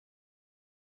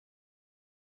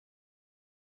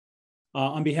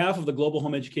On behalf of the Global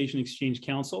Home Education Exchange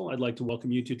Council, I'd like to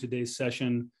welcome you to today's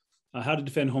session, How to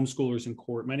Defend Homeschoolers in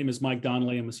Court. My name is Mike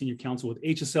Donnelly. I'm a senior counsel with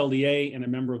HSLDA and a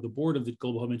member of the board of the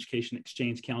Global Home Education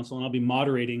Exchange Council, and I'll be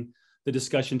moderating the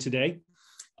discussion today.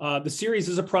 The series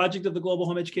is a project of the Global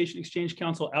Home Education Exchange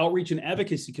Council Outreach and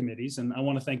Advocacy Committees, and I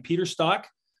want to thank Peter Stock,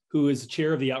 who is the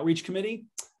chair of the Outreach Committee.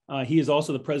 He is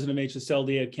also the president of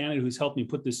HSLDA of Canada, who's helped me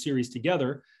put this series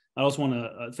together. I also want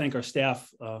to thank our staff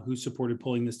who supported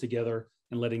pulling this together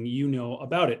and letting you know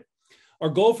about it. Our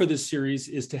goal for this series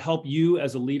is to help you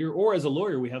as a leader or as a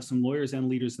lawyer, we have some lawyers and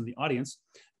leaders in the audience,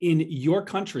 in your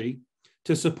country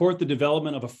to support the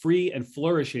development of a free and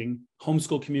flourishing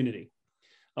homeschool community.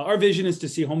 Our vision is to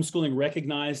see homeschooling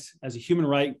recognized as a human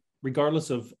right,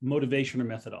 regardless of motivation or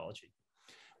methodology.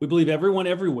 We believe everyone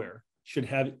everywhere should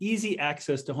have easy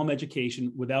access to home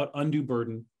education without undue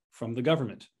burden from the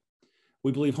government.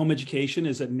 We believe home education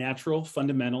is a natural,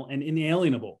 fundamental, and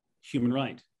inalienable human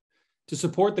right. To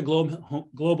support the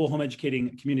global home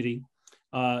educating community,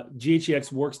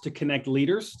 GHEX works to connect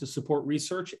leaders, to support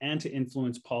research, and to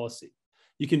influence policy.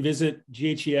 You can visit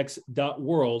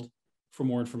ghex.world for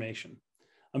more information.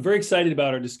 I'm very excited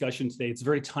about our discussion today. It's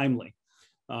very timely,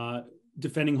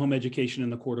 defending home education in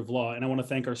the court of law, and I want to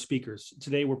thank our speakers.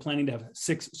 Today, we're planning to have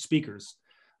 6 speakers.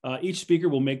 Each speaker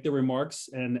will make their remarks,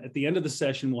 and at the end of the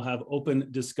session, we'll have open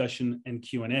discussion and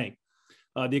Q&A.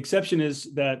 The exception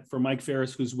is that for Mike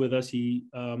Ferris, who's with us, he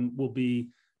will be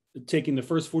taking the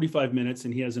first 45 minutes,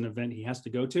 and he has an event he has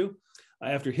to go to.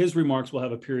 After his remarks, we'll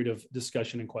have a period of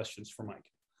discussion and questions for Mike.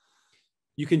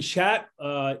 You can chat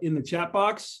in the chat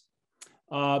box,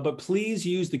 but please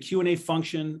use the Q&A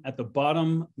function at the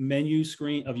bottom menu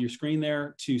screen of your screen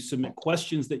there to submit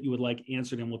questions that you would like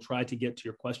answered, and we'll try to get to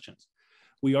your questions.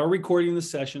 We are recording the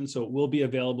session, so it will be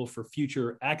available for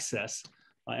future access.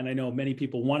 And I know many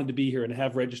people wanted to be here and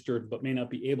have registered, but may not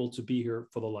be able to be here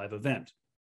for the live event.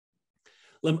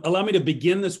 Allow me to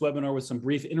begin this webinar with some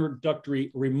brief introductory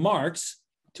remarks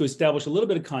to establish a little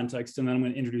bit of context, and then I'm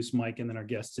going to introduce Mike and then our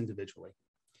guests individually.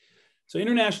 So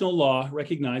international law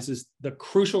recognizes the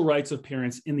crucial rights of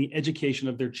parents in the education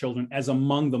of their children as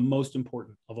among the most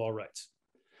important of all rights.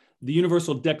 The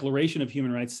Universal Declaration of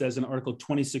Human Rights says in Article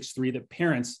 26.3 that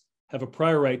parents have a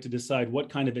prior right to decide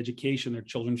what kind of education their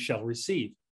children shall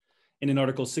receive. And in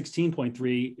Article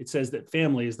 16.3, it says that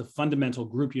family is the fundamental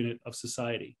group unit of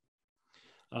society.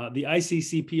 The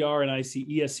ICCPR and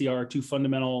ICESCR are 2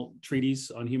 fundamental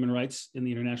treaties on human rights in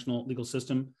the international legal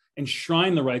system,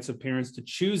 enshrine the rights of parents to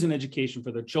choose an education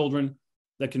for their children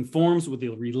that conforms with the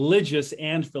religious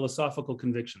and philosophical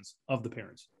convictions of the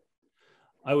parents.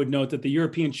 I would note that the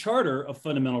European Charter of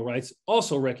Fundamental Rights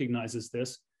also recognizes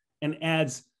this and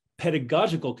adds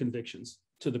pedagogical convictions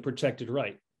to the protected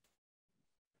right.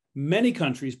 Many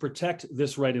countries protect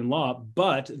this right in law,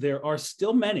 but there are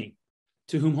still many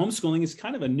to whom homeschooling is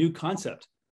kind of a new concept,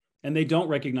 and they don't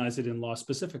recognize it in law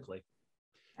specifically.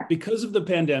 Because of the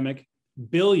pandemic,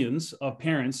 billions of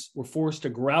parents were forced to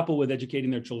grapple with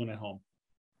educating their children at home.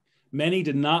 Many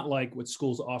did not like what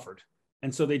schools offered,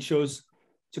 and so they chose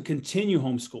to continue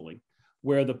homeschooling,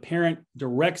 where the parent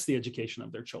directs the education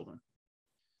of their children.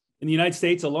 In the United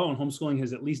States alone, homeschooling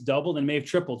has at least doubled and may have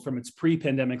tripled from its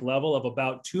pre-pandemic level of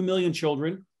about 2 million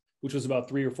children, which was about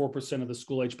 3 or 4% of the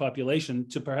school-age population,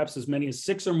 to perhaps as many as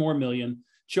 6 or more million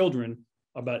children,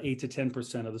 about 8 to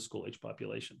 10% of the school-age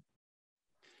population.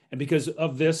 And because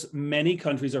of this, many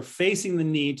countries are facing the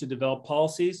need to develop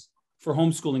policies for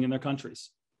homeschooling in their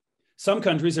countries. Some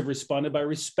countries have responded by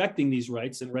respecting these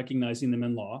rights and recognizing them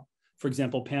in law. For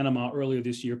example, Panama earlier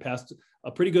this year passed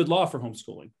a pretty good law for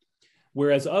homeschooling,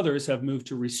 whereas others have moved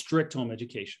to restrict home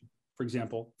education. For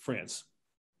example, France.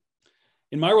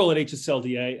 In my role at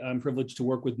HSLDA, I'm privileged to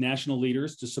work with national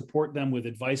leaders to support them with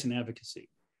advice and advocacy.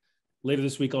 Later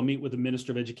this week, I'll meet with the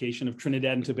Minister of Education of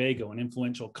Trinidad and Tobago, an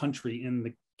influential country in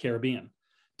the Caribbean,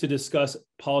 to discuss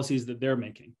policies that they're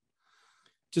making.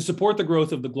 To support the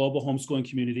growth of the global homeschooling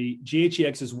community,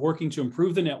 GHEX is working to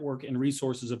improve the network and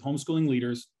resources of homeschooling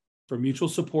leaders for mutual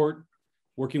support,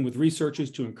 working with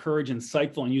researchers to encourage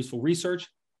insightful and useful research,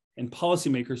 and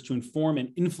policymakers to inform and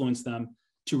influence them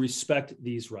to respect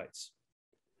these rights.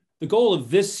 The goal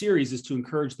of this series is to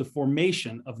encourage the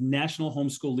formation of national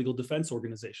homeschool legal defense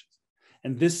organizations,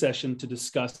 and this session to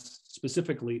discuss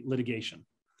specifically litigation.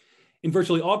 In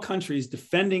virtually all countries,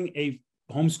 defending a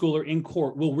homeschooler in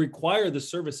court will require the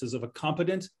services of a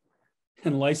competent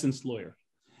and licensed lawyer.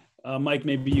 Mike,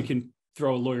 maybe you can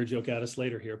throw a lawyer joke at us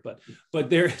later here, but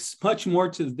there's much more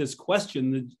to this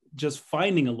question than just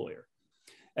finding a lawyer.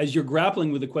 As you're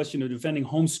grappling with the question of defending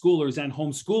homeschoolers and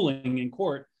homeschooling in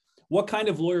court, what kind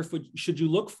of lawyer should you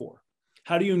look for?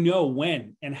 How do you know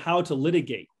when and how to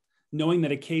litigate, knowing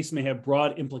that a case may have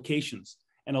broad implications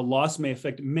and a loss may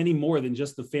affect many more than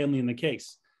just the family in the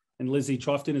case? And Lizzie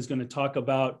Troughton is going to talk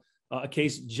about a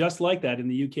case just like that in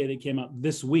the UK that came out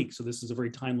this week. So this is a very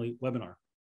timely webinar.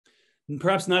 And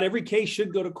perhaps not every case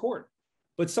should go to court,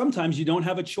 but sometimes you don't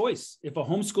have a choice. If a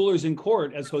homeschooler is in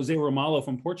court, as Jose Ramalho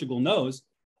from Portugal knows,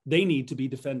 they need to be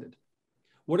defended.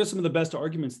 What are some of the best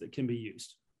arguments that can be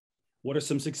used? What are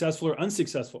some successful or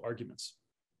unsuccessful arguments?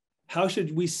 How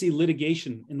should we see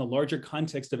litigation in the larger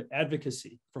context of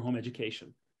advocacy for home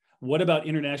education? What about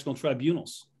international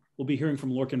tribunals? We'll be hearing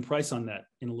from Lorcan Price on that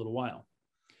in a little while.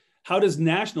 How does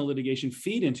national litigation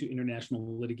feed into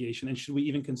international litigation, and should we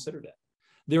even consider that?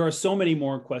 There are so many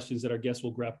more questions that our guests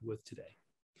will grapple with today.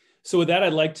 So with that,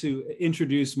 I'd like to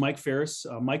introduce Mike Farris.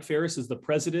 Mike Farris is the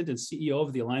president and CEO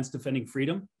of the Alliance Defending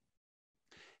Freedom.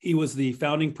 He was the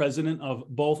founding president of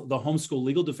both the Homeschool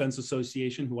Legal Defense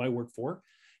Association, who I work for,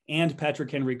 and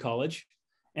Patrick Henry College,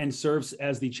 and serves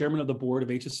as the chairman of the board of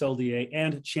HSLDA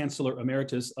and chancellor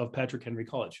emeritus of Patrick Henry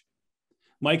College.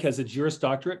 Mike has a Juris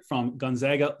Doctorate from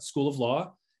Gonzaga School of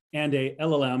Law and a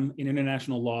LLM in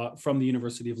International Law from the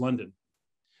University of London.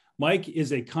 Mike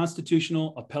is a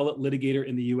constitutional appellate litigator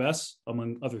in the US,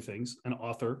 among other things, an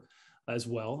author as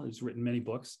well. He's written many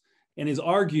books and has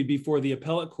argued before the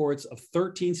appellate courts of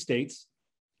 13 states,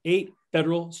 8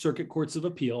 federal circuit courts of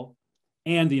appeal,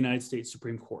 and the United States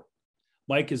Supreme Court.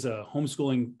 Mike is a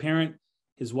homeschooling parent.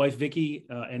 His wife, Vicki,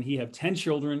 and he have 10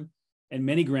 children and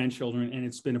many grandchildren. And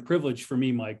it's been a privilege for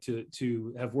me, Mike,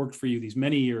 to have worked for you these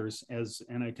many years,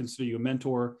 and I consider you a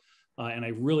mentor, and I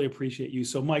really appreciate you.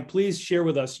 So Mike, please share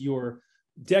with us your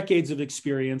decades of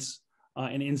experience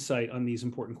and insight on these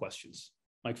important questions.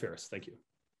 Mike Farris, thank you.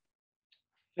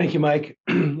 Thank you, Mike.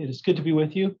 It is good to be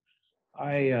with you.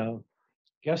 I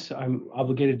guess I'm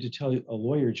obligated to tell you a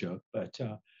lawyer joke, but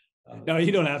no,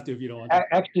 you don't have to if you don't want to.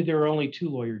 Actually, there are only 2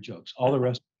 lawyer jokes. All the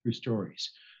rest are true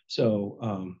stories.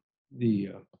 So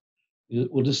we'll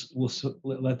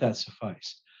let that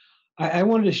suffice. I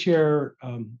wanted to share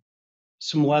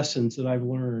some lessons that I've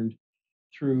learned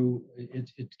through.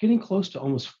 It's getting close to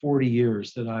almost 40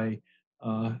 years that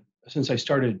since I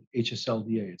started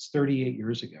HSLDA. It's 38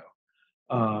 years ago,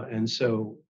 and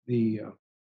so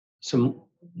some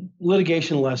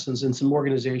litigation lessons and some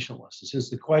organizational lessons, since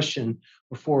the question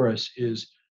before us is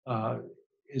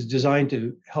designed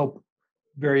to help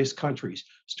various countries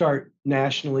start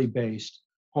nationally based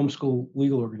homeschool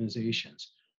legal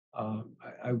organizations.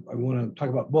 I want to talk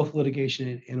about both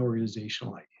litigation and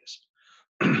organizational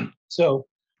ideas. So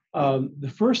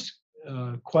the first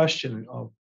question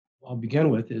I'll begin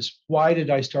with is, why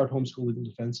did I start Homeschool Legal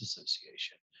Defense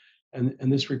Association?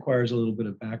 And this requires a little bit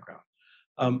of background.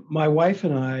 My wife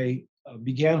and I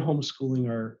began homeschooling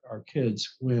our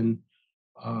kids when,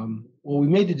 we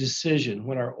made the decision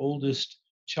when our oldest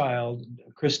child,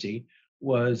 Christy, it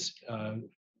was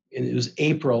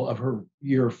April of her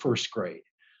year of first grade.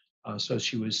 So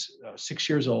she was 6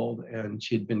 years old, and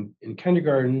she had been in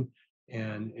kindergarten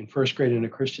and in first grade in a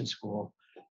Christian school.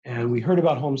 And we heard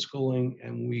about homeschooling,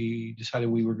 and we decided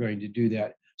we were going to do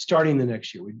that starting the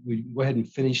next year. We'd go ahead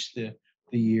and finish the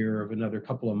year of another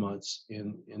couple of months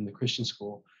in the Christian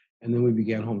school, and then we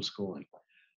began homeschooling.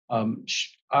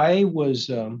 I was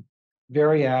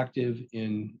very active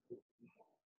in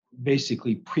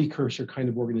basically precursor kind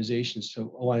of organizations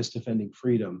to Alliance Defending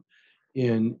Freedom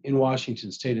in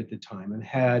Washington State at the time, and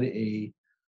had a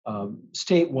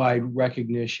statewide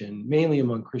recognition, mainly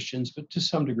among Christians, but to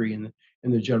some degree in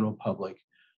the general public.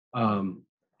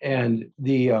 And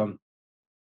the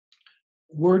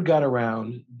word got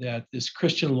around that this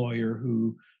Christian lawyer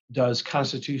who does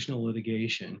constitutional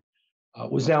litigation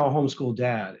was now a homeschool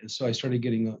dad. And so I started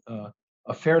getting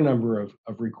a fair number of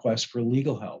requests for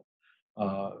legal help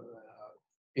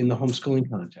in the homeschooling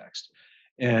context.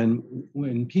 And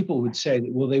when people would say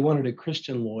that, well, they wanted a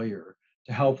Christian lawyer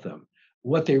to help them,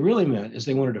 what they really meant is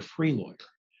they wanted a free lawyer.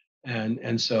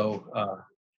 And so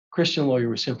Christian lawyer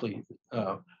was simply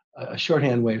a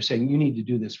shorthand way of saying, you need to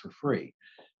do this for free.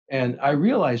 And I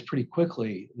realized pretty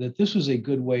quickly that this was a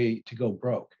good way to go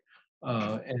broke,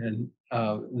 and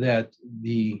that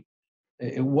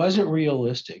it wasn't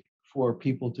realistic for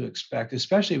people to expect,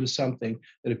 especially with something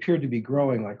that appeared to be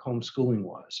growing like homeschooling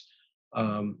was,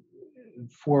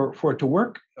 for it to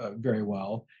work very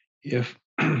well if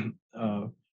it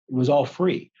was all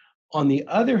free. On the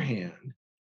other hand,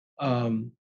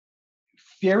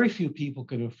 very few people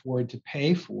could afford to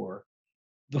pay for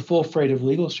the full freight of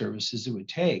legal services it would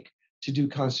take to do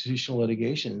constitutional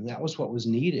litigation. And that was what was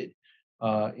needed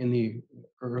in the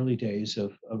early days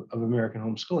of American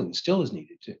homeschooling. It still is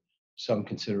needed to some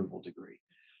considerable degree.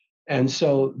 And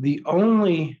so the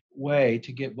only way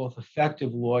to get both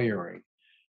effective lawyering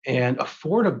and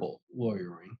affordable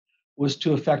lawyering was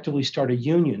to effectively start a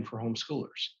union for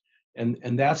homeschoolers.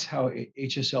 And that's how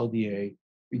HSLDA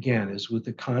began, is with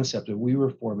the concept that we were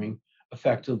forming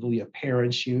effectively a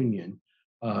parents' union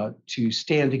to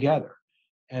stand together.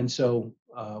 And so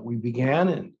we began,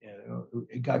 and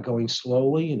it got going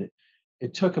slowly, and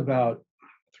it took about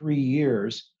 3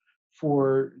 years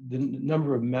for the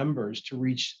number of members to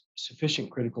reach sufficient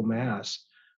critical mass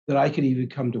that I could even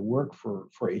come to work for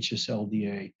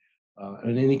HSLDA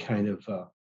in any kind of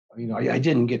I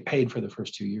didn't get paid for the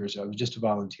first 2 years. I was just a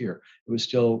volunteer. It was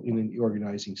still in the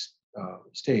organizing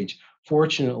stage.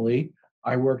 Fortunately,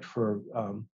 I worked for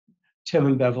Tim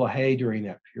and Bev LaHaye during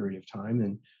that period of time,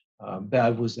 and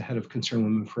Bev was the head of Concerned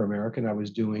Women for America, and I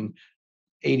was doing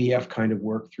ADF kind of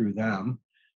work through them,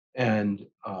 and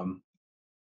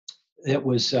it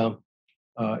was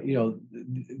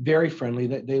very friendly.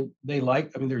 They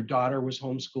liked. I mean, their daughter was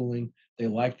homeschooling. They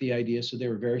liked the idea, so they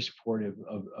were very supportive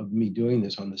of me doing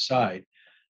this on the side.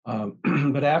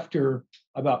 But after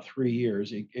about 3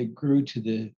 years, it grew to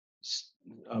the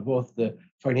both the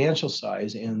financial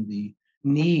size and the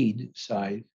need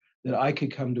side that I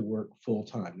could come to work full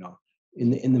time. Now,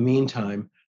 in the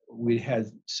meantime, we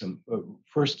had some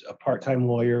first a part-time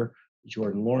lawyer,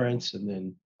 Jordan Lawrence, and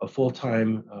then a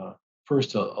full-time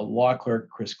first a law clerk,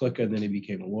 Chris Klicka, and then he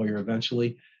became a lawyer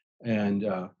eventually. And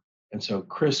so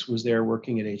Chris was there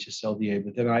working at HSLDA,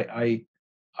 but then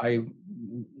I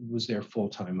was there full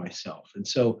time myself, and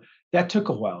so that took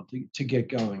a while to get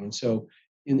going. And so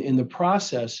in the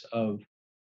process of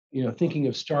thinking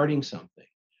of starting something,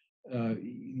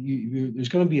 there's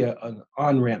going to be an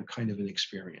on ramp kind of an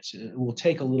experience. It will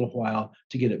take a little while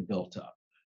to get it built up,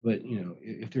 but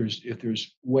if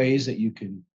there's ways that you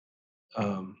can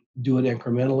do it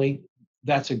incrementally,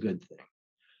 that's a good thing.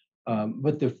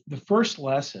 But the first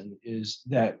lesson is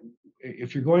that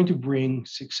if you're going to bring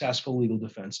successful legal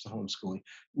defense to homeschooling,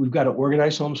 we've got to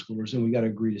organize homeschoolers and we've got to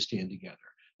agree to stand together.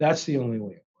 That's the only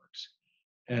way it works.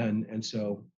 And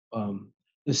so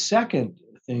the second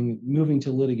thing, moving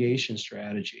to litigation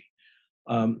strategy,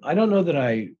 I don't know that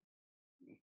I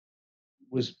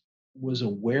was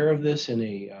aware of this in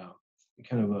a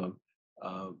kind of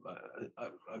a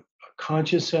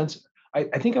conscious sense. I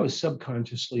think I was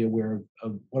subconsciously aware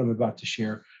of what I'm about to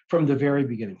share from the very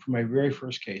beginning, from my very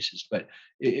first cases, but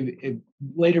it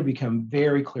later became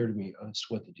very clear to me as to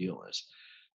what the deal is.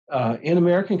 In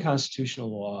American constitutional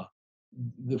law,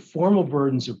 the formal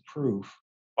burdens of proof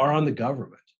are on the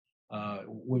government.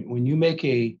 When you make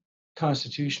a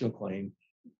constitutional claim,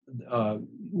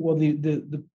 well,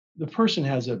 the person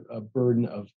has a burden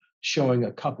of showing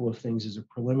a couple of things as a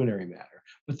preliminary matter,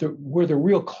 but where the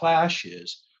real clash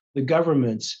is, the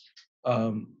governments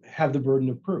have the burden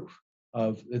of proof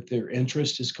of that their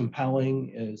interest is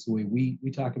compelling, as the way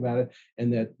we talk about it,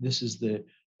 and that this is the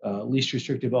least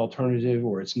restrictive alternative,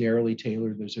 or it's narrowly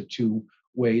tailored. Those are two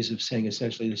ways of saying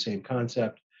essentially the same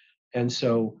concept. And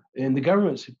the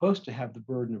government's supposed to have the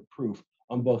burden of proof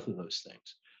on both of those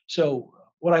things. So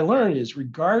what I learned is,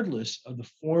 regardless of the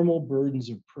formal burdens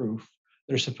of proof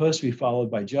that are supposed to be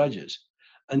followed by judges,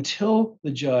 until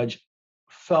the judge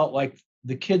felt like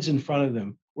the kids in front of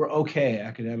them were okay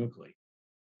academically,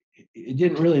 it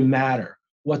didn't really matter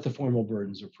what the formal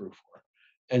burdens of proof were.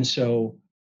 And so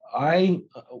I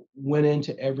went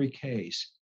into every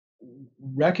case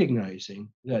recognizing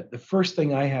that the first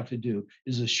thing I have to do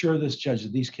is assure this judge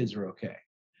that these kids are okay.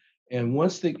 And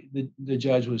once the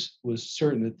judge was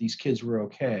certain that these kids were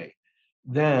okay,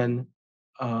 then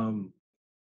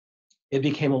it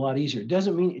became a lot easier. It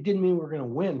didn't mean we're going to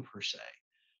win per se,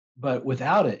 but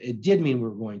without it, it did mean we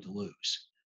were going to lose.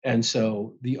 And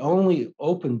so the only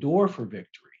open door for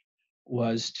victory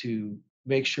was to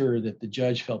make sure that the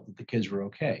judge felt that the kids were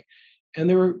okay. And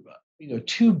there were,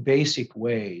 two basic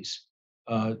ways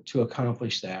to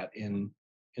accomplish that in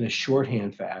a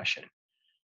shorthand fashion.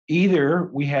 Either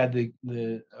we had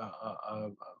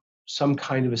some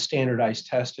kind of a standardized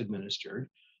test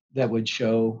administered that would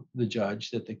show the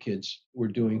judge that the kids were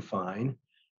doing fine,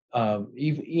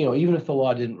 even if the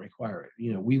law didn't require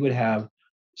it. We would have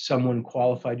someone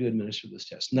qualified to administer this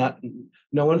test,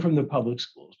 no one from the public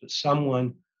schools, but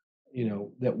someone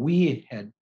that we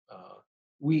had,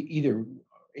 we either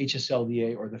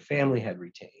HSLDA or the family had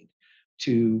retained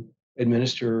to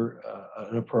administer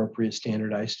an appropriate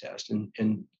standardized test,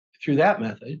 and through that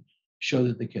method show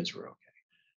that the kids were okay.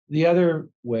 The other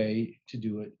way to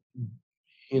do it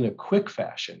in a quick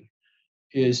fashion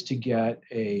is to get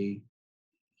a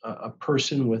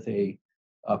person with a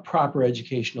proper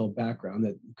educational background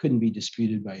that couldn't be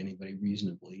disputed by anybody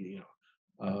reasonably,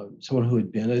 someone who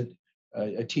had been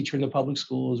a teacher in the public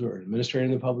schools or an administrator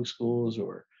in the public schools,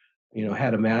 or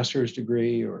had a master's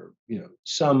degree, or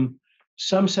some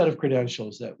set of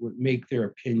credentials that would make their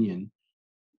opinion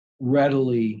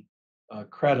readily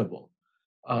credible.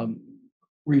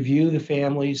 Review the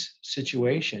family's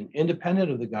situation independent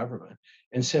of the government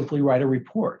and simply write a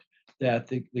report that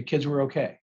the kids were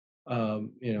okay.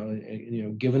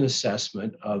 Give an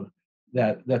assessment of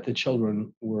that the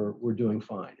children were doing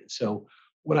fine. And so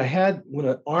when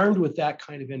armed with that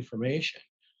kind of information,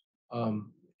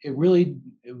 it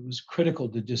was critical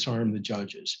to disarm the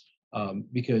judges,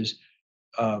 because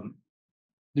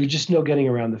there's just no getting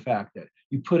around the fact that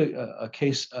you put a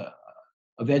case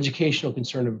of educational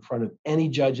concern in front of any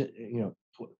judge,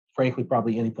 frankly,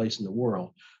 probably any place in the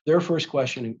world, their first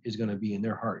question is going to be in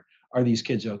their heart, are these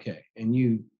kids okay? And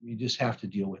you just have to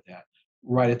deal with that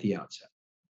right at the outset.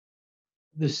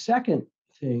 The second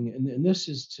thing, and this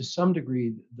is to some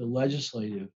degree the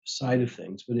legislative side of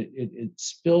things, but it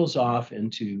spills off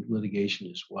into litigation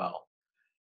as well.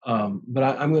 But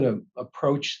I'm going to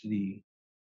approach the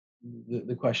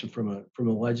question from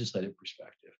a legislative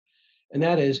perspective, and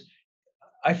that is,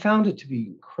 I found it to be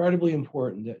incredibly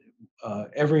important that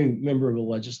every member of a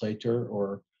legislature,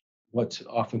 or what's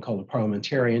often called a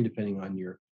parliamentarian, depending on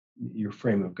your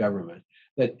frame of government,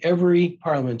 that every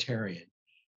parliamentarian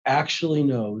actually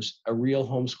knows a real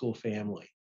homeschool family,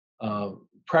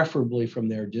 preferably from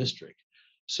their district,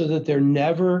 so that they're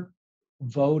never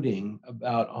voting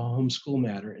about a homeschool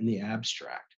matter in the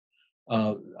abstract.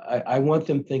 I want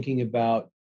them thinking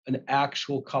about an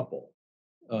actual couple,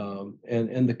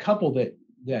 and the couple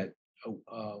that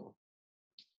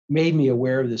made me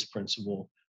aware of this principle.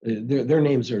 Their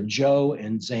names are Joe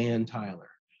and Zan Tyler,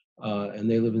 and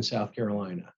they live in South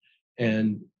Carolina.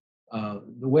 And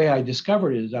the way I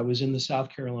discovered it is I was in the South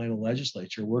Carolina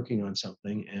legislature working on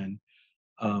something, and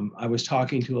I was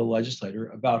talking to a legislator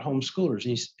about homeschoolers,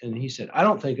 and he said, "I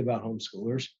don't think about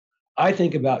homeschoolers. I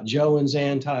think about Joe and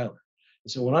Zan Tyler.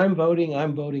 And so when I'm voting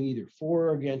either for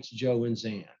or against Joe and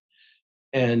Zan."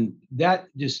 And that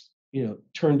just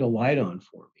turned a light on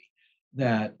for me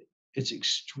that it's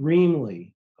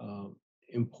extremely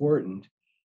important,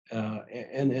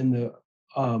 and the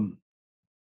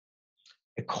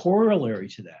a corollary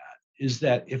to that is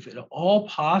that if at all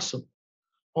possible,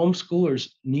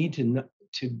 homeschoolers need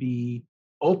to be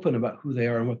open about who they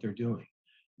are and what they're doing.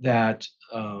 That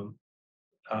to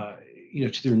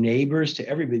their neighbors, to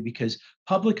everybody, because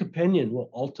public opinion will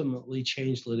ultimately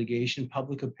change litigation.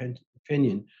 Public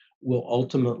opinion will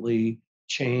ultimately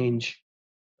change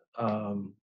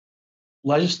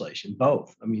legislation,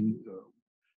 both. I mean,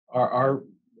 our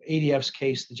ADF's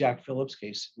case, the Jack Phillips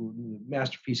case,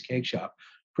 Masterpiece Cake Shop,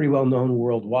 pretty well known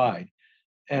worldwide.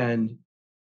 And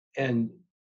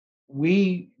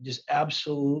we just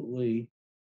absolutely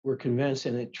were convinced,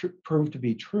 and it proved to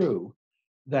be true,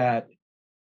 that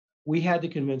we had to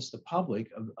convince the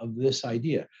public of this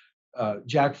idea.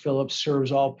 Jack Phillips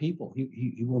serves all people.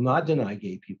 He will not deny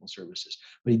gay people services,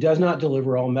 but he does not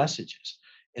deliver all messages.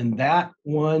 And that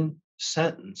one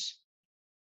sentence,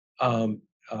 there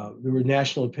were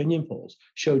national opinion polls,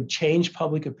 showed changed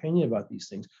public opinion about these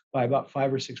things by about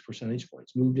 5 or 6 percentage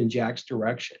points, moved in Jack's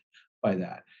direction by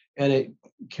that. And it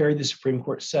carried the Supreme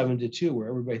Court 7-2, where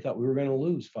everybody thought we were going to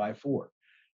lose 5-4.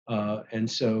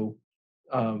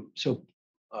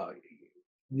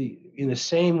 In the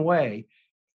same way,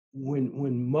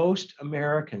 when most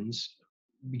Americans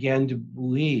began to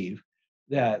believe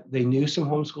that they knew some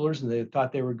homeschoolers and they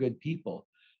thought they were good people,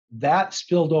 that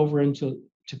spilled over into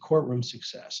courtroom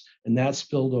success, and that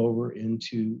spilled over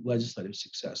into legislative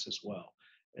success as well.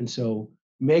 And so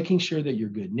making sure that you're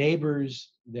good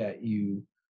neighbors, that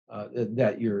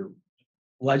your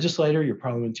legislator, your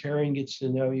parliamentarian gets to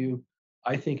know you,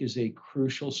 I think is a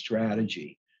crucial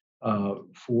strategy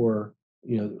for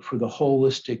the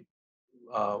holistic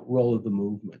role of the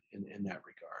movement in that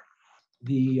regard.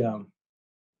 The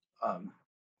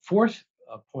fourth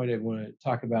point I want to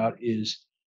talk about is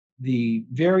the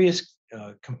various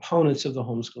components of the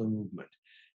homeschooling movement.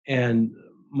 And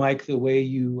Mike, the way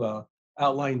you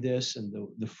outlined this and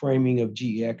the framing of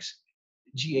GHEX,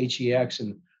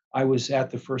 and I was at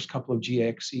the first couple of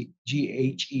GHEX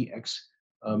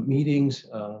meetings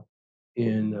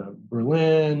in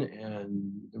Berlin,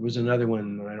 and there was another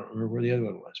one, I don't remember where the other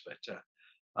one was, but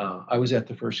I was at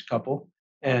the first couple.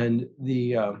 And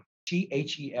the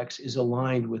GHEX is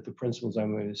aligned with the principles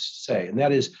I'm going to say, and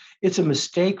that is, it's a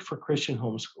mistake for Christian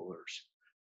homeschoolers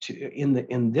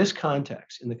in this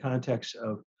context, in the context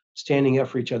of standing up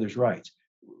for each other's rights.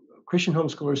 Christian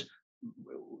homeschoolers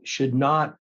should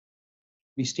not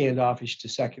be standoffish to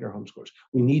secular homeschoolers.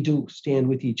 We need to stand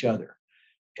with each other.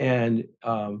 And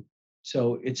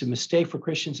so it's a mistake for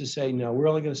Christians to say, no, we're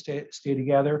only going to stay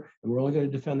together and we're only going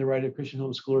to defend the right of Christian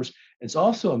homeschoolers. It's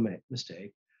also a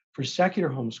mistake for secular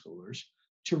homeschoolers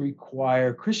to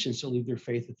require Christians to leave their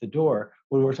faith at the door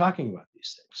when we're talking about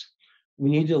these things. We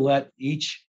need to let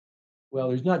each, well,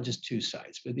 there's not just two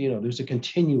sides, but there's a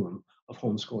continuum of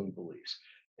homeschooling beliefs.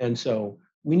 And so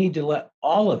we need to let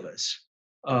all of us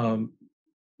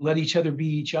let each other be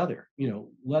each other.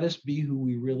 Let us be who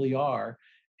we really are,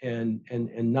 and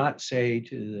not say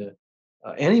to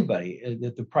anybody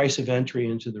that the price of entry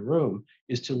into the room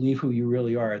is to leave who you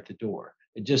really are at the door.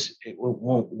 It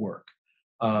won't work.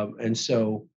 And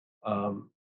so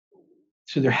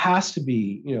there has to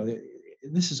be,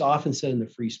 this is often said in the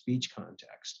free speech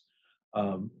context.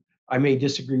 I may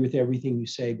disagree with everything you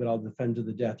say, but I'll defend to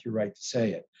the death your right to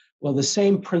say it. Well, the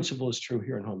same principle is true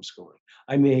here in homeschooling.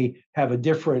 I may have a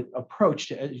different approach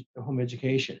to home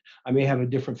education. I may have a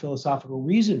different philosophical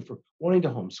reason for wanting to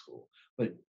homeschool,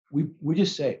 but we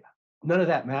just say none of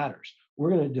that matters. We're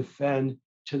going to defend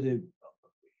to the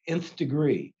nth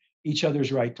degree each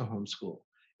other's right to homeschool,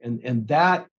 and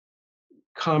that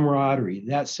camaraderie,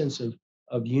 that sense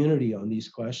of unity on these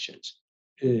questions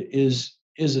is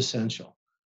essential.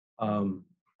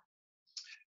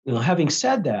 Having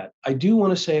said that, I do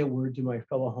want to say a word to my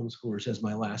fellow homeschoolers as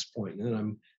my last point, and then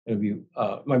I'm going to be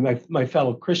my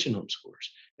fellow Christian homeschoolers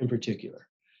in particular,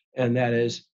 and that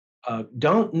is,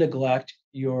 don't neglect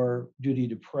your duty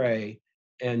to pray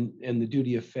and the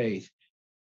duty of faith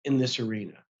in this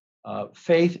arena.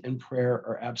 Faith and prayer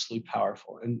are absolutely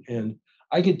powerful, and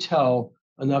I could tell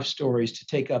enough stories to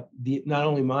take up not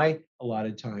only my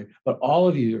allotted time, but all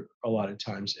of you allotted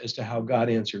times as to how God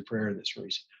answered prayer in this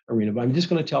arena. But I'm just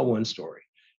going to tell one story.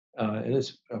 And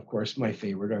it's, of course, my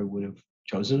favorite. I would have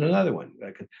chosen another one.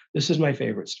 This is my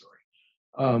favorite story.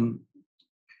 I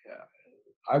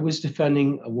was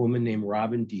defending a woman named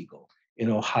Robin Deagle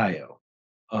in Ohio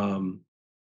a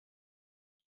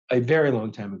very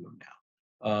long time ago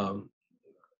now,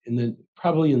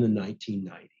 probably in the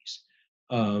 1990s.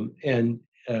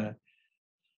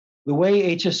 The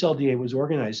way HSLDA was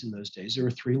organized in those days, there were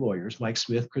three lawyers, Mike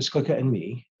Smith, Chris Kuka, and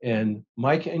me. And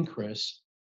Mike and Chris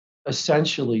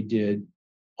essentially did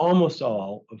almost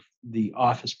all of the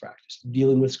office practice,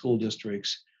 dealing with school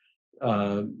districts,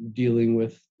 dealing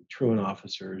with truant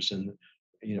officers, and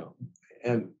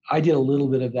I did a little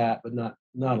bit of that, but not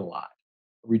a lot,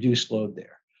 reduced load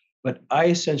there. But I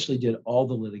essentially did all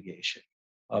the litigation,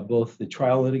 both the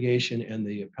trial litigation and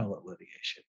the appellate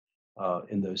litigation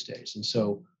in those days. And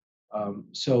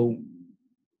so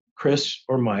Chris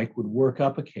or Mike would work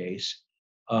up a case,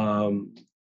 but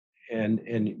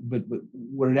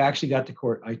when it actually got to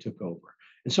court, I took over.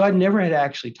 And so I never had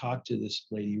actually talked to this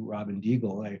lady, Robin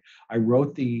Deagle. I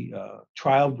wrote the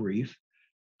trial brief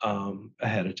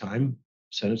ahead of time,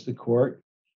 sent it to the court,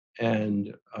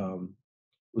 and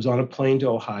was on a plane to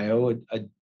Ohio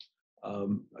a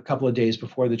couple of days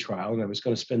before the trial, and I was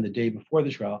going to spend the day before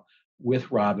the trial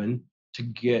with Robin to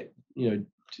get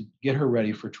her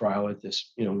ready for trial at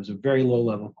this. It was a very low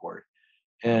level court,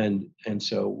 and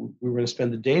so we were going to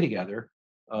spend the day together,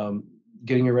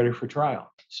 getting her ready for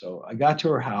trial. So I got to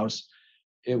her house.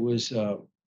 It was I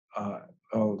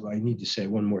need to say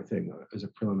one more thing as a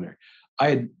preliminary. I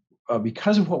had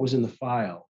because of what was in the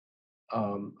file.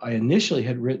 I initially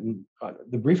had written,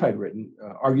 the brief I'd written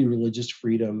argued religious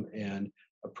freedom and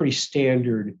a pretty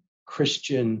standard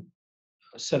Christian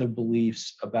set of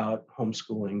beliefs about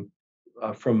homeschooling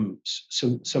from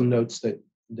some notes that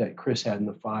Chris had in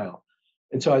the file.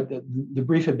 And so the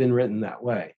brief had been written that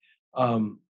way.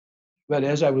 But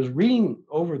as I was reading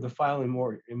over the file in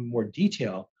more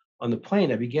detail on the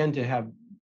plane, I began to have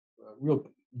real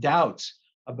doubts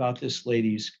about this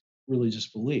lady's religious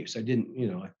beliefs. I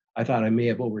didn't, I thought I may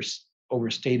have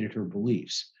overstated her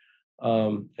beliefs.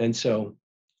 And so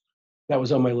that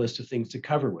was on my list of things to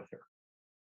cover with her.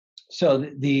 So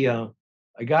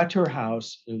I got to her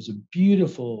house. It was a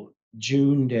beautiful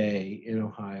June day in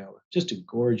Ohio, just a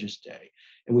gorgeous day.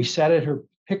 And we sat at her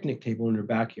picnic table in her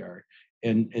backyard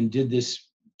and did this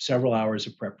several hours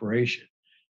of preparation.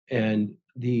 And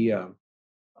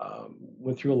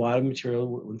went through a lot of material,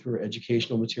 went through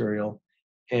educational material.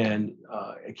 And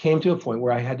it came to a point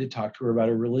where I had to talk to her about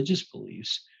her religious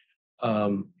beliefs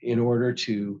in order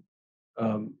to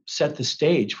set the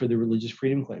stage for the religious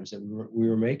freedom claims that we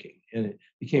were making. And it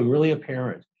became really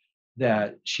apparent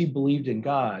that she believed in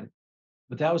God,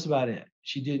 but that was about it.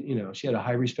 She did, she had a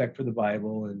high respect for the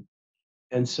Bible.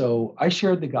 And so I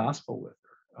shared the gospel with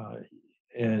her.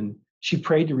 And she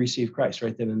prayed to receive Christ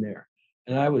right then and there.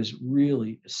 And I was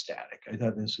really ecstatic. I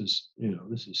thought this is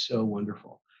so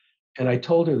wonderful. And I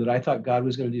told her that I thought God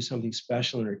was going to do something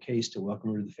special in her case to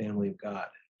welcome her to the family of God.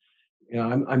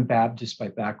 I'm Baptist by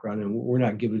background, and we're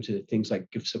not given to things like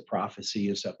gifts of prophecy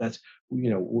and stuff. That's,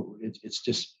 it's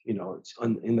just, in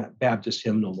that Baptist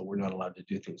hymnal that we're not allowed to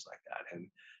do things like that.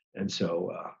 And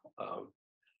so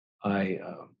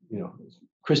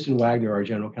Kristen Wagner, our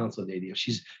general counsel at ADF,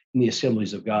 she's in the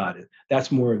Assemblies of God.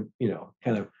 That's more,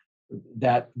 kind of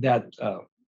that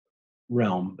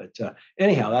realm. But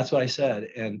anyhow, that's what I said.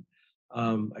 And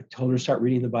I told her to start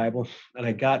reading the Bible. And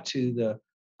I got to the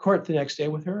court the next day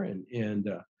with her, and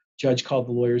judge called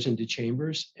the lawyers into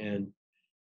chambers. And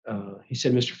he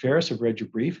said, "Mr. Ferris, I've read your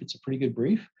brief. It's a pretty good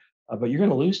brief, but you're going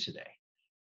to lose today."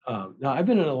 Now, I've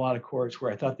been in a lot of courts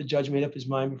where I thought the judge made up his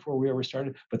mind before we ever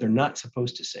started, but they're not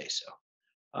supposed to say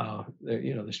so.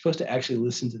 They're supposed to actually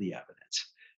listen to the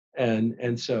evidence.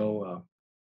 And so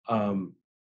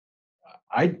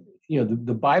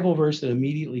the Bible verse that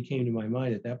immediately came to my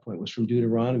mind at that point was from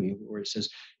Deuteronomy, where it says,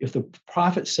 if the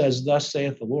prophet says, "Thus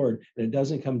saith the Lord," and it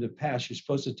doesn't come to pass, you're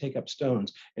supposed to take up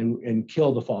stones and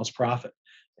kill the false prophet.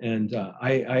 And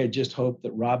I had just hoped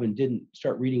that Robin didn't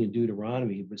start reading in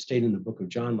Deuteronomy, but stayed in the book of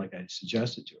John like I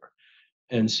suggested to her.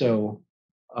 And so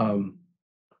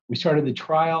we started the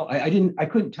trial. I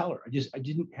couldn't tell her. I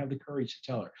didn't have the courage to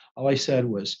tell her. All I said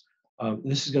was,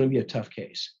 "This is going to be a tough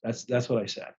case." That's what I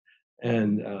said.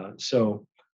 And so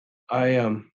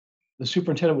the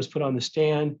superintendent was put on the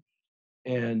stand,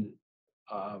 and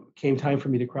came time for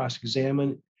me to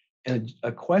cross-examine. And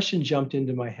a question jumped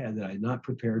into my head that I had not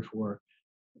prepared for.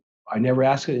 I never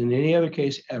asked it in any other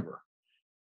case ever,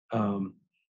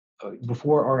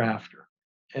 before or after.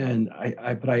 And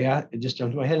it just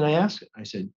jumped in my head, and I asked it. I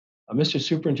said, "Mr.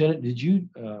 Superintendent, did you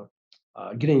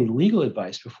get any legal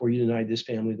advice before you denied this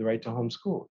family the right to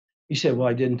homeschool?" He said, "Well,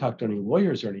 I didn't talk to any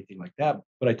lawyers or anything like that,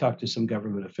 but I talked to some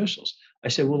government officials." I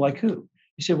said, "Well, like who?"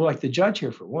 He said, "Well, like the judge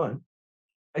here, for one."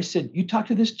 I said, "You talked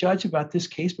to this judge about this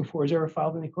case before it was ever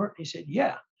filed in the court?" He said,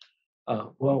 "Yeah."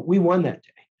 Well, we won that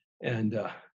day. And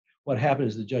what happened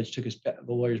is the judge took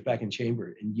the lawyers back in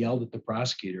chamber and yelled at the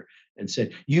prosecutor and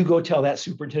said, "You go tell that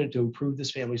superintendent to approve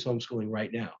this family's homeschooling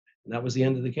right now." And that was the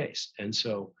end of the case. And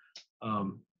so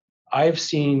I've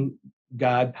seen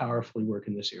God powerfully work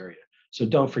in this area. So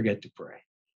don't forget to pray.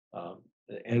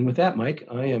 And with that, Mike,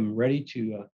 I am ready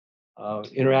to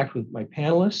interact with my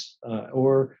panelists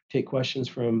or take questions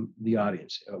from the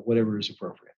audience, whatever is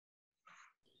appropriate.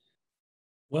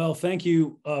 Well, thank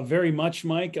you very much,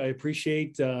 Mike. I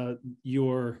appreciate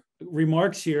your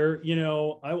remarks here.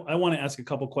 I want to ask a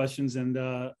couple questions, and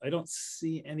I don't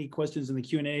see any questions in the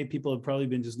Q&A. People have probably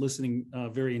been just listening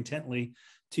very intently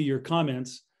to your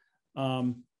comments.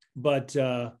 But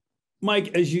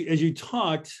Mike, as you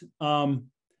talked,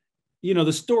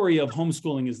 the story of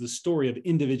homeschooling is the story of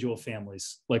individual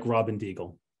families like Robin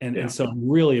Deagle. And so I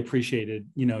really appreciated,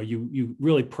 you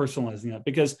really personalizing that,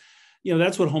 because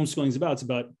that's what homeschooling is about. It's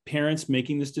about parents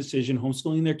making this decision,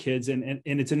 homeschooling their kids, and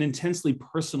it's an intensely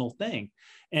personal thing.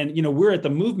 And we're at the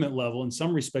movement level in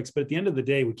some respects, but at the end of the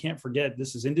day, we can't forget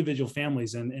this is individual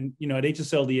families. And at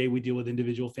HSLDA, we deal with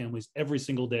individual families every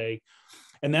single day,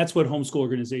 and that's what homeschool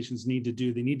organizations need to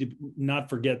do. They need to not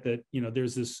forget that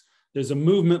there's a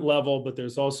movement level, but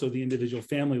there's also the individual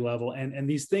family level, and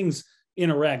these things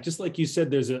interact. Just like you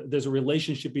said, there's a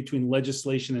relationship between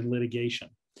legislation and litigation.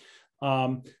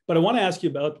 But I want to ask you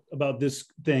about this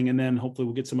thing, and then hopefully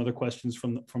we'll get some other questions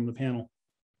from the panel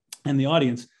and the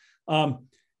audience.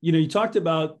 You talked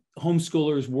about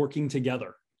homeschoolers working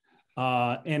together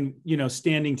and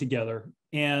standing together.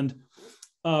 And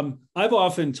I've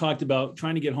often talked about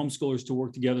trying to get homeschoolers to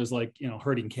work together as like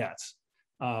herding cats.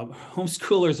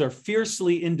 Homeschoolers are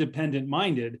fiercely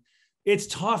independent-minded. It's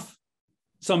tough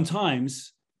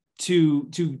sometimes to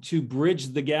bridge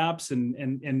the gaps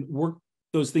and work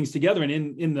those things together. And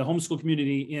in the homeschool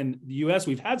community in the US,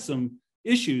 we've had some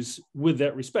issues with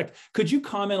that respect. Could you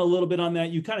comment a little bit on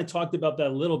that? You kind of talked about that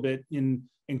a little bit in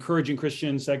encouraging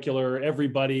Christian, secular,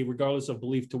 everybody, regardless of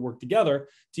belief, to work together.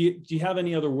 Do you have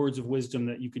any other words of wisdom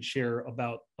that you could share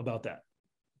about that?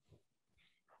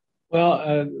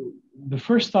 Well, the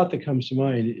first thought that comes to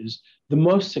mind is the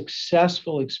most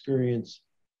successful experience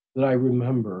that I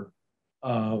remember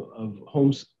of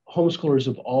homeschoolers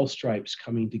of all stripes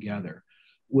coming together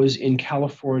was in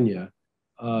California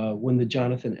when the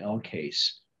Jonathan L.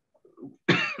 case,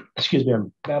 excuse me,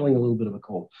 I'm battling a little bit of a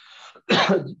cold.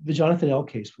 The Jonathan L.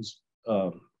 case was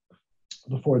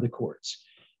before the courts.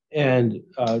 And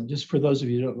just for those of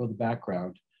you who don't know the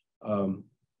background,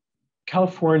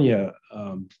 California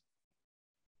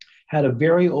had a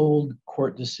very old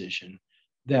court decision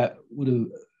that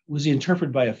was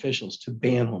interpreted by officials to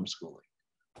ban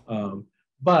homeschooling.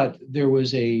 But there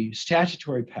was a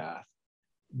statutory path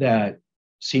that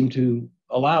seemed to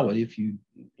allow it if you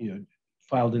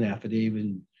filed an affidavit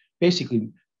and basically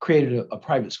created a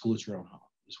private school at your own home,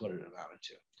 is what it amounted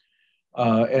to.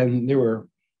 And there were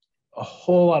a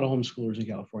whole lot of homeschoolers in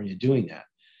California doing that.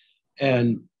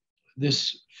 And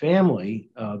this family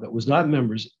that was not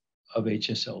members of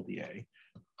HSLDA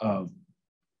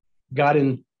got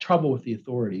in trouble with the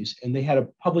authorities, and they had a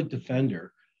public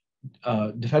defender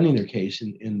defending their case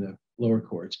in the lower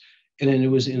courts. And then it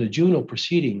was in a juvenile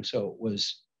proceeding, so it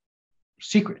was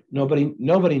secret. Nobody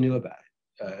knew about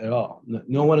it at all.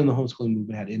 No one in the homeschooling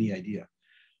movement had any idea.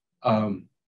 And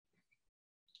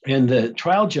the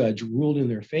trial judge ruled in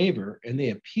their favor, and they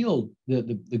appealed.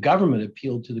 The government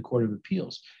appealed to the Court of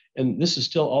Appeals, and this is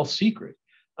still all secret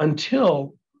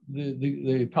until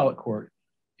the appellate court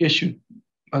issued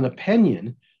an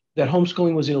opinion that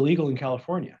homeschooling was illegal in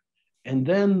California. And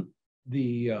then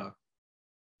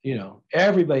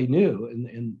everybody knew,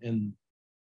 and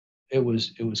it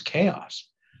was chaos.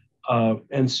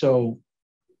 And so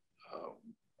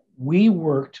we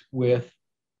worked with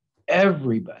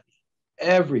everybody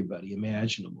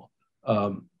imaginable,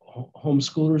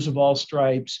 homeschoolers of all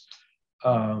stripes.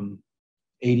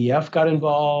 ADF got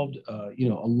involved. A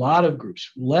lot of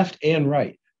groups, left and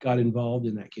right, got involved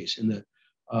in that case. And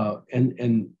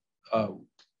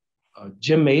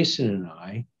Jim Mason and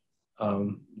I,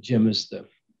 Jim is the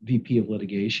VP of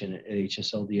litigation at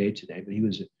HSLDA today, but he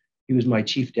was my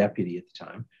chief deputy at the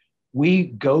time. We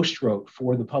ghost wrote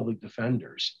for the public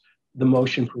defenders the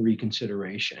motion for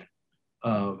reconsideration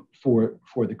for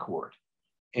the court,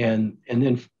 and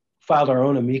then filed our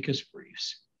own amicus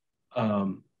briefs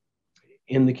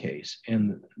in the case.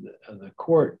 And the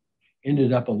court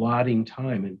ended up allotting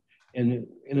time, and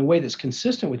in a way that's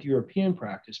consistent with European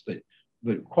practice, but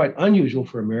quite unusual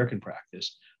for American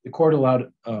practice. The court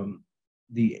allowed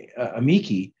the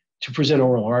amici to present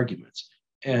oral arguments.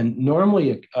 And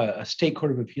normally a state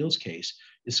court of appeals case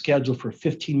is scheduled for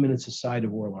 15 minutes a side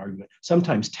of oral argument,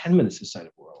 sometimes 10 minutes a side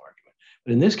of oral argument.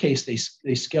 But in this case,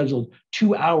 they scheduled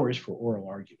 2 hours for oral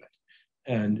argument,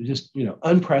 and just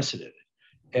unprecedented.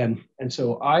 And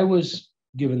so I was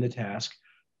given the task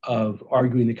of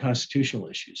arguing the constitutional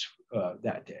issues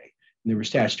that day. And there were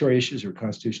statutory issues, there were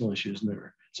constitutional issues, and there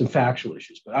were some factual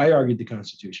issues. But I argued the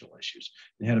constitutional issues.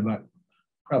 They had about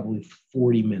probably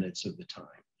 40 minutes of the time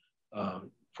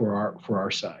for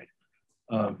our side,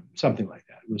 something like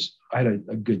that. I had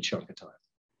a good chunk of time.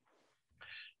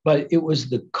 But it was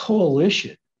the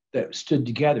coalition that stood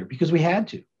together because we had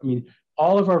to. I mean,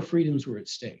 all of our freedoms were at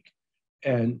stake,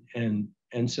 and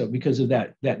so because of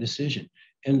that decision.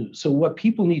 And so what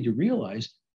people need to realize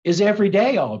is every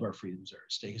day all of our freedoms are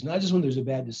at stake. It's not just when there's a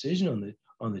bad decision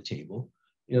on the table.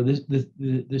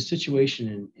 The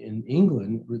situation in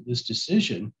England with this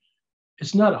decision,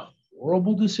 it's not a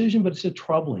horrible decision, but it's a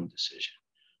troubling decision.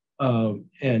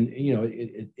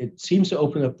 It seems to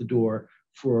open up the door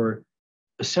for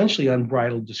essentially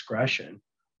unbridled discretion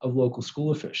of local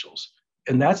school officials,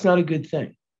 and that's not a good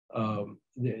thing.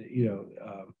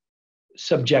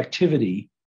 Subjectivity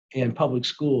and public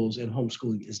schools and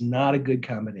homeschooling is not a good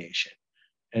combination,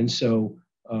 and so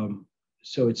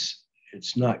it's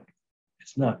not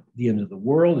the end of the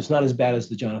world. It's not as bad as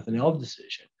the Jonathan L.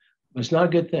 decision, but it's not a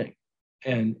good thing.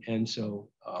 And so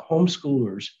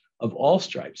homeschoolers of all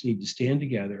stripes need to stand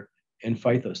together and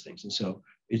fight those things. And so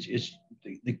it's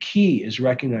the key is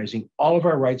recognizing all of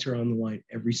our rights are on the line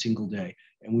every single day,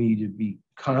 and we need to be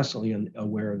constantly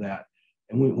aware of that.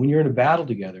 And when you're in a battle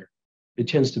together, it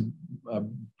tends to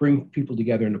bring people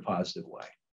together in a positive way.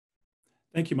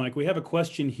 Thank you, Mike. We have a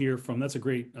question here that's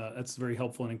that's very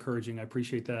helpful and encouraging. I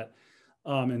appreciate that.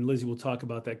 And Lizzie will talk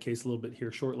about that case a little bit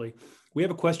here shortly. We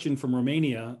have a question from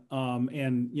Romania,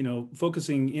 and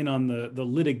focusing in on the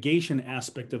litigation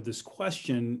aspect of this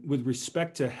question with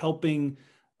respect to helping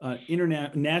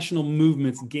international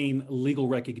movements gain legal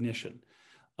recognition.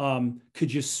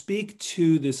 Could you speak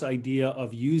to this idea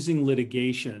of using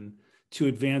litigation to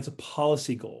advance a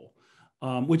policy goal,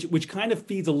 which kind of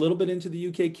feeds a little bit into the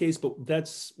UK case, but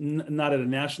that's not at a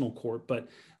national court. But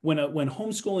when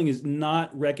homeschooling is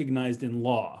not recognized in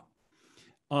law,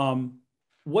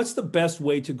 what's the best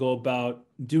way to go about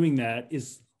doing that?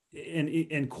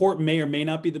 And court may or may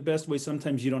not be the best way.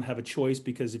 Sometimes you don't have a choice,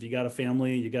 because if you got a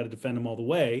family, you got to defend them all the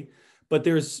way. But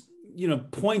there's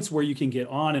points where you can get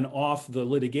on and off the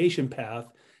litigation path.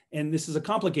 And this is a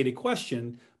complicated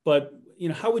question, but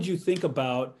how would you think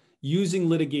about using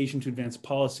litigation to advance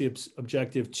policy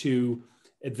objective to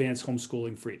advance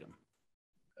homeschooling freedom?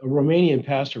 a Romanian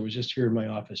pastor was just here in my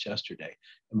office yesterday,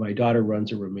 and my daughter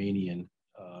runs a Romanian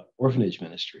orphanage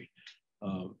ministry.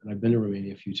 And I've been to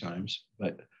Romania a few times,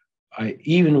 but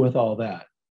even with all that,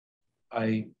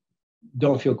 I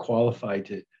don't feel qualified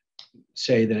to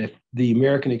say that if the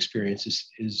American experience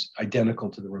is identical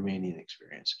to the Romanian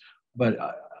experience. But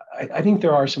I think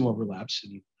there are some overlaps.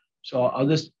 And so I'll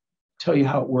just tell you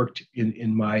how it worked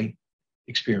in my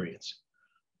experience.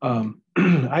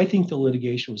 I think the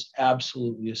litigation was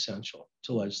absolutely essential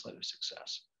to legislative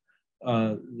success.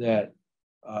 I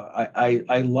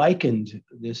likened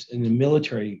this in the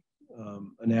military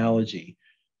analogy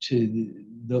to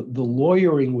the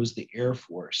lawyering was the Air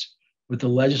Force, but the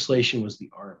legislation was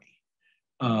the Army,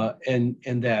 and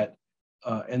the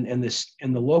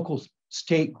local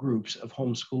state groups of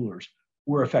homeschoolers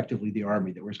were effectively the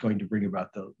Army that was going to bring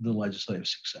about the legislative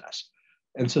success.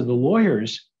 And so the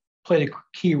lawyers played a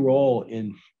key role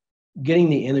in getting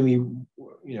the enemy,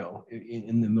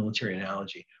 in the military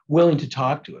analogy, willing to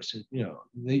talk to us.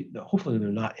 Hopefully they're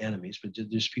not enemies, but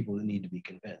there's people that need to be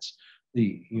convinced.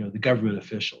 The government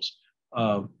officials,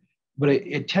 but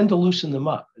it tend to loosen them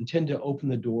up and tend to open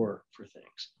the door for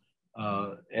things.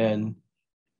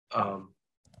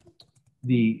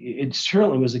 It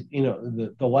certainly was,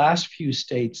 the last few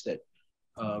states that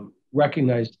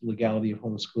recognized the legality of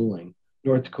homeschooling.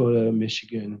 North Dakota,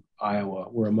 Michigan, Iowa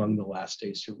were among the last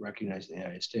states to recognize the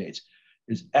United States.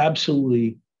 It's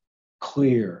absolutely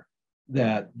clear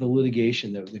that the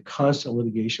litigation, the constant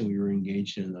litigation we were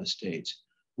engaged in those states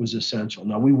was essential.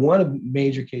 Now, we won a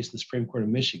major case in the Supreme Court of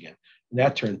Michigan, and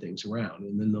that turned things around,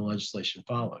 and then the legislation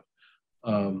followed.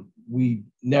 We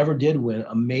never did win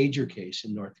a major case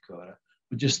in North Dakota,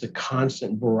 but just the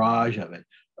constant barrage of it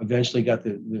eventually got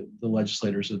the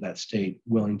legislators of that state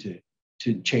willing to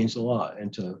change the law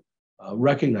and to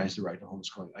recognize the right to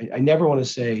homeschooling. I never want to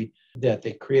say that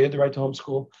they created the right to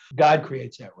homeschool. God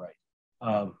creates that right.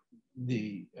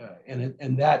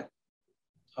 That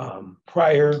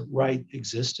prior right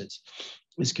existence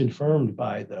is confirmed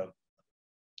by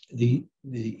the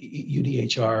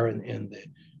UDHR and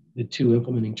the two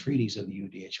implementing treaties of the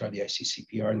UDHR, the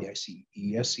ICCPR and the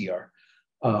ICESCR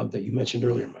that you mentioned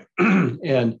earlier, Mike.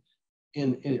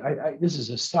 And this is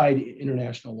a side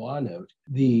international law note.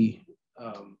 The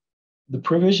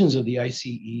provisions of the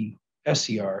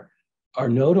ICESCR are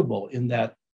notable in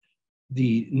that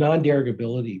the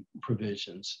non-derogability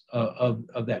provisions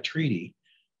of that treaty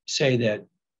say that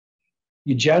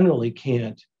you generally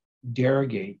can't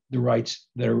derogate the rights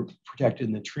that are protected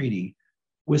in the treaty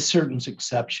with certain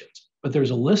exceptions. But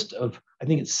there's a list of, I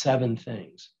think it's 7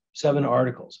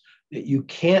 articles that you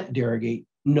can't derogate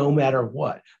no matter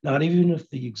what, not even if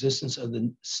the existence of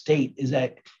the state is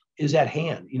at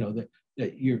hand,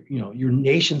 that your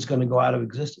nation's going to go out of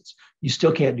existence. You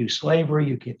still can't do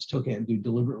slavery, still can't do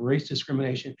deliberate race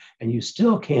discrimination, and you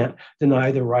still can't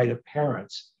deny the right of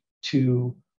parents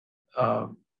to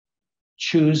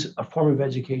choose a form of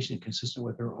education consistent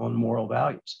with their own moral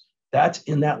values. That's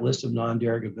in that list of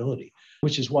non-derogability,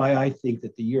 which is why I think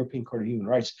that the European Court of Human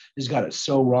Rights has got it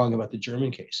so wrong about the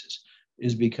German cases,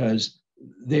 is because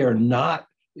they are not,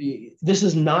 this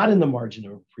is not in the margin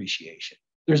of appreciation.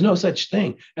 There's no such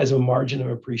thing as a margin of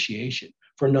appreciation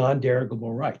for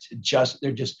non-derogable rights.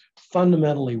 They're just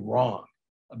fundamentally wrong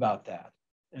about that.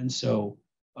 And so,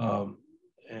 the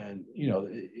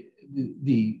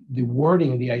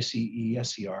wording of the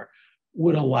ICESCR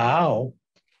would allow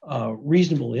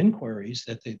reasonable inquiries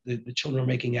that the children are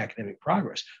making academic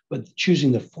progress, but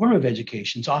choosing the form of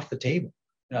education is off the table.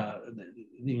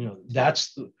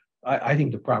 That's I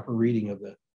think the proper reading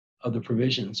of the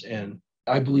provisions, and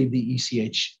I believe the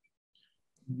ECH,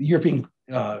 the European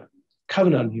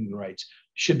Covenant on Human Rights,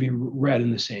 should be read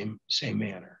in the same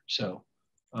manner. So,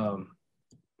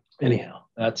 anyhow,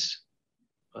 that's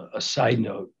a side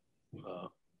note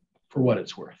for what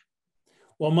it's worth.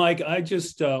 Well, Mike, I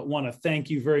just want to thank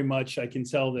you very much. I can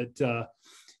tell that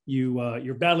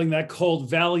you're battling that cold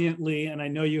valiantly, and I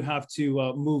know you have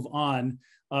to move on.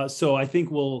 So I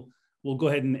think we'll go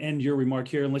ahead and end your remark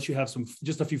here, unless you have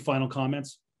just a few final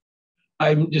comments.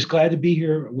 I'm just glad to be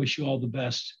here. I wish you all the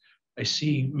best. I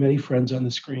see many friends on the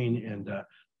screen, and I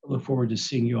look forward to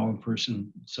seeing you all in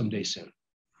person someday soon.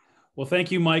 Well,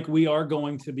 thank you, Mike. We are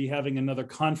going to be having another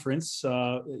conference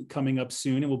coming up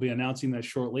soon, and we'll be announcing that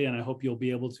shortly, and I hope you'll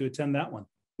be able to attend that one.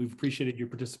 We've appreciated your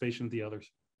participation with the others.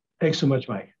 Thanks so much,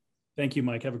 Mike. Thank you,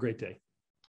 Mike. Have a great day.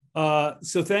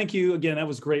 So thank you again. That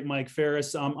was great, Mike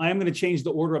Farris. I am going to change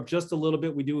the order up just a little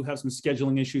bit. We do have some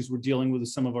scheduling issues we're dealing with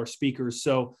some of our speakers.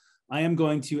 So I am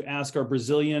going to ask our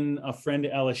Brazilian friend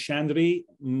Alexandre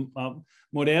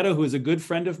Moreira, who is a good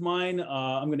friend of mine.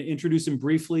 I'm going to introduce him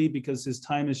briefly because his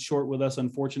time is short with us,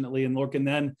 unfortunately. And Lorcan,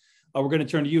 then we're going to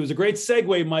turn to you. It was a great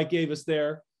segue Mike gave us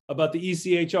there about the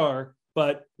ECHR,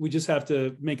 but we just have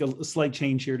to make a slight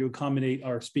change here to accommodate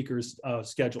our speakers'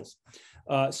 schedules.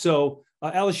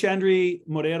 Alexandre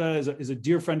Moreira is a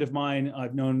dear friend of mine.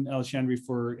 I've known Alexandre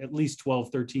for at least 12,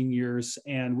 13 years,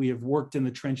 and we have worked in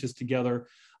the trenches together.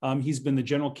 He's been the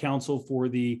general counsel for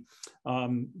the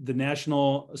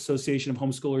National Association of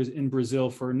Homeschoolers in Brazil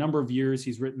for a number of years.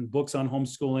 He's written books on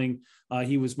homeschooling.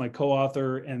 He was my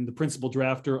co-author and the principal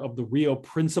drafter of the Rio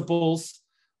Principles,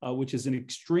 which is an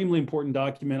extremely important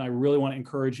document. I really want to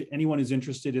encourage anyone who's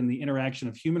interested in the interaction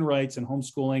of human rights and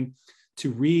homeschooling to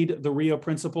read the Rio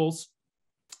Principles.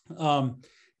 I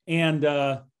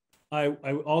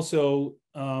also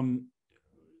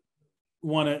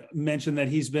want to mention that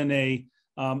he's been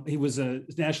he was a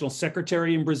national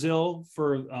secretary in Brazil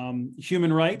for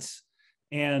human rights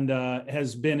and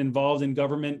has been involved in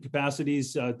government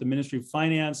capacities at the Ministry of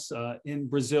Finance in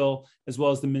Brazil, as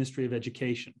well as the Ministry of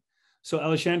Education. So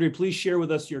Alexandre, please share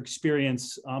with us your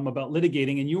experience about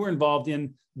litigating, and you were involved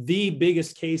in the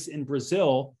biggest case in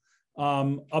Brazil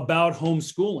about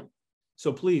homeschooling.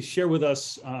 So please share with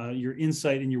us your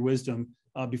insight and your wisdom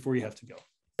before you have to go.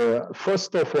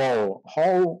 First of all,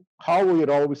 how it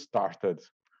all started.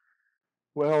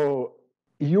 Well,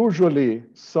 usually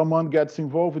someone gets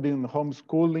involved in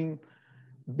homeschooling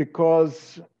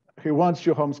because he wants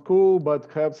to homeschool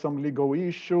but have some legal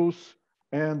issues,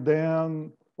 and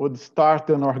then would start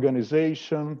an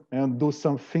organization and do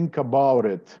something about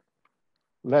it.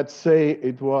 Let's say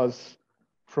it was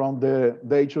from the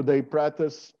day-to-day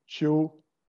practice to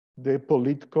the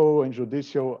political and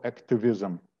judicial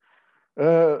activism.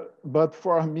 But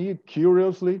for me,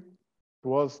 curiously, it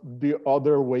was the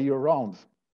other way around.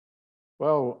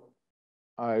 Well,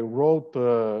 I wrote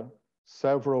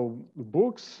several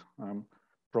books. I'm a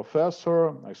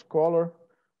professor, a scholar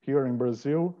here in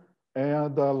Brazil,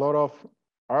 and a lot of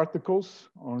articles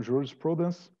on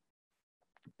jurisprudence.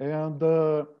 And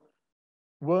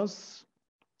once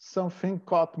something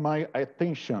caught my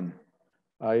attention,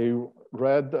 I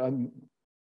read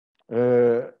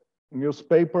a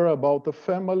newspaper about a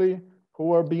family who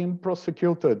were being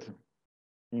prosecuted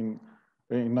in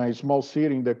a small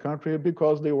city in the country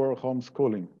because they were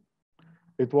homeschooling.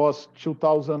 It was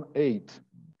 2008.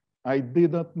 I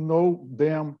didn't know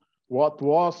then what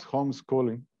was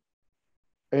homeschooling.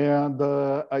 And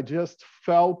I just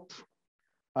felt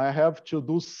I have to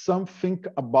do something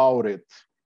about it.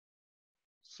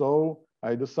 So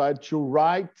I decided to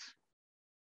write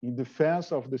in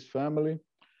defense of this family.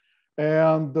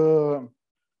 And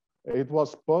it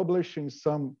was published in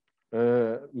some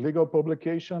legal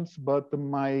publications, but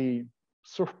my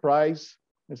surprise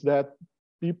is that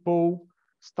people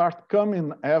start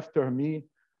coming after me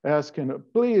asking,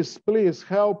 please, please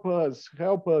help us,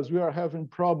 we are having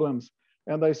problems.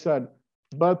 And I said,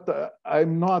 but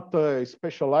I'm not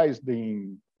specialized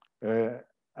in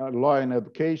law and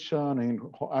education, and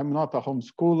I'm not a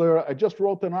homeschooler. I just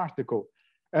wrote an article.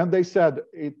 And they said,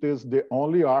 it is the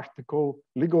only article,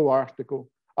 legal article,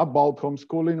 about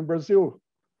homeschooling in Brazil.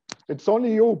 It's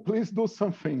only you, please do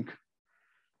something.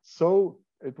 So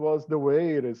it was the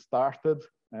way it started.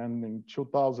 And in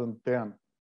 2010,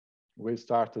 we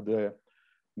started the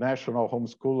National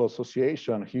Homeschool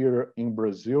Association here in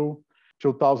Brazil.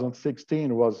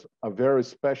 2016 was a very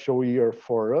special year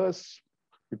for us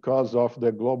because of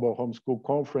the Global Homeschool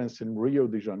Conference in Rio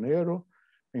de Janeiro,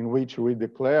 in which we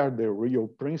declared the Rio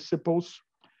Principles.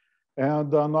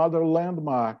 And another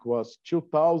landmark was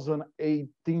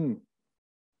 2018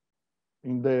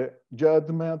 in the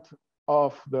judgment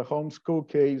of the homeschool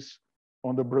case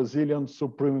on the Brazilian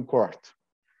Supreme Court,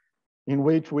 in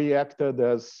which we acted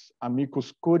as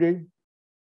amicus curiae.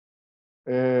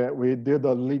 We did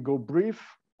a legal brief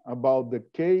about the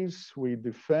case. We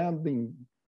defend in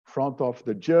front of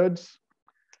the judge.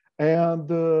 And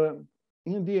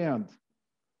in the end,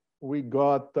 we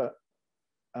got,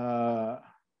 how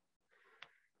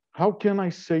can I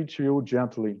say to you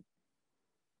gently,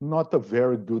 not a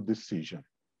very good decision.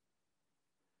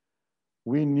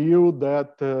 We knew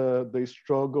that the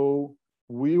struggle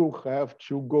will have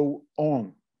to go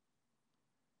on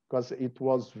because it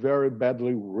was very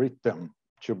badly written,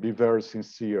 to be very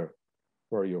sincere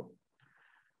for you.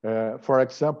 For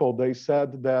example, they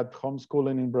said that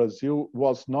homeschooling in Brazil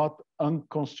was not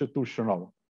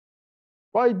unconstitutional.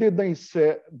 Why didn't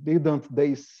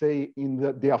they say in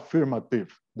the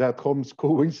affirmative that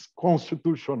homeschool is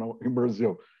constitutional in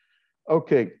Brazil?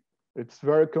 Okay, it's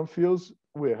very confused.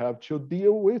 we have to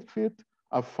deal with it,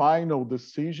 a final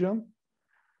decision,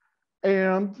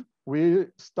 and we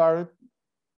start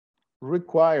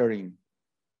requiring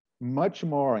much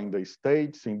more in the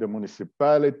states, in the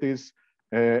municipalities,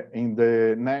 in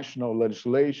the national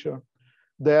legislature,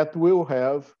 that will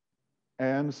have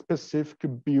a specific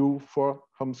bill for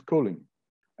homeschooling.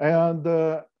 And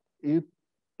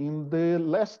in the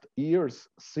last years,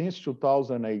 since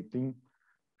 2018,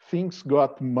 things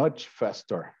got much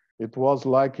faster. It was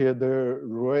like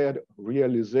the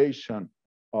realization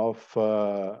of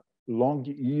long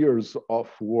years of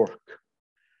work.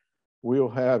 We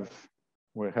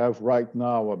have right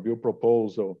now a bill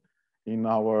proposal in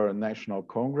our National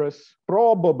Congress,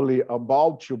 probably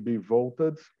about to be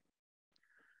voted.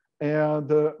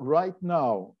 And right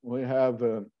now, we have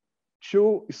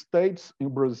 2 states in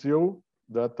Brazil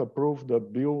that approved a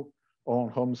bill on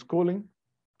homeschooling,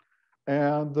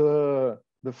 and the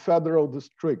federal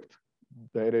district,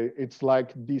 that it's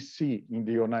like DC in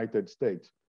the United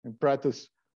States. In practice,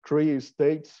 3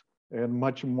 states and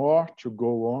much more to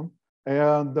go on.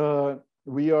 And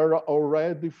we are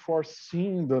already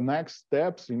foreseeing the next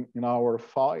steps in our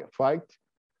fight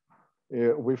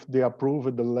with the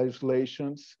approved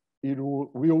legislations. It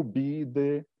will be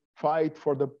the fight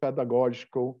for the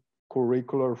pedagogical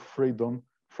curricular freedom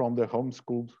from the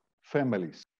homeschooled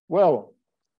families. Well,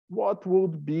 what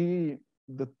would be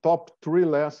the top 3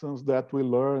 lessons that we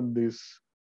learned these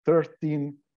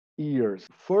 13 years?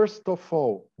 First of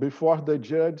all, before the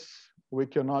judge, we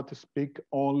cannot speak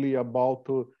only about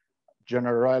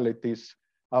generalities,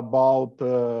 about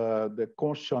the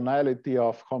constitutionality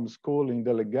of homeschooling,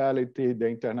 the legality, the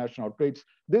international traits.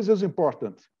 This is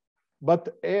important,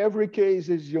 but every case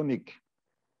is unique.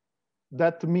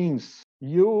 That means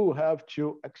you have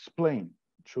to explain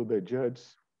to the judge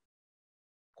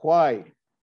why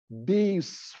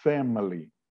this family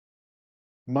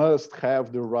must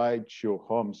have the right to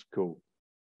homeschool.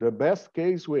 The best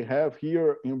case we have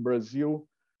here in Brazil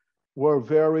were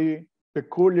very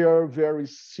peculiar, very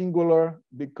singular,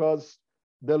 because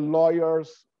the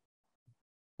lawyers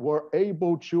were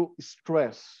able to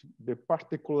stress the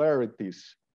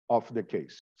particularities of the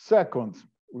case. Second,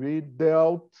 we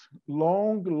dealt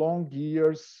long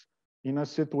years in a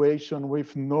situation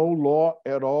with no law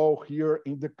at all here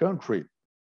in the country.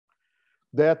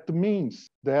 That means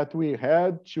that we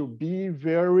had to be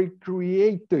very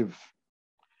creative.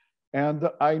 And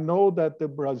I know that the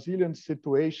Brazilian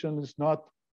situation is not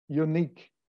unique.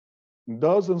 In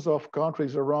dozens of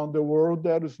countries around the world,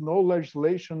 there is no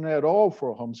legislation at all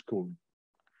for homeschooling.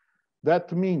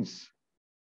 That means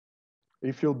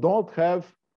if you don't have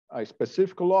a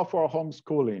specific law for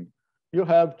homeschooling, you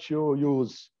have to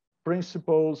use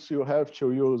principles, you have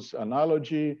to use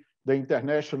analogy, the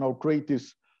international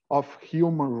treaties of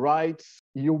human rights,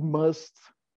 you must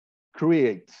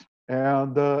create.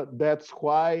 And that's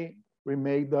why we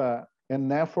made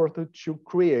an effort to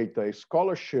create a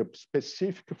scholarship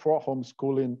specific for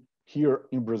homeschooling here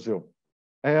in Brazil.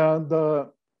 And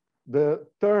the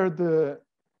third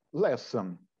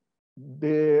lesson,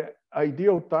 the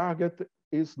ideal target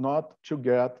is not to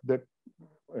get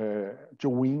to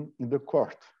win in the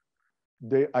court.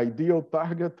 The ideal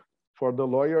target for the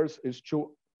lawyers is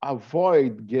to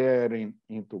avoid getting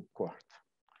into court.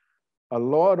 A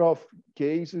lot of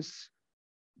cases,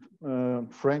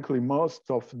 frankly, most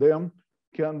of them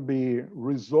can be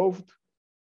resolved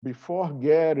before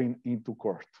getting into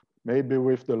court, maybe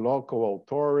with the local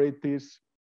authorities,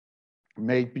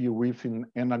 maybe with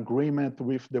an agreement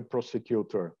with the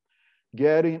prosecutor.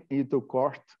 Getting into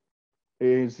court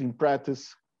is in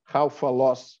practice half a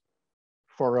loss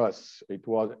for us.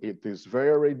 It is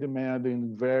very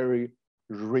demanding, very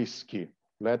risky.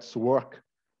 Let's work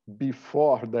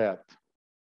before that.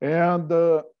 And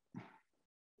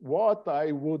what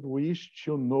I would wish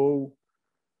to know,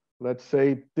 let's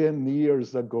say 10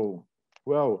 years ago,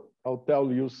 well, I'll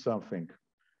tell you something.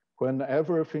 When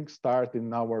everything started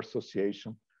in our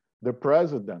association, the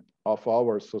president of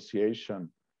our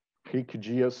association, Rick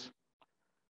Dias,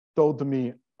 told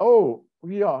me, oh,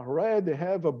 we already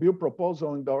have a bill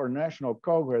proposal in our National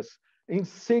Congress. In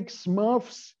 6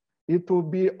 months, it will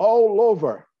be all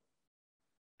over.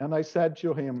 And I said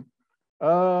to him,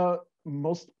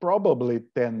 most probably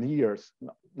 10 years.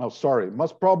 No, sorry,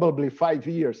 most probably 5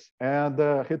 years.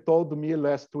 And he told me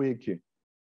last week,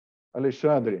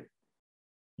 Alexandre,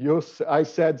 I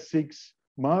said 6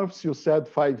 months, you said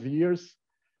 5 years,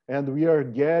 and we are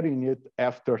getting it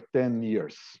after 10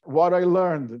 years. What I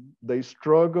learned, the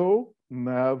struggle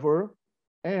never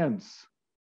ends.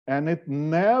 And it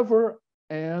never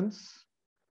ends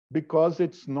because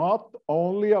it's not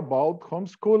only about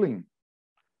homeschooling.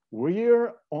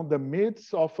 We're on the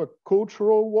midst of a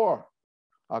cultural war,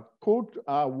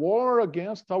 a war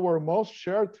against our most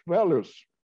shared values.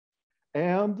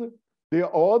 And the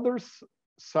other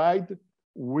side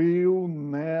will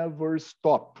never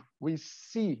stop. We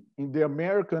see in the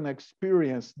American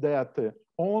experience that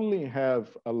only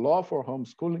have a law for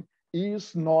homeschooling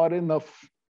is not enough.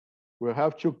 We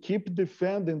have to keep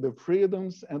defending the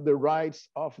freedoms and the rights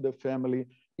of the family,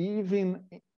 even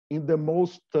in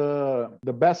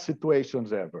the best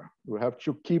situations ever. We have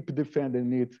to keep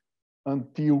defending it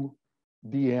until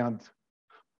the end,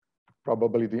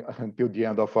 probably until the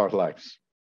end of our lives.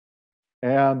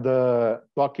 And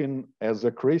talking as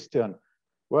a Christian,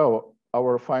 well,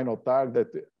 our final target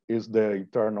is the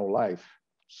eternal life.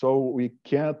 So we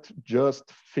can't just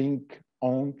think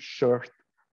on short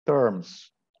terms.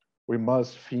 We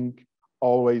must think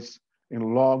always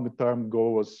in long-term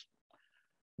goals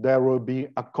that will be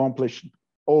accomplished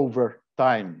over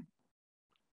time.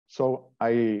 So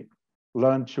I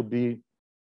learned to be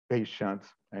patient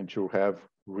and to have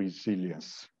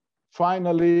resilience.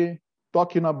 Finally,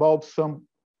 talking about some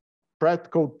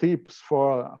practical tips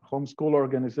for a homeschool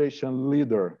organization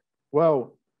leader.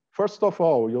 Well, first of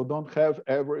all, you don't have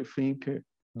everything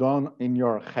done in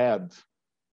your head.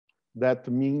 That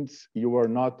means you are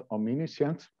not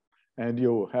omniscient, and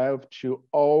you have to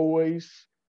always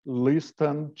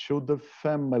listen to the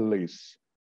families.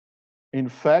 In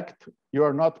fact, you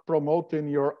are not promoting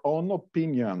your own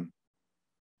opinion.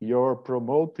 You're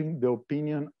promoting the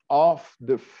opinion of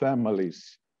the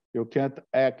families. You can't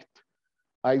act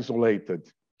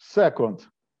isolated. Second,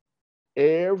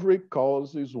 every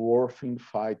cause is worth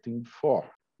fighting for.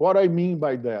 What I mean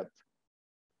by that?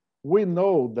 We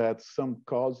know that some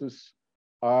causes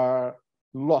are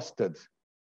lost,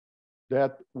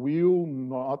 that will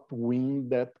not win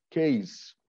that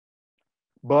case,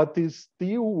 but is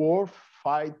still worth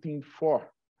fighting for.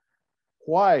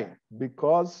 Why?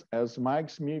 Because, as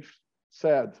Mike Smith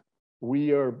said,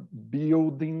 we are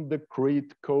building the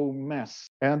critical mass.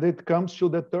 And it comes to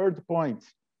the third point.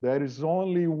 There is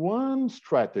only one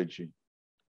strategy.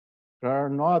 There are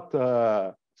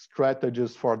not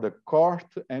strategies for the court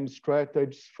and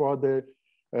strategies for the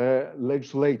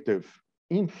legislative.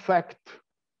 In fact,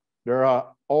 they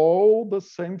are all the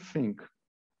same thing,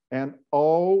 and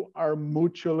all are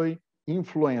mutually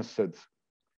influenced.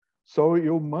 So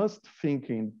you must think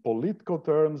in political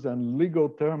terms and legal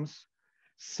terms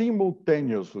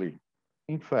simultaneously.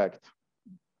 In fact,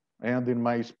 and in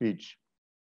my speech,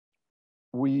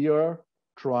 we are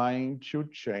trying to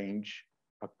change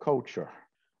a culture.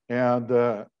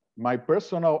 And my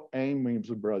personal aim in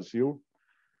Brazil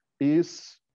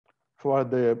is for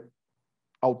the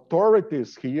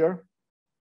authorities here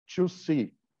to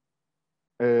see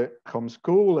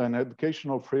homeschool and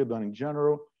educational freedom in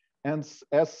general and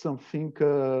as something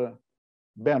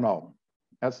banal,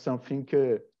 as something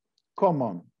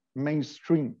common,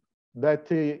 mainstream,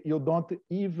 that you don't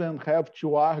even have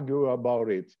to argue about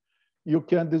it. You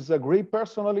can disagree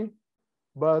personally,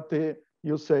 but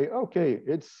you say, okay,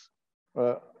 it's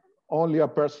only a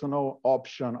personal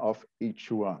option of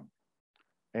each one.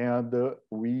 And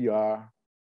we are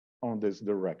on this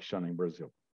direction in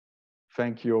Brazil.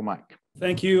 Thank you, Mike.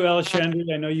 Thank you, Alexandre.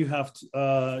 I know you have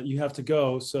to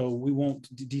go, so we won't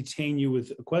detain you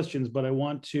with questions, but I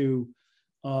want to,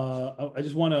 I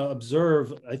just want to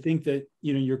observe, I think that,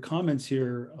 your comments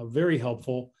here are very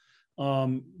helpful.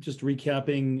 Just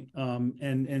recapping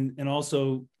and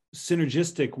also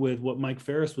synergistic with what Mike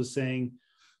Farris was saying.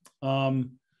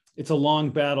 It's a long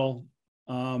battle.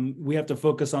 We have to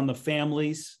focus on the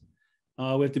families.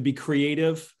 We have to be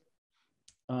creative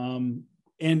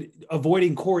and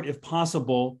avoiding court if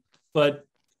possible, but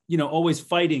always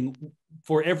fighting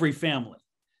for every family.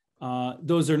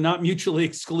 Those are not mutually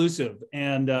exclusive.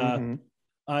 And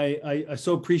I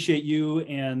so appreciate you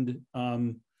and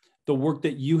the work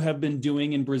that you have been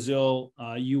doing in Brazil.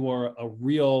 You are a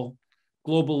real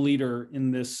global leader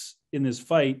in this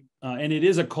fight, and it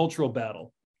is a cultural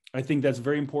battle. I think that's a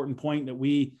very important point that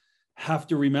we have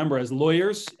to remember as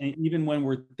lawyers, and even when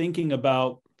we're thinking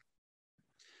about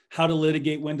how to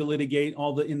litigate, when to litigate,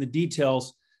 in the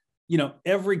details.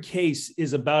 Every case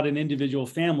is about an individual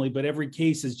family, but every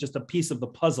case is just a piece of the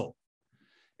puzzle.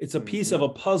 It's a piece of a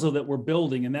puzzle that we're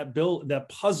building, and that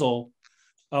puzzle,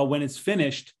 when it's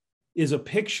finished, is a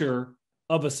picture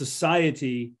of a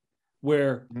society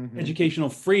where educational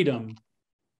freedom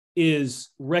is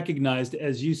recognized,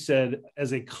 as you said,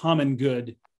 as a common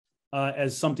good,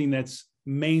 as something that's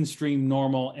mainstream,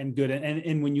 normal, and good.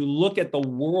 And when you look at the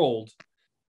world,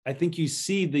 I think you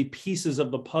see the pieces of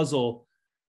the puzzle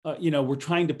we're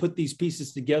trying to put these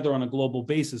pieces together on a global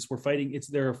basis. We're fighting.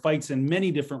 There are fights in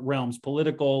many different realms: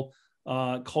 political,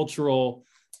 cultural,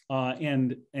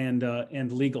 and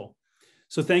legal.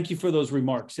 So thank you for those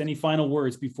remarks. Any final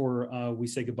words before we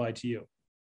say goodbye to you?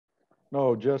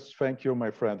 No, just thank you,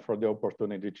 my friend, for the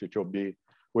opportunity to be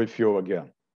with you again.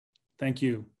 Thank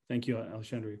you,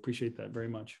 Alexandre. Appreciate that very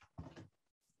much.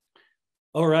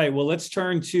 All right. Well, let's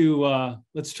turn to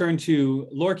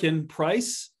Lorcan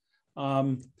Price.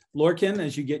 Lorcan,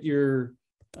 as you get your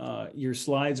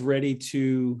slides ready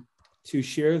to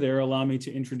share there, allow me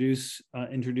to introduce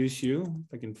you.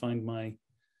 If I can find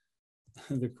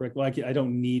the correct. Well, I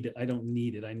don't need it. I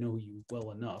know you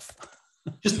well enough.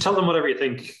 Just tell them whatever you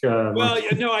think. Well,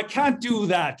 no, I can't do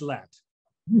that, lad.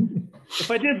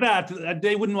 If I did that,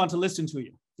 they wouldn't want to listen to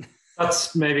you.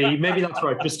 That's maybe that's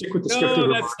right. Just stick with the script.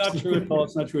 No, that's not true at all.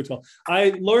 It's not true at all.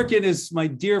 Lorcan is my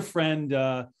dear friend,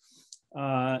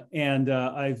 and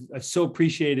I've so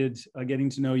appreciated getting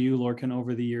to know you, Lorcan,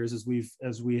 over the years as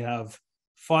we have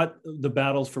fought the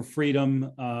battles for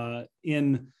freedom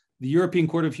in the European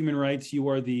Court of Human Rights. You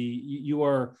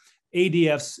are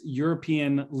ADF's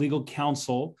European Legal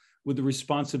Counsel with the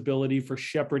responsibility for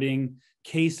shepherding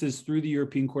cases through the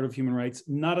European Court of Human Rights.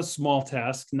 Not a small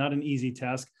task, not an easy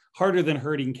task, harder than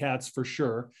herding cats for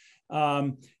sure.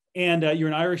 And you're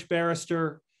an Irish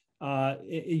barrister.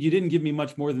 You didn't give me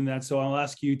much more than that, so I'll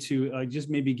ask you to just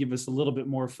maybe give us a little bit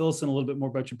more, fill us in a little bit more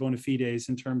about your bona fides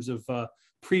in terms of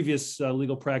previous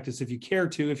legal practice, if you care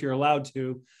to, if you're allowed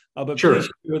to. But sure. Please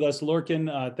share with us,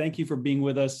 Lorcan. Thank you for being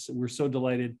with us. We're so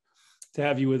delighted to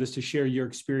have you with us to share your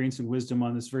experience and wisdom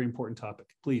on this very important topic.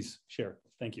 Please share.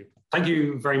 Thank you. Thank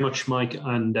you very much, Mike,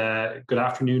 and good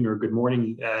afternoon or good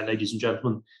morning, ladies and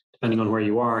gentlemen, depending on where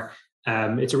you are.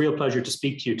 It's a real pleasure to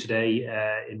speak to you today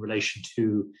in relation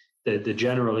to the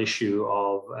general issue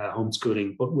of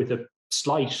homeschooling, but with a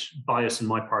slight bias on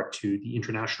my part to the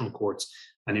international courts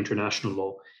and international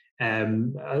law.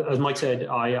 As Mike said,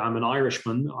 I am an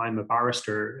Irishman. I'm a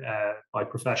barrister by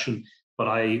profession, but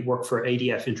I work for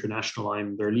ADF International.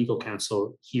 I'm their legal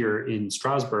counsel here in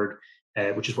Strasbourg,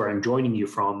 which is where I'm joining you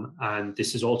from. And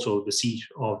this is also the seat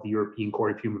of the European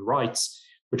Court of Human Rights,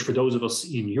 which for those of us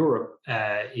in Europe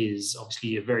is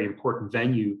obviously a very important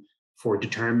venue for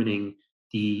determining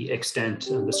the extent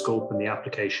and the scope and the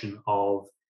application of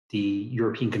the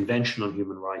European Convention on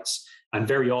Human Rights. And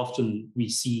very often we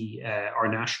see our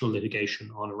national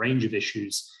litigation on a range of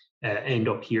issues end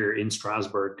up here in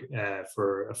Strasbourg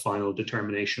for a final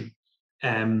determination.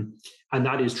 And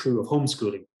that is true of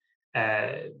homeschooling.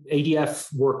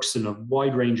 ADF works in a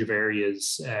wide range of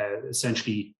areas,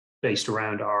 essentially based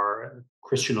around our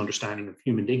Christian understanding of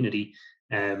human dignity.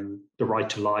 The right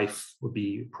to life would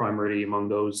be primarily among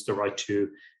those, the right to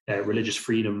religious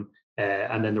freedom,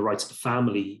 and then the rights of the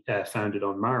family founded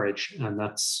on marriage. And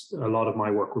that's a lot of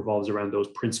my work revolves around those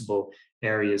principal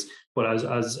areas. But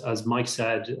as Mike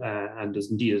said, and as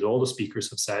indeed as all the speakers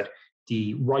have said,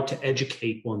 the right to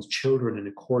educate one's children in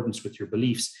accordance with your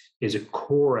beliefs is a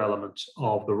core element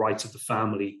of the rights of the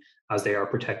family as they are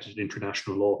protected in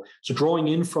international law. So drawing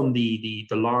in from the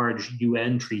large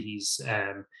UN treaties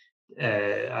and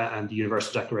the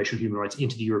Universal Declaration of Human Rights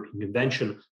into the European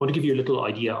Convention, I want to give you a little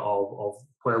idea of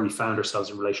where we found ourselves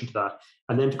in relation to that.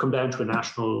 And then to come down to a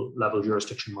national level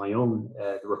jurisdiction, my own,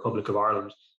 the Republic of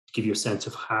Ireland, to give you a sense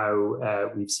of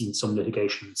how we've seen some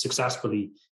litigation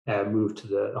successfully move to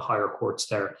the higher courts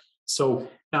there. So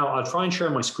now I'll try and share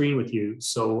my screen with you.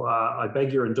 So I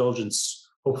beg your indulgence.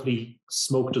 Hopefully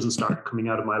smoke doesn't start coming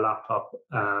out of my laptop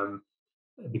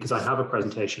because I have a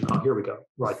presentation. Oh, here we go.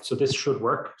 Right, so this should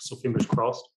work. So fingers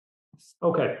crossed.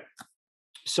 Okay,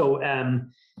 so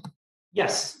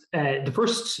yes, the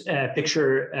first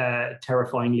picture,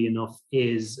 terrifyingly enough,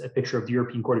 is a picture of the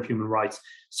European Court of Human Rights.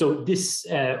 So this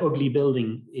ugly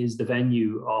building is the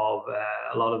venue of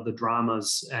a lot of the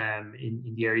dramas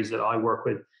in the areas that I work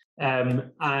with.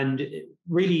 And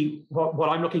really what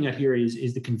I'm looking at here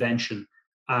is the convention.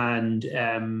 And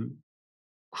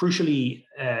crucially,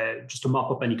 just to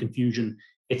mop up any confusion,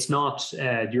 it's not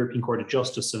the European Court of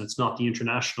Justice and it's not the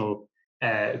International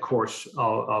Court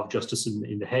of Justice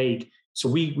in The Hague. So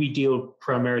we deal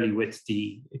primarily with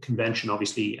the convention,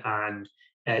 obviously. And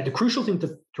the crucial thing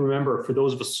to remember for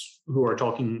those of us who are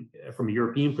talking from a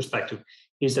European perspective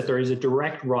is that there is a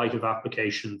direct right of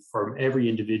application from every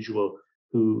individual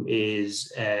who is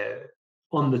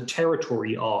on the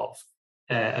territory of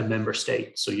a member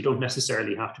state. So you don't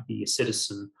necessarily have to be a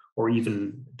citizen or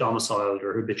even domiciled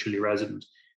or habitually resident.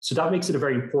 So that makes it a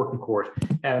very important court.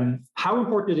 How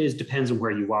important it is depends on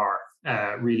where you are,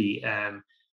 really.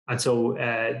 And so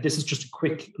this is just a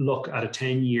quick look at a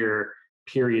 10-year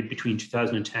period between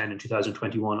 2010 and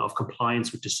 2021 of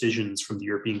compliance with decisions from the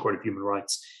European Court of Human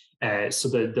Rights. So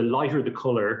the lighter the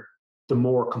color, the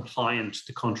more compliant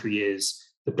the country is.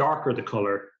 The darker the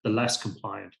color, the less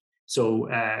compliant. So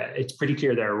it's pretty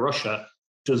clear there Russia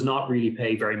does not really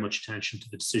pay very much attention to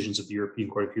the decisions of the European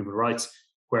Court of Human Rights,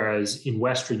 whereas in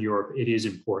Western Europe, it is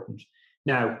important.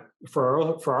 Now,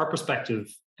 for our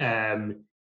perspective,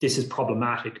 this is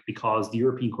problematic because the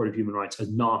European Court of Human Rights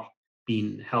has not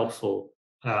been helpful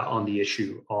on the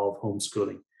issue of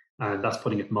homeschooling, and that's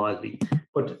putting it mildly.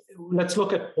 But let's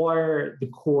look at where the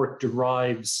court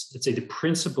derives, let's say, the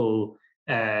principal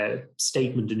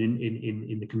statement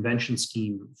in the convention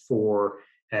scheme for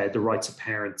the rights of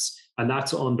parents, and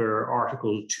that's under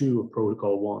Article 2 of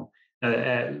Protocol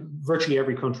 1. Virtually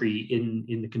every country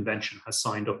in the convention has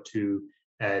signed up to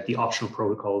the optional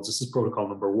protocols. This is protocol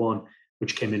number 1,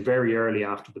 which came in very early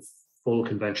after the full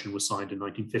convention was signed in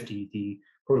 1950. The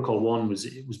protocol 1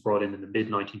 was brought in the mid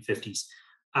 1950s,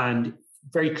 and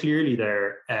very clearly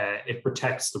there it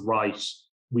protects the right,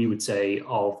 we would say,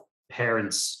 of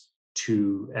parents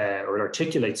to, or it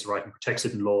articulates the right and protects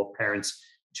it in law of parents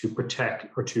to protect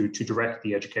or to direct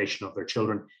the education of their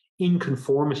children in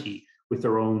conformity with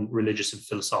their own religious and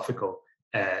philosophical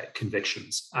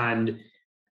convictions. And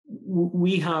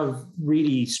we have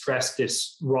really stressed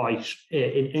this right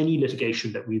in any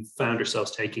litigation that we've found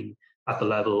ourselves taking at the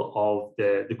level of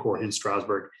the court in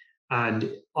Strasbourg.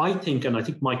 And I think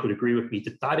Mike would agree with me,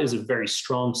 that is a very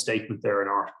strong statement there in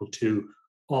Article 2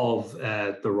 of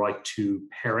the right to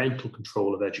parental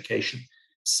control of education.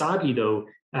 Sadly, though,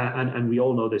 and we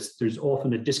all know this, there's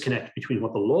often a disconnect between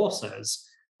what the law says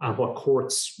and what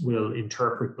courts will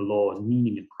interpret the law as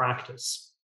meaning in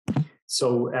practice.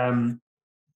 So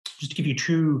just to give you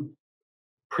 2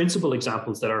 principal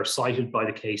examples that are cited by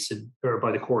the case or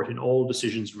by the court in all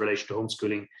decisions in relation to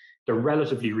homeschooling, they're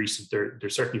relatively recent. They're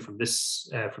certainly from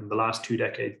the last 2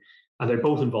 decades, and they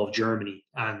both involve Germany.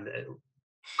 And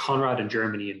Conrad in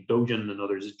Germany and Dogen and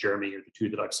others in Germany are the 2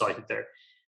 that I've cited there.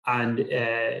 And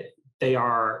they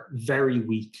are very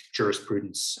weak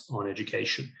jurisprudence on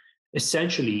education,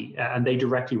 essentially, and they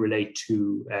directly relate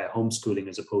to homeschooling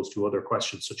as opposed to other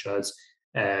questions such as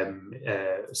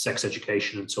sex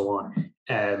education and so on.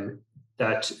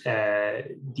 That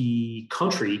the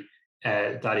country,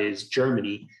 that is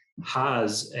Germany,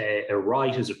 has a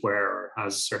right, as it were, or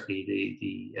has certainly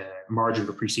the margin of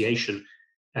appreciation,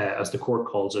 as the court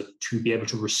calls it, to be able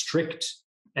to restrict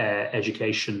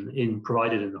education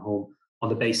provided in the home on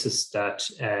the basis that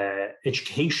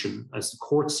education, as the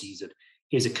court sees it,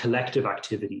 is a collective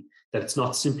activity, that it's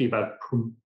not simply about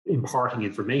imparting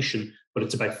information, but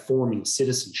it's about forming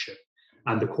citizenship.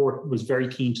 And the court was very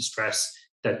keen to stress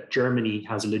that Germany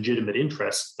has a legitimate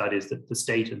interest, that is, that the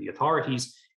state and the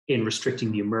authorities, in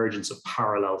restricting the emergence of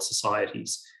parallel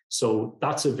societies. So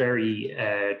that's a very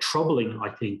troubling, I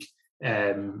think,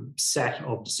 set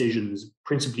of decisions,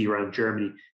 principally around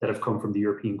Germany, that have come from the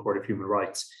European Court of Human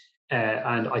Rights.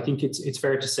 And I think it's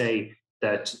fair to say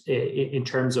that in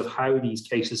terms of how these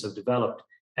cases have developed,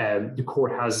 the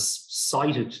court has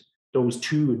cited those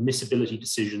 2 admissibility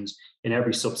decisions in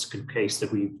every subsequent case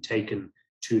that we've taken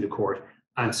to the court.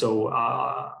 And so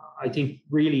I think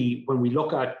really when we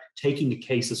look at taking the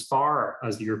case as far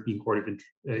as the European Court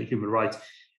of Human Rights,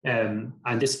 and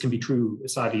this can be true,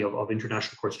 sadly, of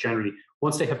international courts generally,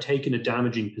 once they have taken a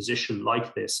damaging position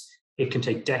like this, it can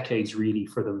take decades really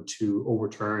for them to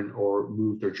overturn or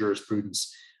move their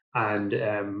jurisprudence. And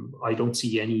I don't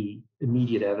see any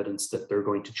immediate evidence that they're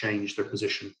going to change their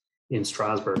position in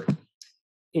Strasbourg.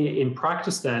 In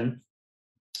practice, then,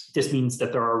 this means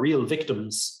that there are real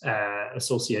victims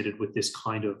associated with this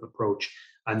kind of approach.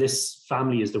 And this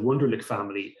family is the Wunderlich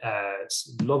family, a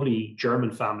lovely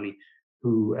German family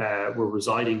who were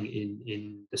residing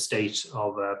in the state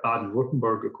of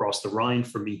Baden-Württemberg across the Rhine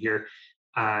from me here.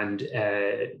 And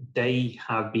they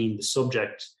have been the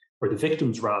subject, or the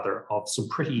victims rather, of some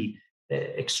pretty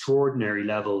extraordinary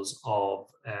levels of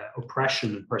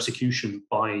oppression and persecution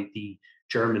by the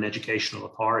German educational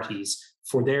authorities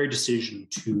for their decision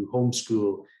to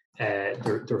homeschool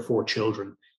their 4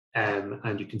 children.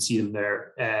 And you can see them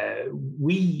there.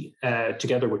 We,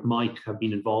 together with Mike, have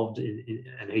been involved in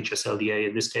an HSLDA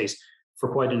in this case for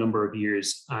quite a number of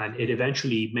years. And it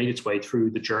eventually made its way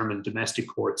through the German domestic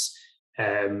courts,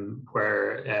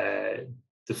 where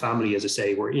the family, as I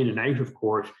say, were in and out of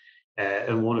court.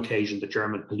 On one occasion, the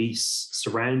German police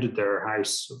surrounded their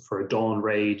house for a dawn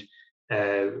raid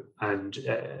and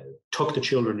took the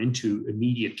children into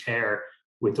immediate care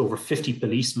with over 50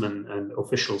 policemen and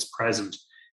officials present.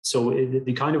 So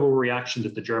the kind of overreaction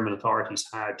that the German authorities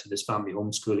had to this family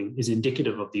homeschooling is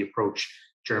indicative of the approach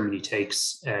Germany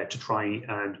takes to try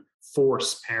and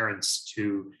force parents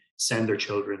to send their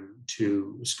children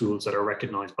to schools that are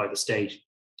recognized by the state.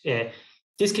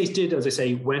 This case did, as I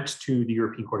say, went to the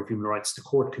European Court of Human Rights. The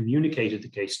court communicated the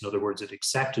case. In other words, it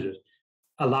accepted it.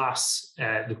 Alas,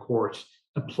 the court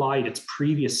applied its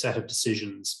previous set of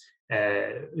decisions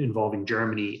involving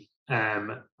Germany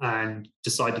and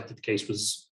decided that the case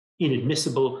was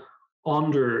inadmissible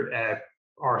under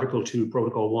Article 2,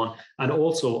 Protocol 1, and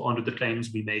also under the claims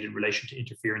we made in relation to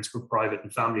interference with private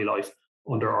and family life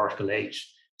under Article 8.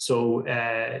 So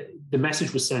the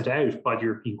message was sent out by the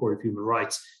European Court of Human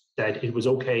Rights that it was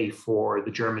okay for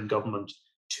the German government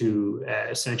to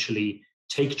essentially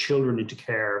take children into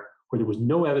care where there was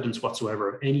no evidence whatsoever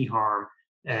of any harm.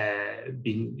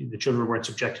 The children weren't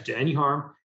subjected to any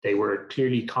harm. They were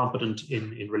clearly competent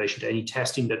in relation to any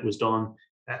testing that was done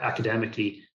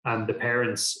academically, and the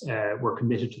parents were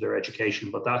committed to their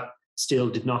education, but that still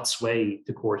did not sway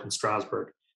the court in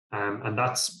Strasbourg. And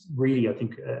that's really, I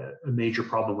think, a major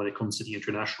problem when it comes to the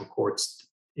international courts,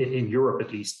 in Europe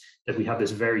at least, that we have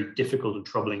this very difficult and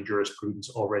troubling jurisprudence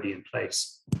already in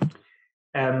place.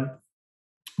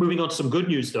 Moving on to some good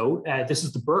news, though, this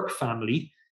is the Burke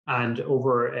family. And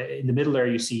over in the middle there,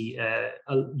 you see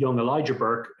young Elijah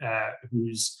Burke,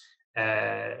 who's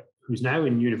now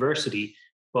in university.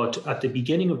 But at the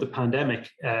beginning of the pandemic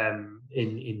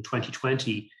in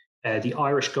 2020, the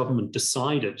Irish government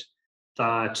decided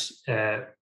that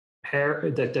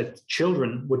that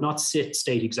children would not sit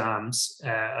state exams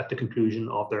at the conclusion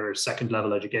of their second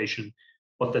level education,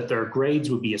 but that their grades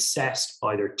would be assessed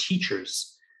by their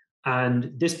teachers.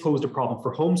 And this posed a problem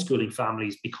for homeschooling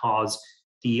families because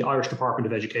the Irish Department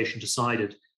of Education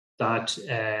decided that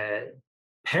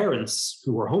parents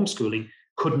who were homeschooling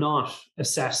could not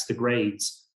assess the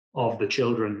grades of the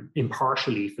children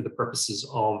impartially for the purposes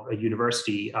of a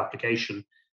university application.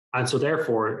 And so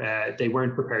therefore, they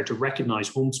weren't prepared to recognize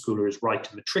homeschoolers' right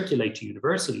to matriculate to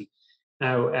university.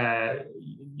 Now,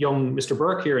 young Mr.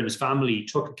 Burke here and his family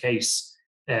took a case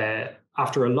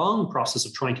after a long process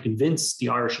of trying to convince the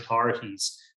Irish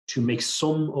authorities to make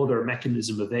some other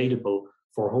mechanism available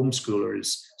for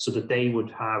homeschoolers so that they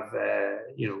would have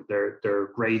their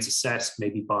grades assessed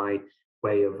maybe by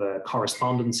way of a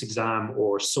correspondence exam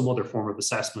or some other form of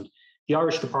assessment. The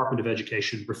Irish Department of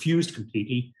Education refused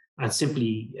completely and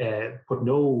simply put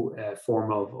no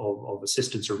form of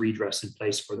assistance or redress in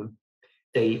place for them.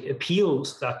 They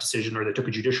appealed that decision, or they took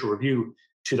a judicial review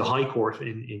to the High Court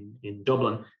in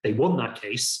Dublin. They won that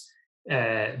case.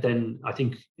 Then I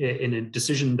think in a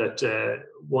decision that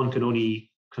one can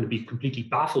only kind of be completely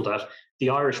baffled at, the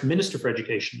Irish Minister for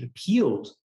Education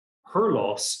appealed her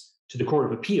loss to the Court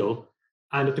of Appeal.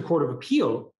 And at the Court of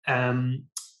Appeal,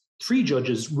 3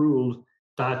 judges ruled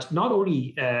that not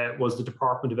only was the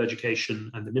Department of Education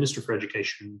and the Minister for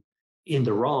Education in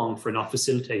the wrong for not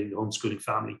facilitating the homeschooling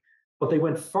family, but they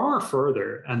went far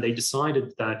further and they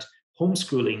decided that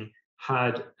homeschooling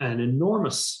had an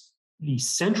enormously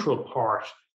central part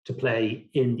to play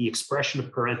in the expression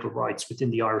of parental rights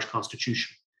within the Irish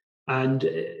Constitution. And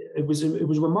it was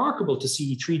remarkable to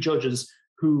see 3 judges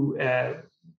who,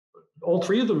 all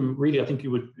 3 of them really, I think it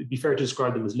would be fair to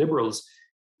describe them as liberals,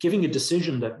 giving a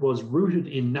decision that was rooted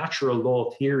in natural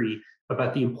law theory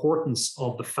about the importance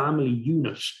of the family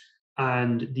unit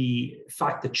and the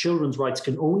fact that children's rights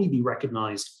can only be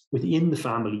recognized within the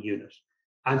family unit.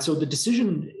 And so the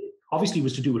decision obviously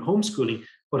was to do with homeschooling,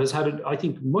 but has had, I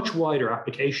think, much wider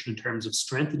application in terms of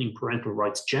strengthening parental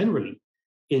rights generally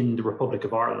in the Republic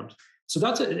of Ireland. So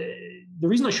that's the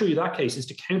reason I show you that case is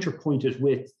to counterpoint it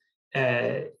with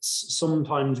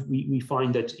sometimes we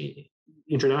find that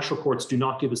international courts do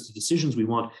not give us the decisions we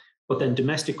want, but then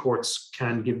domestic courts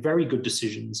can give very good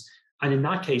decisions. And in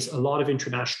that case, a lot of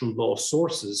international law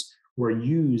sources were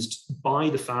used by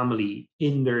the family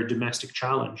in their domestic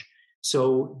challenge.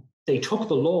 So they took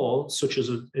the law, such as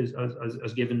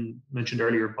mentioned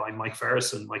earlier by Mike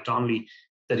Ferris and Mike Donnelly,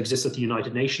 that exists at the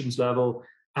United Nations level,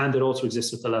 and that also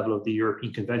exists at the level of the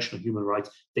European Convention on Human Rights.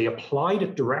 They applied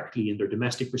it directly in their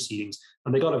domestic proceedings,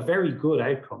 and they got a very good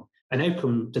outcome, an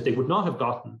outcome that they would not have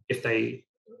gotten if they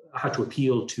had to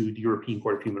appeal to the European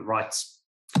Court of Human Rights.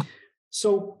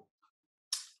 So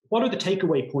what are the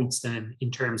takeaway points then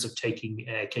in terms of taking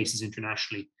cases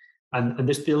internationally? And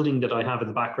this building that I have in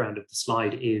the background of the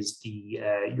slide is the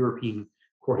European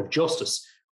Court of Justice,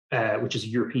 which is a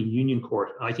European Union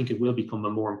court. I think it will become a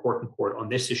more important court on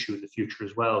this issue in the future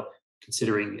as well,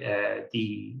 considering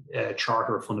the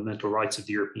Charter of Fundamental Rights of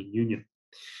the European Union.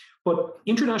 But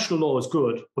international law is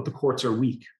good, but the courts are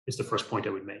weak, is the first point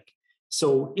I would make.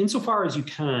 So insofar as you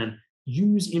can,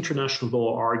 use international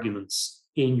law arguments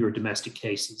in your domestic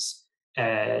cases.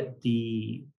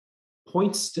 the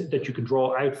points that you can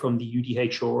draw out from the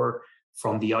UDHR,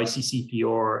 from the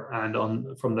ICCPR,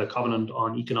 and from the Covenant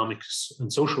on Economics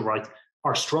and Social Rights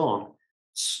are strong,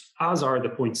 as are the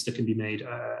points that can be made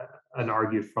and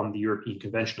argued from the European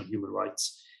Convention on Human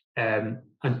Rights, and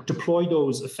deploy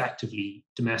those effectively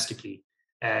domestically,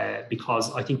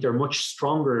 because I think they're much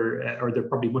stronger, or they're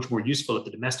probably much more useful at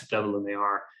the domestic level than they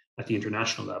are at the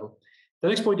international level. The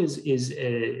next point is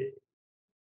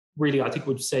really, I think,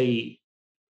 would say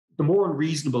the more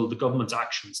unreasonable the government's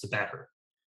actions, the better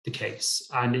the case.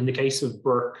 And in the case of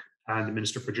Burke and the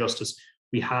Minister for Justice,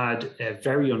 we had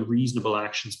very unreasonable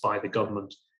actions by the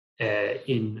government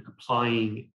in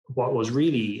applying what was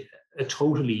really a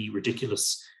totally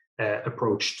ridiculous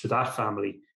approach to that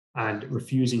family, and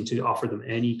refusing to offer them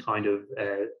any kind of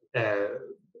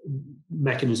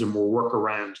mechanism or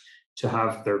workaround to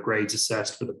have their grades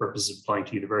assessed for the purpose of applying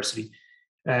to university.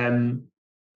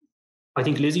 I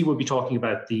think Lizzie will be talking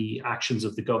about the actions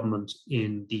of the government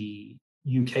in the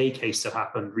UK case that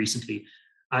happened recently.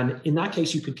 And in that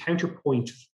case, you could counterpoint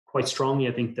quite strongly,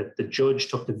 I think, that the judge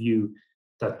took the view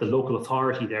that the local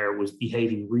authority there was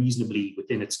behaving reasonably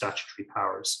within its statutory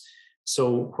powers.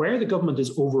 So where the government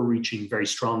is overreaching very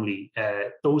strongly,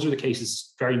 those are the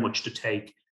cases very much to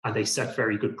take, and they set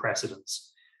very good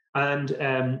precedents. And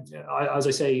as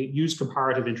I say, use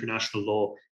comparative international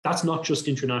law. That's not just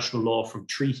international law from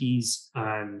treaties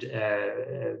and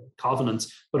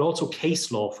covenants, but also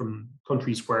case law from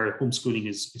countries where homeschooling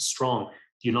is strong.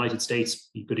 The United States,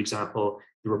 a good example,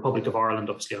 the Republic of Ireland,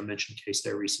 obviously I mentioned a case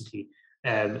there recently,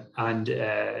 and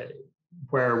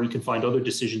where we can find other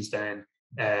decisions then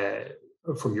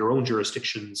from your own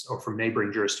jurisdictions or from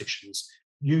neighboring jurisdictions.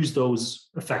 Use those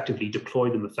effectively, deploy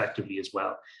them effectively as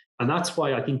well. And that's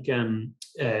why I think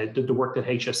the work that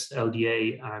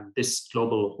HSLDA and this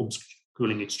Global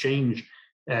Homeschooling Exchange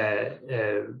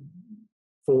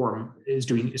Forum is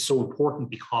doing is so important,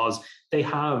 because they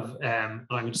have, and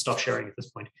I'm going to stop sharing at this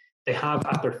point, they have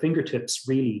at their fingertips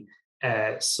really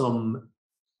some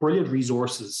brilliant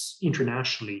resources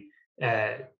internationally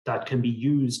that can be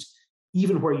used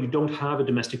even where you don't have a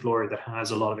domestic lawyer that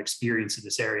has a lot of experience in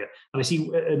this area. And I see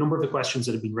a number of the questions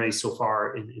that have been raised so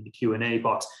far in the Q&A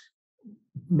box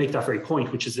make that very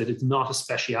point, which is that it's not a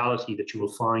speciality that you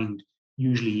will find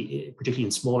usually, particularly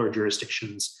in smaller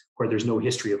jurisdictions where there's no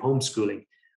history of homeschooling.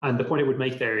 And the point I would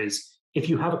make there is, if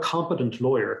you have a competent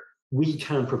lawyer, we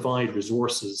can provide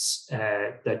resources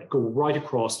that go right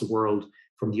across the world,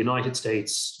 from the United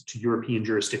States to European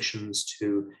jurisdictions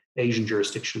to Asian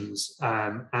jurisdictions,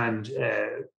 and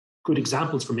good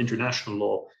examples from international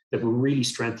law that will really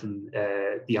strengthen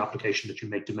the application that you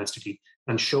make domestically,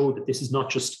 and show that this is not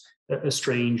just a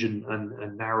strange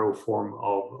and narrow form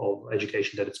of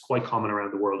education, that it's quite common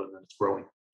around the world and that it's growing.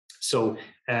 So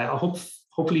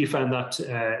hopefully you found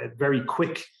that very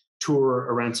quick tour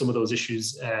around some of those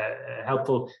issues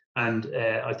helpful. And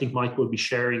I think Mike will be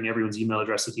sharing everyone's email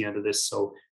address at the end of this.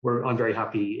 So I'm very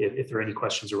happy if there are any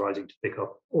questions arising to pick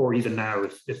up, or even now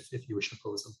if you wish to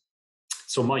pose them.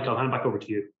 So Mike, I'll hand back over to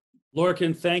you.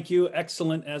 Lorcan, thank you.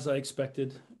 Excellent, as I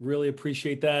expected. Really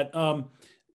appreciate that.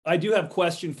 I do have a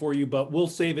question for you, but we'll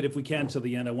save it if we can till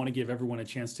the end. I want to give everyone a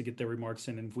chance to get their remarks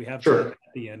in. And if we have time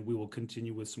at the end, we will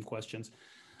continue with some questions.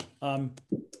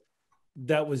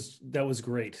 That was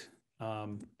great.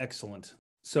 Excellent.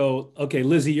 So, okay,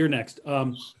 Lizzie, you're next.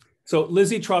 So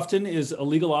Lizzie Troughton is a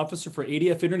legal officer for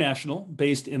ADF International,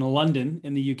 based in London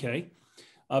in the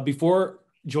UK. Before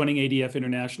joining ADF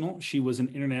International, she was an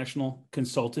international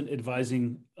consultant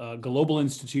advising global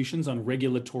institutions on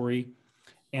regulatory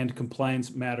and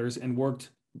compliance matters, and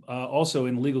worked also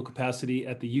in legal capacity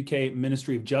at the UK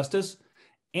Ministry of Justice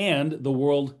and the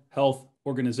World Health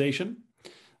Organization.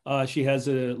 She has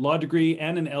a law degree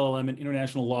and an LLM in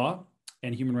international law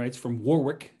and human rights from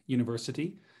Warwick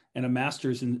University, and a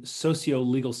master's in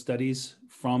socio-legal studies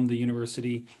from the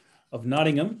University of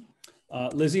Nottingham.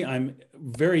 Lizzie, I'm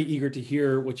very eager to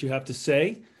hear what you have to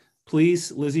say.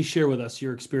 Please, Lizzie, share with us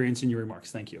your experience and your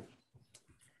remarks. Thank you.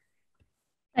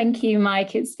 Thank you,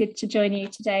 Mike. It's good to join you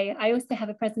today. I also have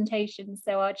a presentation,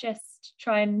 so I'll just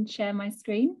try and share my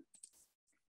screen.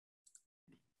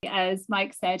 As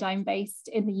Mike said, I'm based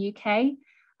in the UK.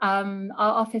 Our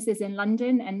office is in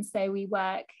London, and so we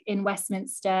work in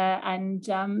Westminster, and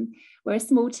we're a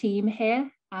small team here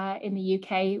in the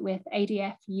UK with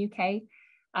ADF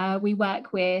UK. We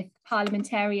work with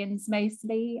parliamentarians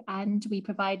mostly, and we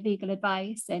provide legal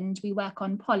advice, and we work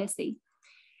on policy.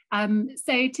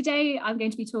 So today I'm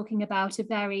going to be talking about a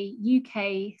very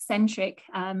UK-centric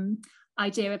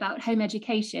idea about home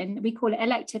education. We call it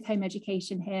elective home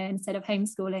education here instead of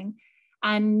homeschooling.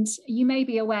 And you may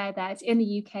be aware that in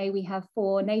the UK, we have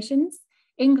 4 nations.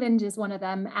 England is one of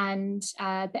them, and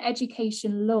the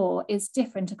education law is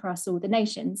different across all the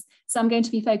nations. So I'm going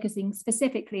to be focusing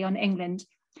specifically on England.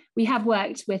 We have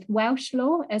worked with Welsh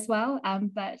law as well,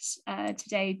 but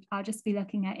today I'll just be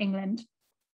looking at England.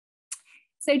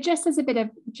 So just as a bit of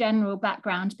general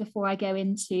background before I go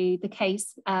into the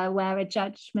case where a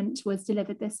judgment was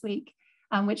delivered this week,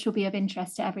 which will be of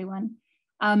interest to everyone.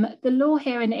 The law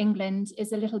here in England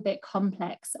is a little bit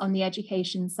complex on the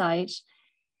education side.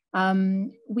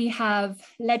 We have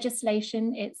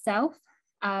legislation itself.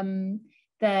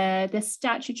 The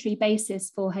statutory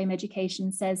basis for home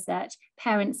education says that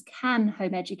parents can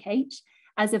home educate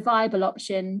as a viable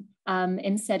option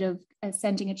instead of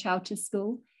sending a child to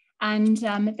school. And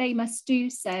they must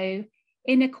do so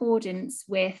in accordance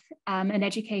with an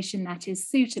education that is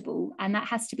suitable. And that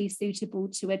has to be suitable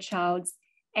to a child's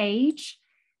age,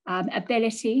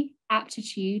 ability,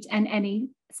 aptitude, and any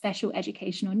special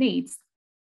educational needs.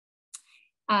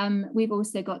 We've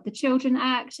also got the Children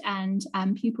Act and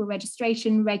pupil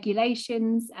registration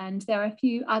regulations, and there are a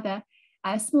few other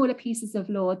smaller pieces of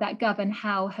law that govern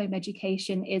how home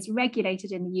education is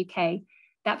regulated in the UK.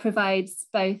 That provides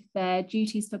both the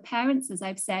duties for parents, as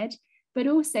I've said, but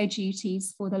also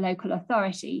duties for the local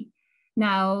authority.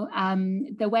 Now,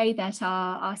 the way that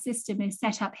our system is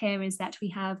set up here is that we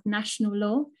have national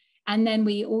law, and then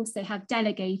we also have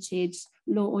delegated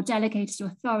law or delegated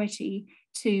authority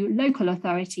to local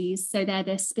authorities. So they're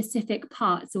the specific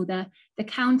parts or the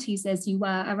counties, as you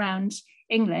were, around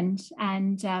England.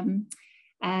 And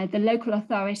the local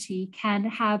authority can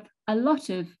have a lot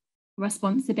of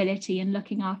responsibility in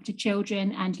looking after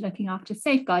children and looking after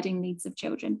safeguarding needs of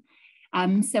children.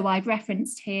 So I've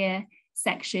referenced here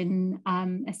section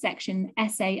SAO,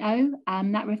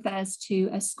 that refers to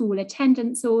a school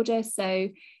attendance order. So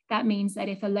that means that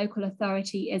if a local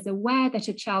authority is aware that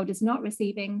a child is not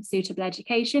receiving suitable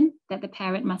education that the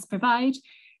parent must provide,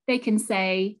 they can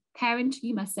say, parent,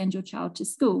 you must send your child to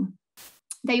school.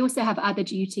 They also have other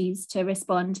duties to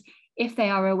respond if they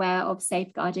are aware of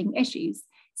safeguarding issues.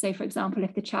 So for example,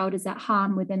 if the child is at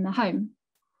harm within the home.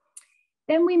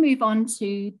 Then we move on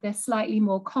to the slightly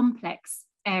more complex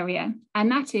area, and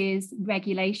that is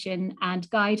regulation and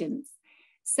guidance.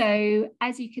 So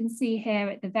as you can see here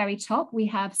at the very top, we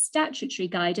have statutory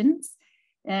guidance.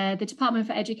 The Department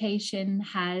for Education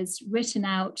has written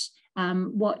out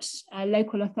what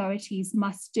local authorities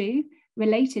must do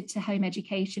related to home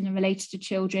education and related to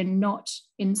children not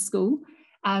in school.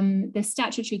 The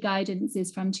statutory guidance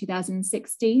is from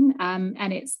 2016,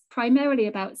 and it's primarily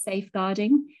about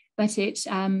safeguarding, but it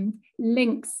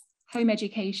links home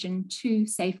education to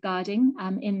safeguarding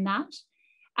in that.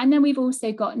 And then we've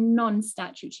also got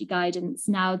non-statutory guidance.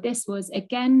 Now, this was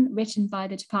again written by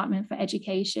the Department for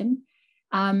Education.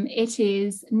 It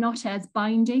is not as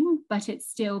binding, but it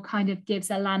still kind of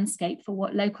gives a landscape for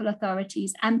what local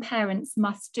authorities and parents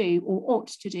must do, or ought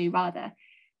to do rather,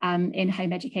 in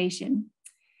home education.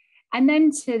 And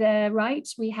then to the right,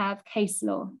 we have case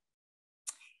law.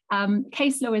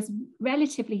 Case law is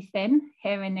relatively thin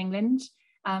here in England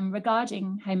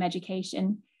regarding home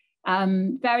education.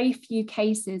 Very few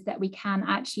cases that we can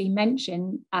actually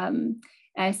mention.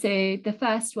 So the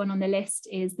first one on the list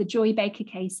is the Joy Baker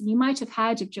case. And you might have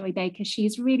heard of Joy Baker.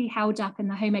 She's really held up in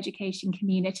the home education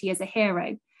community as a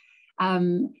hero.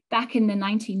 Back in the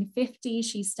 1950s,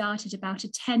 she started about a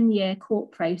 10-year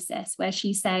court process where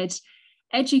she said,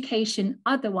 education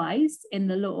otherwise in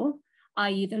the law,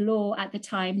 i.e. the law at the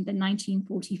time, the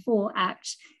 1944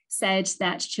 Act, said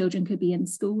that children could be in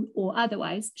school or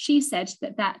otherwise. She said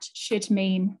that that should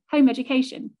mean home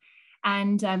education.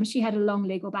 And she had a long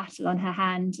legal battle on her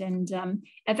hand, and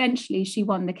eventually she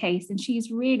won the case. And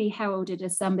she's really heralded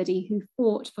as somebody who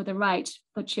fought for the right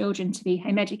for children to be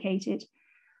home educated.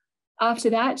 After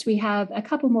that, we have a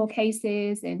couple more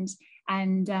cases,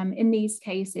 and in these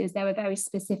cases, there were very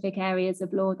specific areas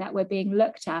of law that were being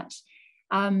looked at.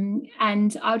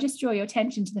 And I'll just draw your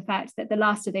attention to the fact that the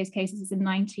last of those cases is in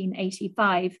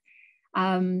 1985.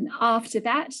 After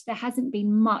that, there hasn't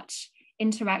been much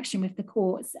interaction with the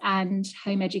courts and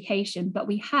home education, but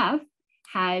we have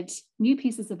had new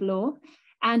pieces of law,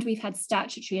 and we've had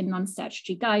statutory and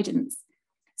non-statutory guidance.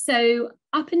 So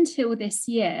up until this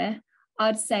year,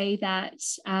 I'd say that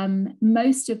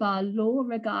most of our law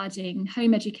regarding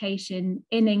home education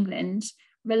in England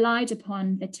relied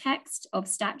upon the text of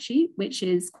statute, which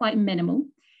is quite minimal.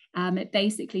 It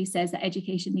basically says that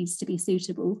education needs to be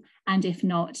suitable, and if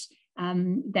not,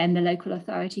 then the local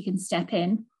authority can step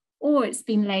in, or it's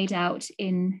been laid out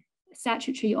in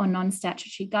statutory or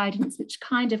non-statutory guidance, which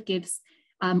kind of gives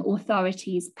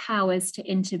authorities powers to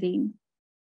intervene.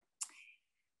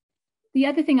 The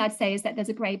other thing I'd say is that there's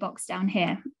a grey box down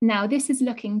here. Now, this is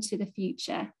looking to the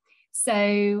future.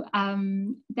 So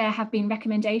there have been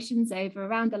recommendations over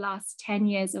around the last 10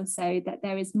 years or so that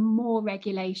there is more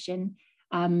regulation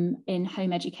in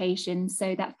home education,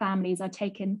 so that families are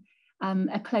taken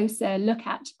a closer look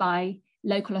at by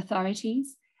local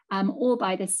authorities or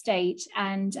by the state.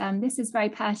 And this is very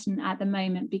pertinent at the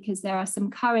moment because there are some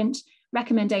current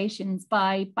recommendations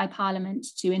by Parliament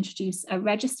to introduce a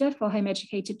register for home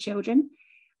educated children.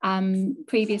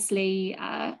 Previously,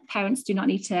 parents do not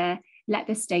need to let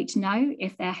the state know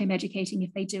if they're home educating,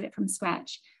 if they do it from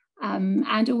scratch.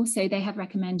 And also they have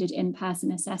recommended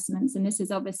in-person assessments. And this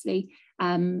is obviously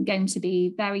going to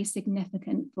be very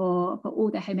significant for all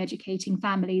the home educating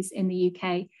families in the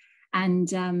UK. And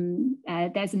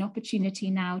there's an opportunity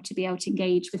now to be able to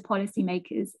engage with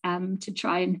policymakers to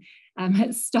try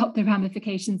and stop the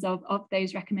ramifications of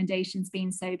those recommendations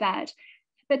being so bad.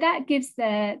 But that gives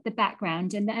the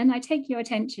background. And I take your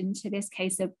attention to this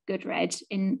case of Goodred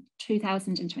in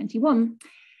 2021.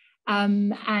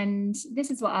 And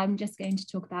this is what I'm just going to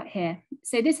talk about here.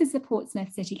 So this is the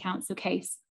Portsmouth City Council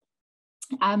case.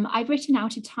 I've written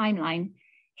out a timeline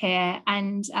here,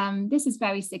 and this is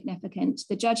very significant.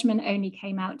 The judgment only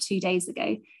came out 2 days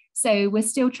ago. So we're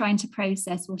still trying to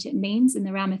process what it means and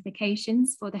the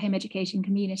ramifications for the home education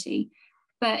community.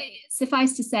 But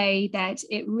suffice to say that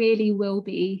it really will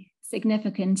be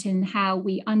significant in how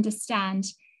we understand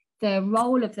the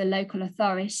role of the local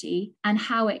authority and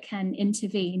how it can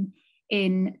intervene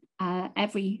in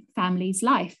every family's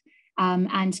life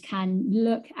and can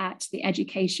look at the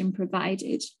education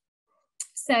provided.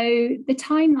 So the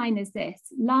timeline is this.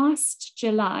 Last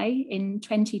July in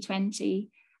 2020,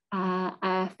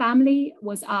 a family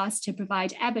was asked to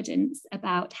provide evidence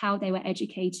about how they were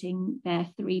educating their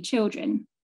 3 children.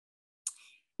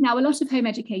 Now, a lot of home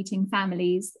educating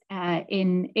families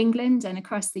in England and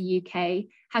across the UK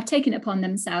have taken it upon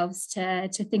themselves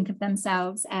to think of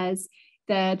themselves as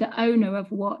the owner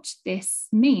of what this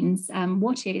means,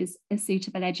 what is a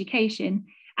suitable education.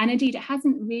 And indeed, it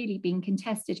hasn't really been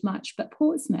contested much, but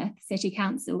Portsmouth City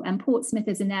Council, and Portsmouth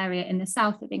is an area in the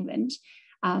south of England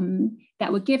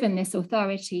that were given this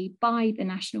authority by the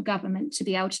national government to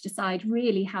be able to decide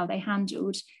really how they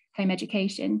handled home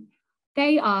education.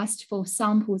 They asked for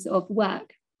samples of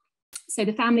work. So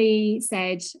the family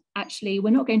said, actually, we're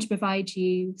not going to provide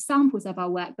you samples of our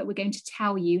work, but we're going to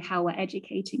tell you how we're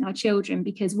educating our children,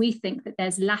 because we think that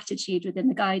there's latitude within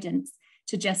the guidance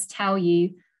to just tell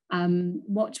you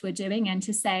what we're doing and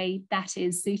to say that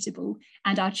is suitable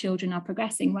and our children are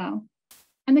progressing well.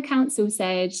 And the council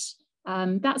said,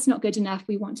 that's not good enough.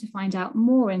 We want to find out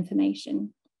more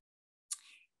information.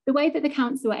 The way that the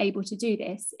council are able to do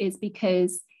this is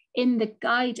because in the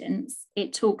guidance,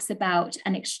 it talks about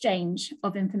an exchange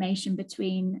of information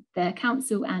between the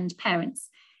council and parents,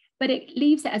 but it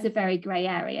leaves it as a very grey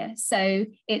area. So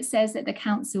it says that the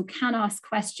council can ask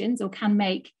questions or can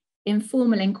make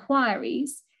informal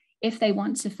inquiries if they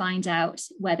want to find out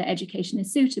whether education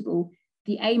is suitable.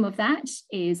 The aim of that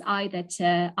is either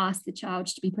to ask the child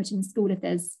to be put in school if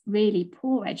there's really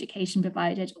poor education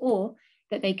provided, or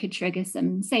that they could trigger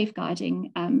some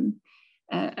safeguarding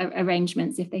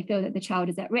arrangements if they feel that the child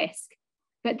is at risk.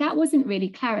 But that wasn't really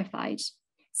clarified.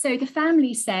 So the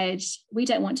family said, we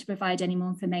don't want to provide any more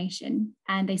information,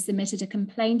 and they submitted a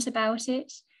complaint about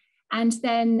it. And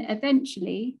then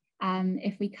eventually,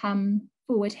 if we come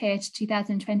forward here to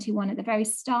 2021, at the very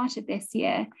start of this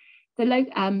year, the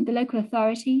local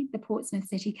authority, the Portsmouth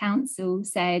City Council,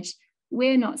 said,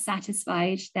 we're not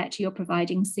satisfied that you're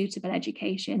providing suitable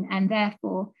education, and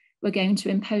therefore we're going to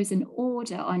impose an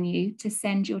order on you to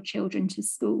send your children to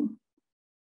school.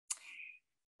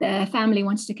 The family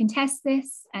wanted to contest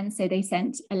this, and so they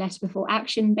sent a letter before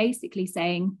action basically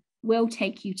saying, we'll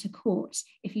take you to court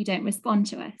if you don't respond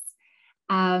to us.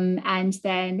 And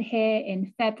then here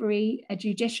in February, a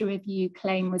judicial review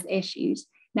claim was issued.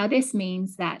 Now this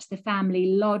means that the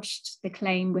family lodged the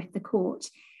claim with the court,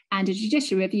 and a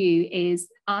judicial review is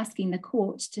asking the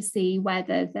court to see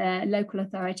whether the local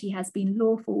authority has been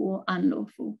lawful or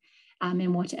unlawful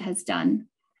in what it has done.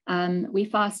 We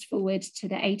fast forward to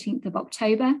the 18th of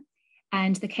October,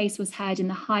 and the case was heard in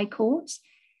the High Court.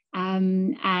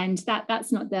 And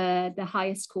that's not the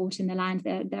highest court in the land.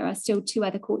 There are still 2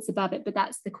 other courts above it, but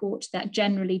that's the court that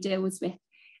generally deals with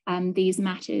these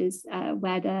matters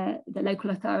where the local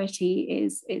authority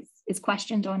is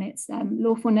questioned on its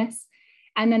lawfulness.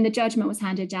 And then the judgment was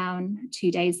handed down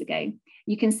 2 days ago.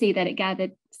 You can see that it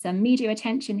gathered some media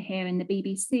attention here in the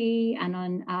BBC and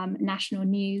on national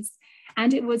news.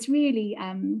 And it was really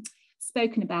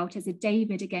spoken about as a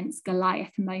David against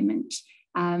Goliath moment,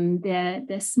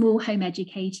 the small home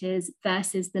educators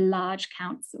versus the large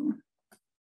council.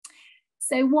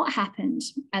 So what happened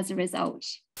as a result?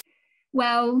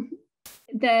 Well,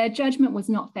 the judgment was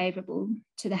not favourable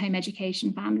to the home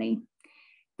education family.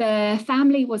 The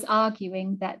family was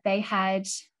arguing that they had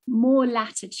more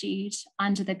latitude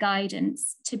under the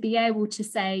guidance to be able to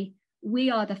say, we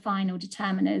are the final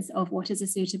determiners of what is a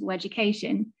suitable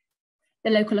education.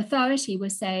 The local authority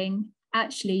was saying,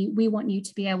 actually, we want you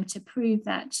to be able to prove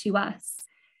that to us.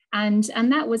 And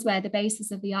that was where the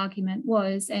basis of the argument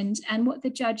was. And what the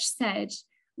judge said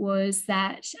was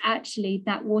that actually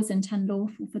that wasn't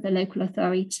unlawful for the local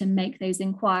authority to make those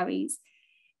inquiries.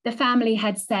 The family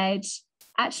had said,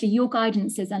 actually, your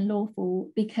guidance is unlawful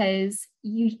because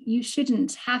you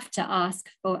shouldn't have to ask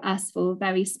for us for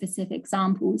very specific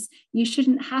examples. You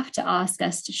shouldn't have to ask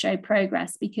us to show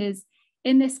progress, because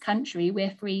in this country,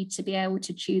 we're free to be able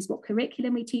to choose what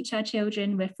curriculum we teach our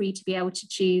children. We're free to be able to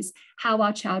choose how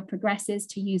our child progresses,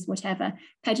 to use whatever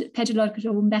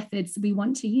pedagogical methods we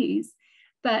want to use.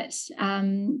 But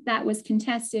that was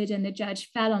contested, and the judge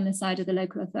fell on the side of the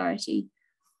local authority.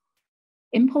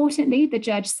 Importantly, the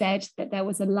judge said that there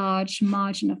was a large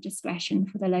margin of discretion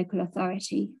for the local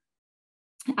authority.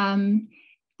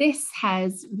 This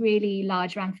has really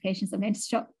large ramifications. I'm going to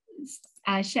stop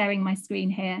sharing my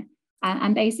screen here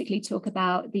and basically talk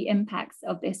about the impacts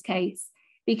of this case,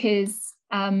 because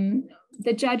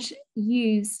the judge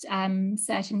used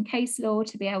certain case law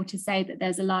to be able to say that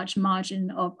there's a large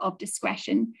margin of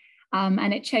discretion.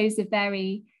 And it chose a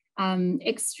very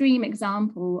extreme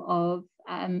example of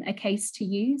a case to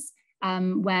use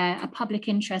where a public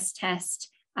interest test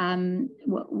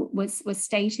was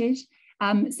stated.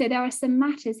 So there are some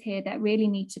matters here that really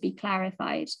need to be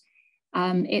clarified.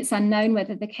 It's unknown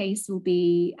whether the case will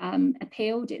be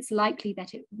appealed. It's likely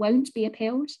that it won't be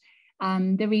appealed.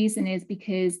 The reason is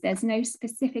because there's no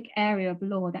specific area of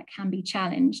law that can be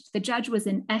challenged. The judge was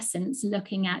in essence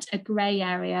looking at a grey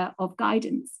area of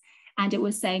guidance. And it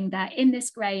was saying that in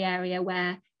this grey area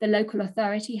where the local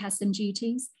authority has some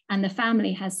duties and the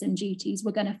family has some duties,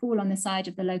 we're going to fall on the side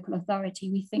of the local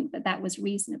authority. We think that that was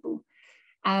reasonable.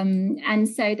 And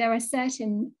so there are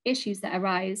certain issues that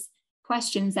arise,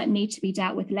 questions that need to be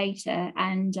dealt with later.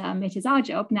 And it is our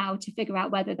job now to figure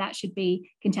out whether that should be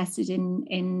contested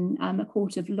in a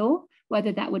court of law,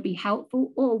 whether that would be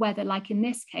helpful, or whether, like in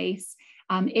this case,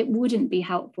 it wouldn't be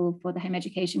helpful for the home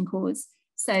education cause.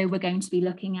 So we're going to be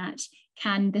looking at,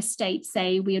 can the state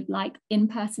say we would like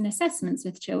in-person assessments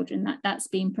with children? That's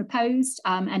been proposed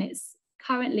and it's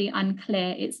currently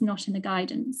unclear, it's not in the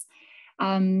guidance.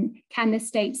 Can the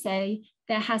state say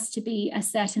there has to be a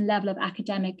certain level of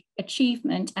academic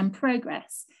achievement and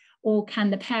progress? Or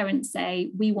can the parents say,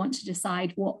 we want to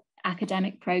decide what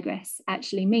academic progress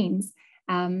actually means?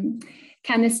 Can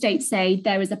the state say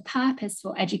there is a purpose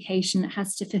for education that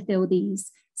has to fulfill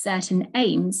these certain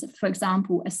aims, for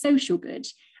example, a social good?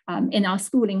 In our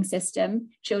schooling system,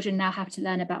 children now have to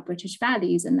learn about British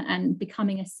values and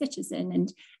becoming a citizen,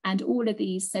 and all of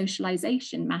these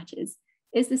socialization matters.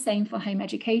 Is the same for home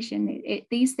education.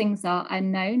 These things are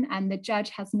unknown, and the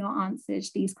judge has not answered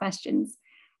these questions.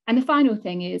 And the final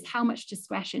thing is, how much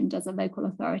discretion does a local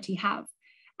authority have?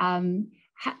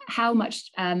 How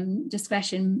much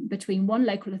discretion between one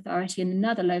local authority and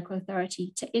another local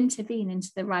authority to intervene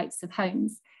into the rights of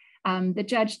homes? The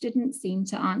judge didn't seem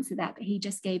to answer that, but he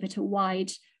just gave it a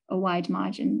wide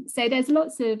margin. So there's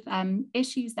lots of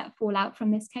issues that fall out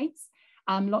from this case,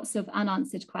 lots of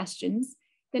unanswered questions.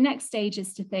 The next stage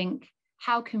is to think,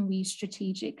 how can we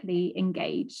strategically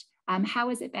engage? How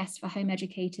is it best for home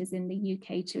educators in the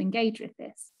UK to engage with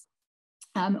this?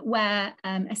 Where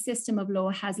a system of law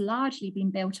has largely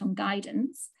been built on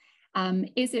guidance,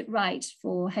 is it right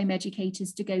for home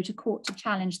educators to go to court to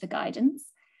challenge the guidance?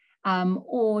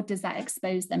 Or does that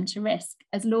expose them to risk?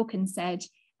 As Lorcan said,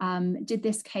 did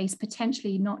this case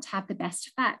potentially not have the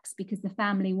best facts because the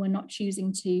family were not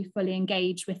choosing to fully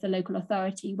engage with the local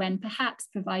authority, when perhaps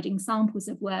providing samples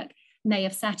of work may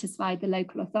have satisfied the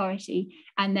local authority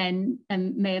and then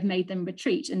may have made them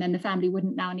retreat, and then the family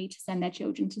wouldn't now need to send their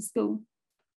children to school.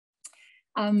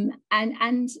 And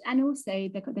also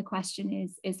the question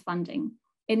is funding.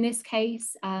 In this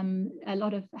case, a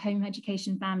lot of home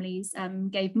education families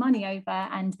gave money over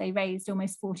and they raised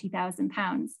almost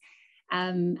 £40,000.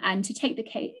 And to take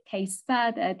the case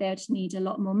further, they'd need a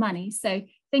lot more money. So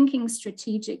thinking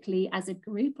strategically as a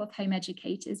group of home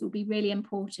educators will be really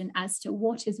important as to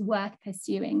what is worth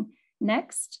pursuing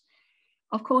next.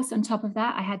 Of course, on top of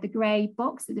that, I had the grey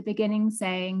box at the beginning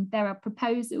saying there are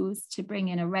proposals to bring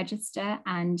in a register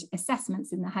and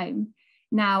assessments in the home.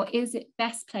 Now, is it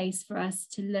best place for us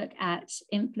to look at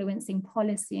influencing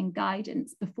policy and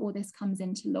guidance before this comes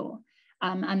into law?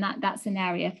 And that's an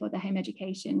area for the home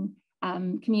education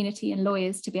community and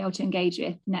lawyers to be able to engage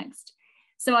with next.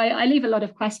 So I leave a lot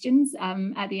of questions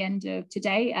at the end of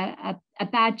today. A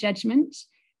bad judgment.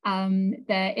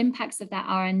 The impacts of that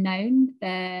are unknown.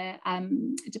 The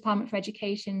Department for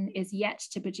Education is yet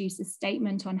to produce a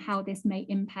statement on how this may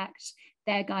impact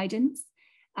their guidance.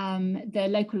 The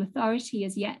local authority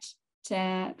is yet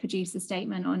to produce a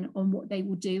statement on what they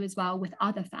will do as well with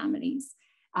other families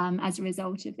as a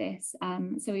result of this.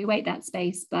 So we await that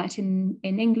space, but in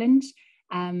England,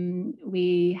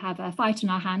 we have a fight on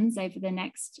our hands over the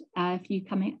next few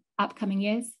upcoming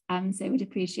years. So we'd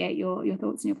appreciate your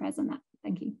thoughts and your prayers on that.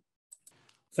 Thank you.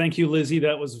 Thank you, Lizzie.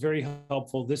 That was very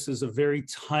helpful. This is a very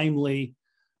timely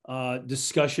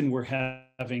discussion we're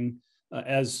having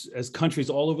as countries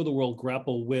all over the world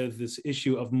grapple with this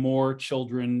issue of more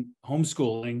children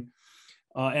homeschooling.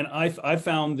 And I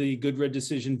found the Goodred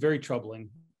decision very troubling.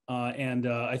 And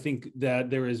I think that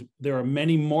there are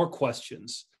many more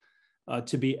questions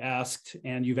to be asked,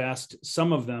 and you've asked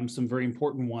some of them, some very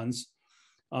important ones.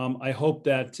 I hope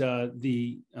that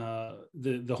the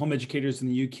home educators in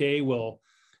the UK will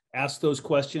ask those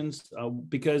questions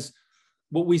because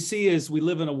what we see is we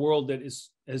live in a world that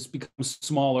has become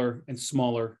smaller and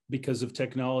smaller because of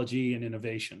technology and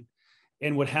innovation.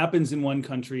 And what happens in one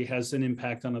country has an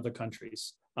impact on other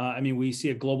countries. I mean, we see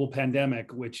a global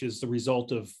pandemic, which is the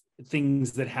result of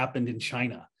things that happened in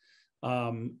China,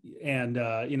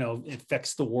 it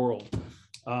affects the world.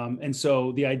 And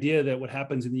so the idea that what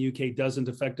happens in the UK doesn't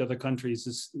affect other countries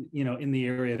is, in the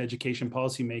area of education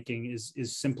policymaking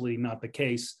is simply not the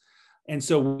case. And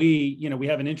so we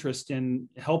have an interest in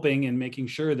helping and making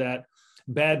sure that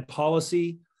bad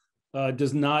policy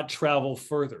does not travel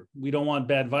further. We don't want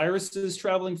bad viruses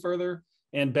traveling further,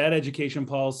 and bad education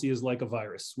policy is like a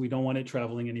virus. We don't want it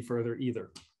traveling any further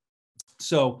either.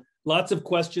 So lots of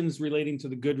questions relating to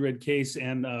the Goodred case,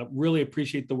 and really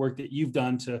appreciate the work that you've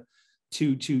done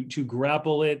to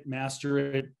grapple it, master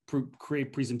it,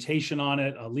 create presentation on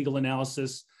it, legal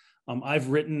analysis. I've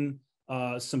written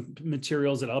some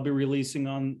materials that I'll be releasing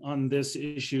on this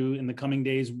issue in the coming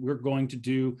days. We're going to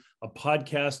do a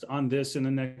podcast on this in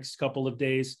the next couple of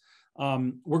days.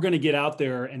 We're going to get out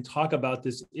there and talk about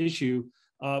this issue,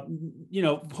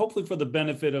 hopefully for the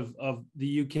benefit of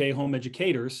the UK home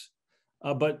educators,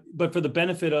 but for the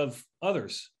benefit of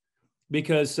others,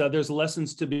 because there's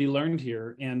lessons to be learned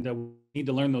here, and we need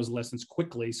to learn those lessons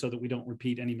quickly so that we don't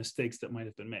repeat any mistakes that might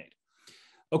have been made.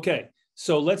 Okay,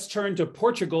 so let's turn to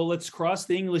Portugal. Let's cross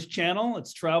the English Channel.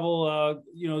 Let's travel,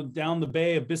 down the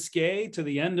Bay of Biscay to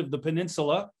the end of the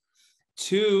peninsula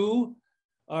to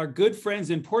our good friends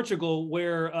in Portugal,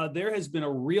 where there has been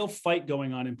a real fight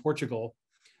going on in Portugal,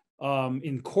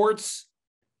 in courts,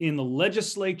 in the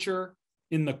legislature,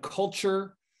 in the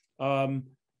culture. We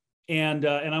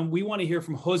want to hear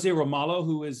from Jose Ramalho,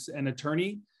 who is an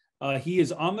attorney. He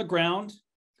is on the ground.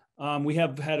 We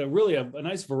have had a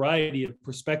nice variety of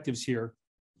perspectives here: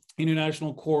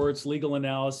 international courts, legal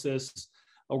analysis.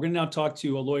 We're going to now talk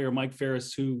to a lawyer, Mike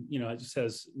Ferris, who just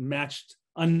has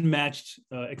unmatched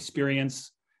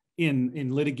experience in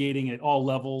litigating at all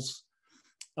levels.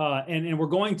 And we're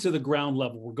going to the ground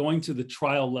level. We're going to the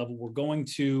trial level. We're going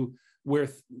to where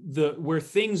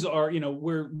things are,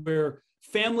 where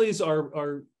families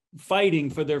are fighting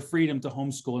for their freedom to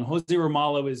homeschool. And Jose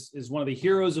Ramalho is one of the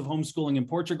heroes of homeschooling in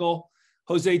Portugal.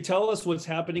 Jose, tell us what's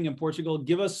happening in Portugal.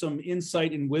 Give us some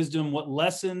insight and wisdom. What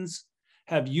lessons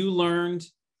have you learned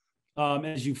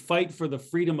as you fight for the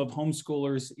freedom of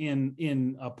homeschoolers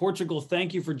in Portugal?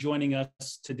 Thank you for joining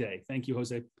us today. Thank you,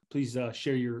 Jose. Please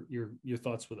share your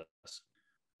thoughts with us.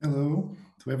 Hello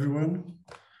to everyone.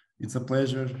 It's a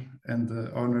pleasure and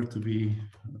an honor to be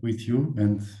with you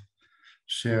and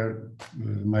share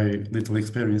my little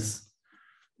experience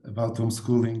about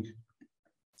homeschooling.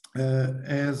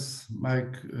 As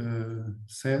Mike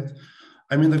said,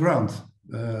 I'm in the ground.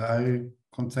 I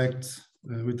contact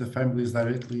with the families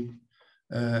directly,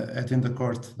 in the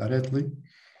court directly.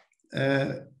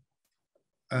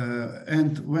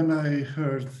 And when I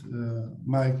heard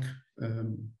Mike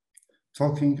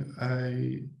talking,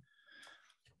 I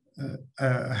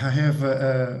have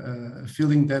a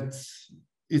feeling that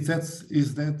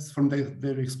that's from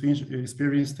their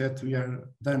experience that we are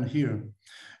done here.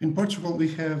 In Portugal, we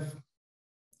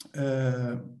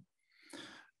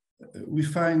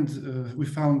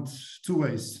found two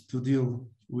ways to deal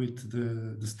with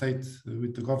the state,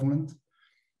 with the government,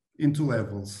 in two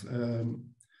levels.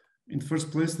 In the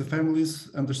first place, the families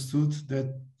understood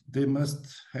that they must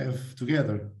have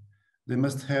together. They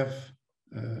must have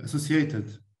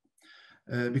associated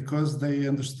because they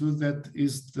understood that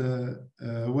is the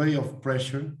way of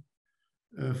pressure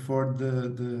for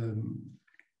the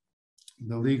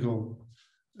legal,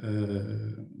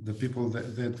 the people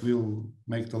that will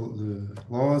make the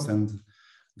laws and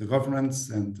the governments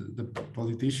and the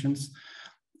politicians.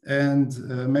 And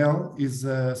MEL is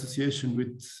an association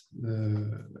with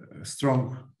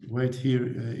strong weight here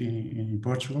in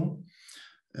Portugal,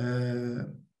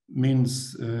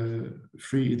 means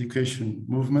free education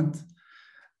movement.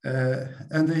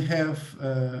 And they have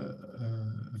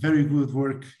very good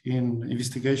work in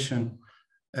investigation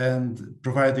and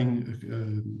providing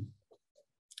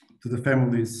to the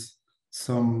families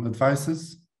some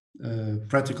advices,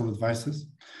 practical advices.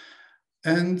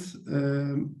 And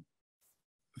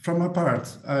from my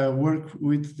part, I work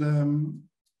with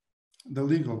the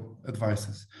legal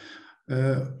advices.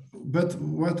 But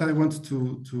what I want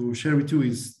to share with you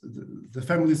is the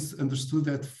families understood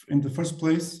that in the first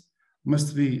place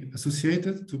must be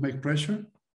associated to make pressure.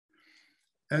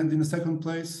 And in the second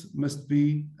place must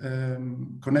be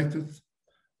connected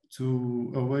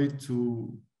to a way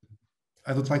to,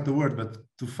 I don't like the word, but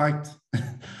to fight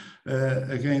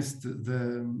against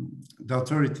the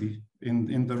authority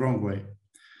in the wrong way.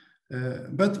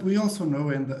 But we also know,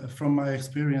 and from my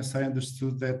experience, I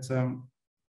understood that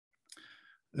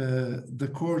the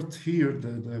court here,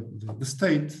 the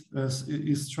state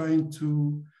is trying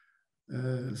to,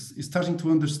 is starting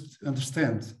to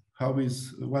understand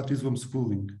what is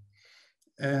homeschooling.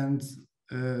 And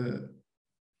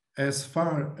as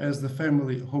far as the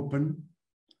family open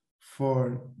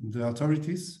for the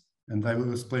authorities, and I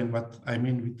will explain what I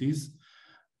mean with this,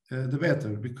 the better,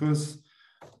 because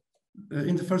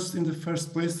in the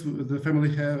first place, the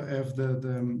family have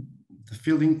the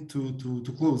feeling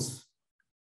to close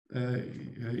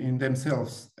in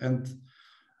themselves, and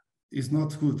is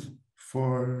not good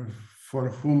for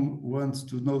whom wants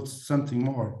to know something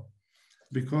more.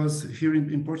 Because here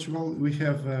in Portugal, we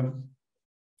have a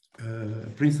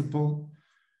principle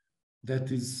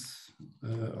that is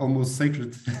almost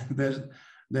sacred,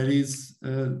 that is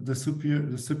the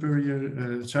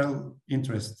superior child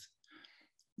interest.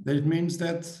 That it means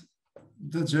that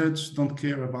the judge don't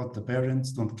care about the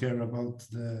parents, don't care about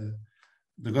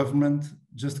the government,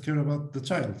 just care about the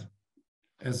child.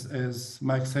 As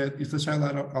Mike said, if the child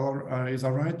is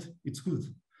all right, it's good.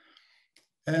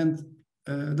 And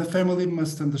the family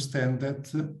must understand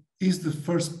that is the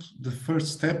first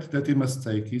step that he must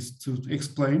take is to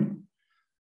explain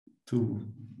to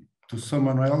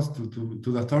someone else, to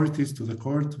the authorities, to the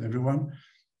court, to everyone,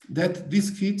 that these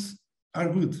kids are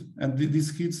good and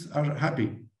these kids are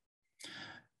happy.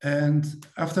 And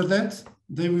after that,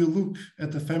 they will look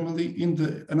at the family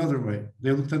in another way.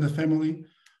 They looked at the family,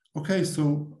 okay,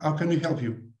 so how can we help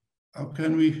you? How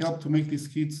can we help to make these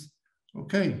kids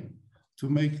okay? To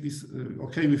make this,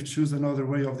 okay, we've chosen another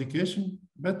way of education,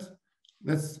 but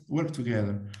let's work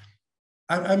together.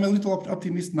 I'm a little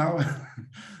optimist now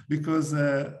because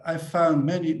I found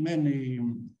many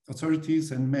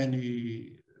authorities and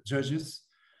many judges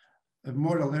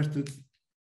more alerted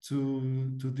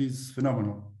to this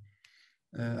phenomenon.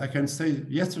 I can say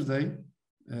yesterday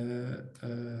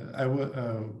I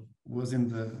was in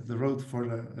the road for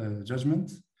a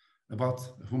judgment about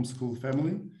homeschool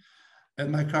family,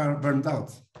 and my car burned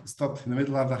out, stopped in the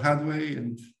middle of the highway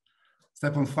and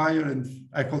stepped on fire. And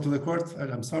I called to the court,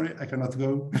 I'm sorry, I cannot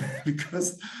go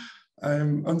because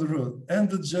I'm on the road. And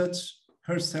the judge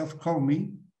herself called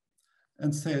me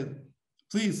and said,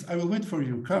 please, I will wait for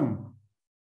you, come.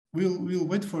 We'll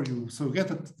wait for you. So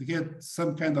get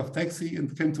some kind of taxi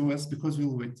and come to us because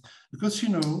we'll wait. Because she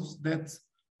knows that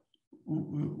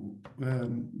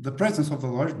the presence of the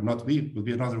lawyer, not we, will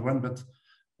be another one, but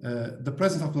the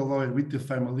presence of the lawyer with the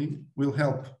family will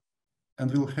help,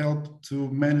 and will help to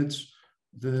manage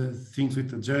the things with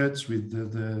the judge, with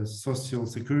the social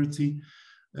security.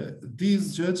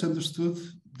 This judge understood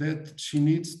that she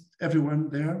needs everyone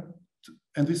there,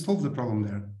 and we solved the problem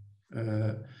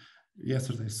there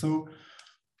yesterday. So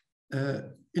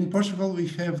in Portugal, we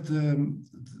have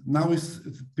now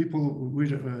people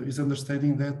is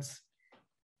understanding that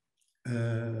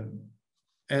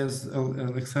as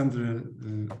Alexandra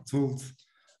told,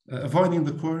 avoiding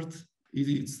the court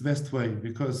it's the best way,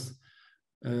 because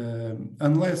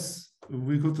unless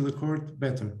we go to the court,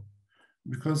 better.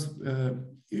 Because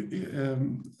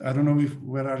I don't know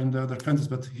where are in the other countries,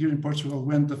 but here in Portugal,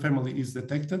 when the family is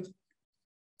detected,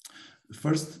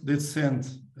 first they send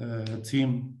a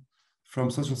team from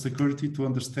Social Security to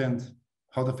understand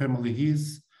how the family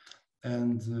is,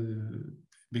 and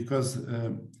because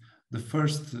the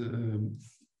first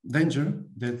danger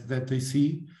that they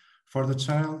see for the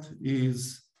child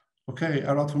is, okay,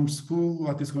 I arrived from school,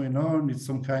 what is going on? It's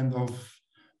some kind of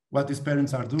what these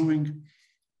parents are doing.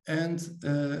 And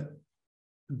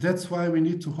that's why we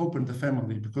need to open the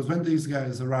family, because when these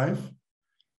guys arrive,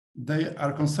 they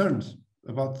are concerned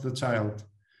about the child.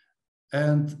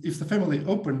 And if the family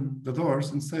open the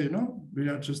doors and say, no, we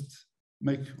are just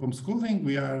make homeschooling,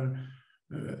 we are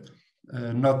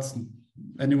not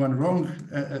anyone wrong,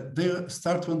 they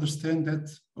start to understand that,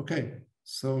 okay,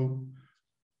 so,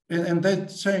 and they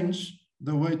change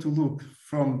the way to look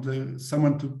from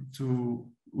someone to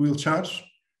will charge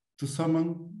to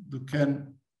someone who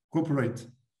can cooperate.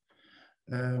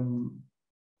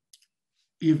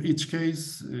 If each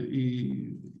case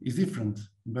is different,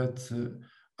 but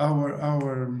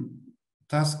our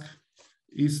task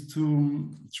is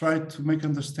to try to make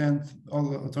understand all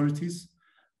the authorities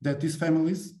that these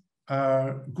families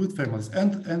are good families.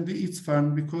 And it's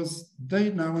fun because they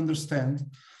now understand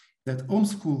that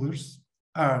homeschoolers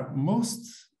are most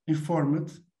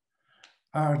informed,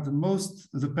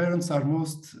 the parents are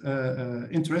most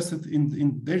interested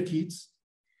in their kids,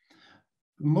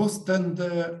 most than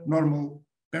the normal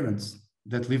parents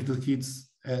that leave the kids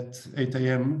at 8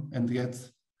 a.m. and get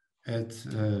at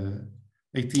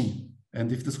 18.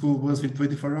 And if the school was in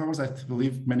 24 hours, I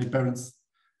believe many parents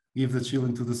give the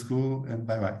children to the school and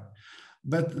bye-bye.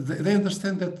 But they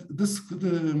understand that the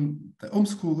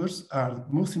homeschoolers are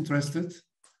most interested,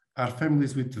 are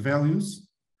families with values,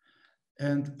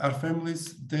 and are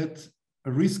families that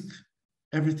risk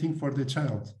everything for their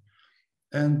child.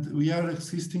 And we are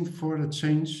assisting for a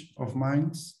change of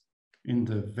minds in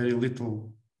the very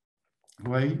little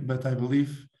way, but I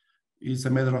believe it's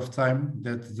a matter of time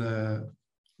that the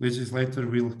legislator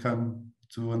will come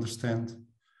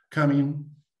in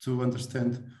to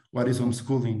understand what is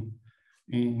homeschooling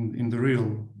in the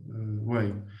real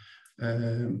way.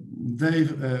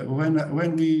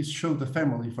 When we show the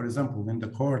family, for example, in the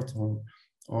court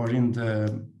or in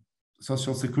the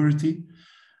social security,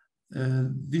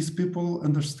 these people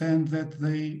understand that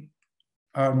they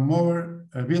are more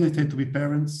ability to be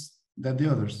parents than the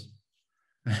others,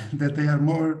 that they are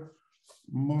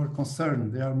more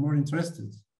concerned, they are more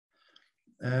interested.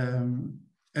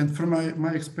 And from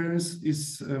my experience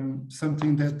is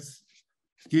something that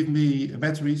give me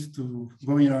batteries to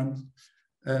going on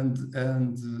and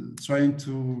trying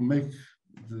to make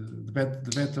the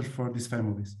better for these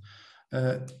families.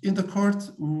 In the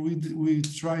court, we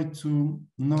try to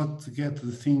not get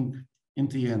the thing in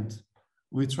the end.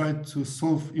 We try to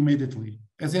solve immediately.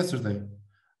 As yesterday,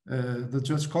 the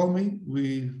judge called me,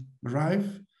 we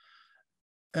arrive,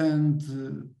 and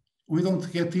we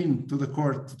don't get into the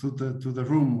court, to the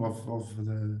room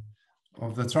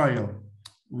of the trial.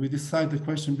 We decide the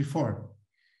question before.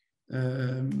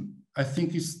 I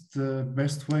think it's the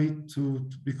best way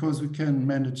because we can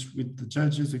manage with the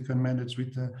judges, we can manage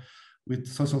with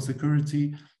social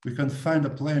security, we can find a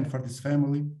plan for this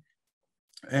family,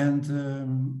 and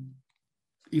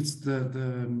it's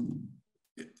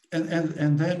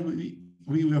and then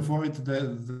we avoid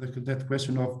that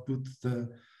question of put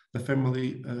the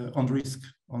family on risk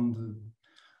on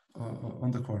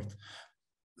the court.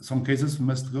 Some cases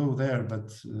must go there, but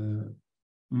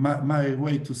my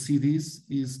way to see this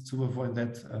is to avoid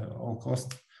that at all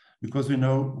costs, because we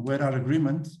know where our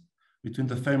agreement between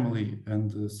the family and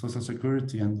the social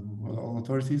security and all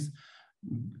authorities,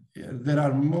 there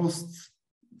are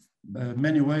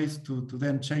many ways to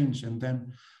then change, and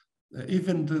then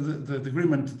even the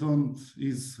agreement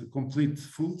is complete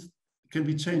full, can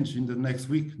be changed in the next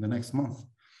week, the next month.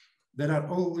 There are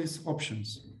always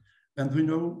options. And we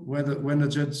know when a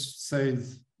judge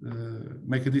says,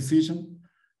 make a decision,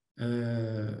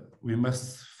 we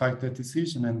must fight that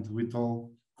decision, and with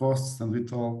all costs and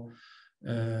with all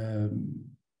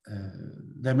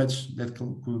damage that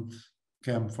could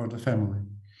come for the family.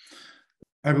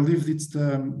 I believe it's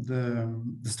the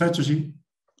strategy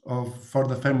for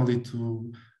the family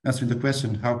to answer the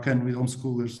question, how can we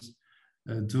homeschoolers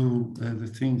do the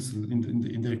things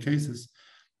in their cases?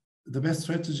 The best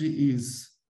strategy is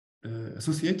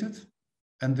associated,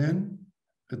 and then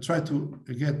try to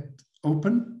get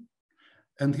open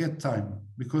and get time,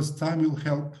 because time will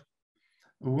help.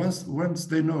 Once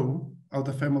they know how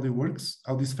the family works,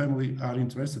 how this family are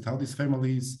interested, how this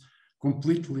family is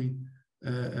completely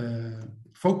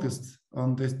focused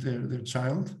on their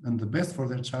child and the best for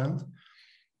their child,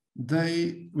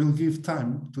 they will give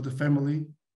time to the family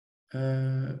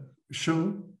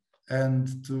show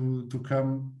and to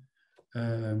come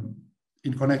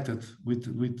in connected with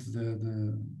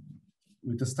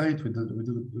the state, with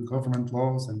the government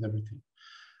laws and everything.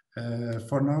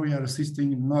 For now, we are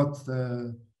assisting not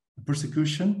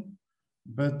persecution,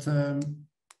 but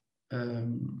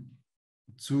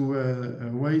to a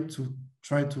way to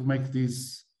try to make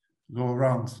this go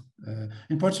around.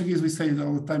 In Portuguese, we say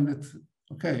all the time that,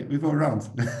 okay, we go around.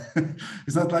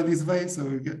 It's not like this way,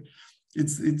 so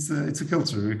it's a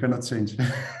culture we cannot change.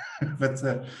 But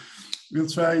we'll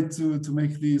try to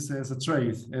make this as a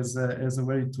trade, as a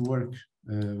way to work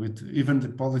with even the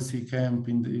policy camp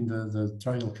in the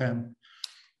trial camp.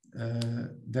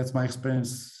 That's my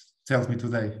experience tells me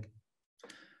today.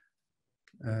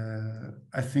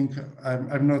 I think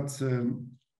I'm not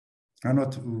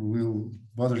will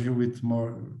bother you with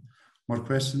more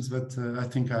questions, but I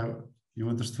think you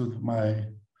understood my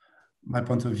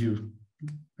point of view,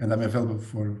 and I'm available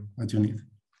for what you need.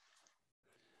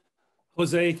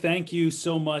 Jose, thank you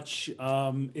so much.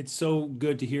 It's so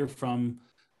good to hear from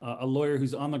a lawyer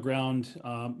who's on the ground.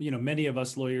 Many of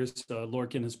us lawyers,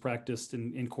 Lorcan has practiced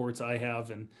in courts. I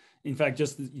have, and in fact,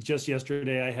 just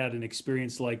yesterday, I had an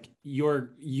experience like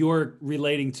you're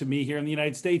relating to me here in the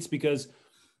United States, because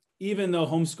even though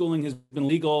homeschooling has been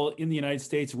legal in the United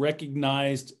States,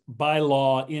 recognized by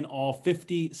law in all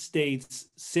 50 states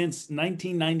since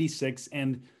 1996,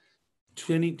 and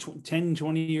 10,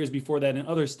 20 years before that in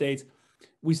other states,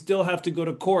 we still have to go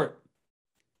to court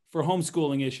for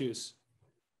homeschooling issues.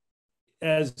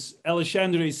 As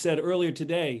Alexandre said earlier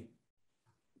today,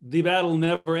 the battle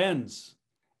never ends,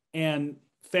 and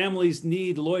families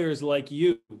need lawyers like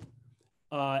you.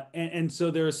 And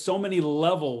so there are so many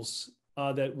levels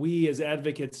that we as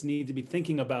advocates need to be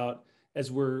thinking about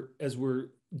as we're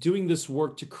doing this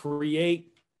work to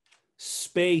create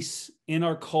space in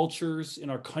our cultures,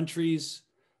 in our countries,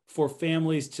 for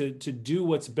families to do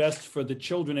what's best for the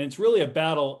children. And it's really a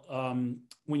battle,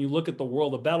 when you look at the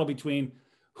world, a battle between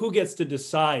who gets to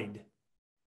decide.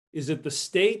 Is it the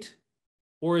state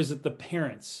or is it the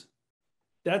parents?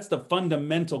 That's the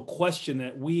fundamental question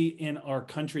that we in our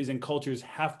countries and cultures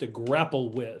have to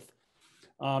grapple with.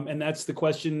 And that's the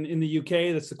question in the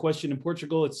UK, that's the question in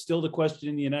Portugal, it's still the question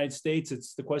in the United States,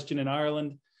 it's the question in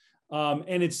Ireland,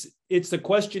 and it's the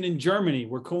question in Germany.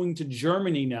 We're going to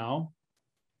Germany now,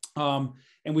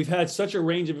 and we've had such a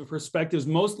range of perspectives,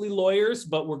 mostly lawyers,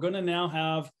 but we're going to now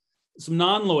have some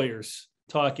non-lawyers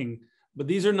talking. But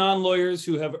these are non-lawyers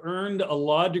who have earned a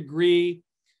law degree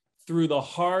through the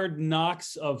hard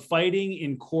knocks of fighting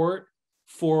in court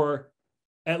for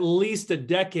at least a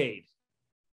decade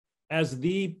as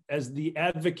the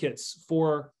advocates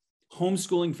for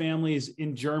homeschooling families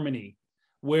in Germany,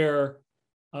 where,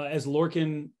 as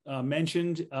Lorcan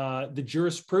mentioned, the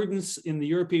jurisprudence in the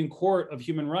European Court of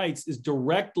Human Rights is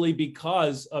directly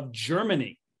because of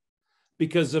Germany,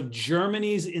 because of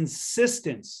Germany's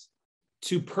insistence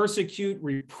to persecute,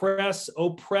 repress,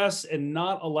 oppress, and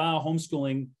not allow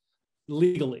homeschooling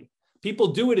legally. People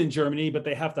do it in Germany, but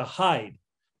they have to hide.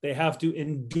 They have to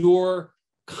endure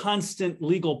constant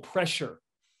legal pressure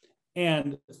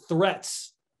and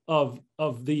threats of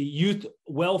the youth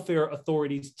welfare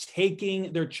authorities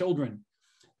taking their children.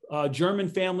 German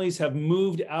families have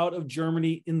moved out of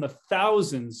Germany in the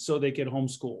thousands so they can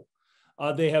homeschool.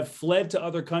 They have fled to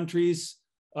other countries,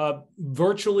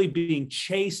 virtually being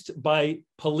chased by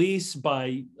police,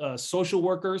 by social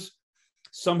workers.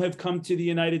 Some have come to the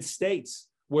United States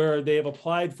where they have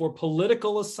applied for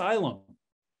political asylum.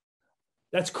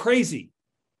 That's crazy.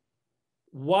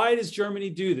 Why does Germany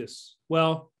do this?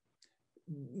 Well,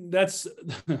 that's,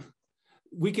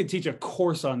 we could teach a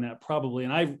course on that probably,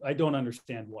 and I don't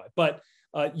understand why. But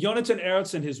Jonathan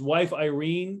Ertz and his wife,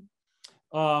 Irene,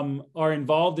 are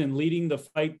involved in leading the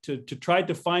fight to try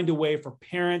to find a way for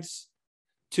parents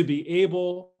to be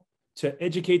able to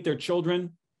educate their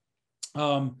children.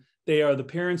 They are the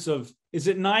parents of, is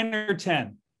it 9 or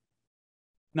 10?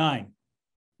 9.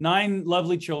 9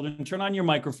 lovely children. Turn on your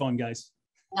microphone, guys.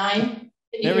 9.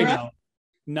 There we go.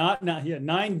 Yeah,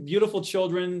 9 beautiful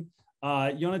children.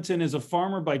 Jonathan is a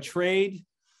farmer by trade.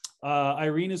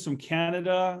 Irene is from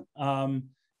Canada.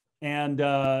 And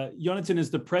Jonathan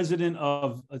is the president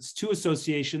of 2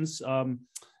 associations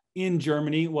in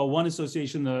Germany. Well, one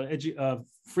association, the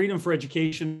Freedom for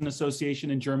Education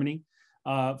Association in Germany,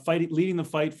 leading the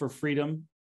fight for freedom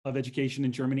of education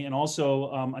in Germany, and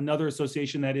also another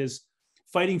association that is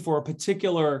fighting for a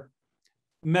particular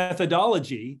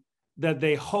methodology that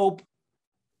they hope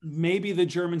maybe the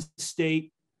German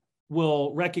state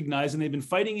will recognize, and they've been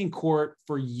fighting in court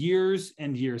for years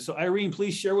and years. So Irene,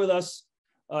 please share with us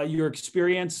your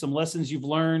experience, some lessons you've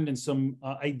learned, and some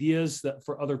ideas that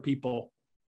for other people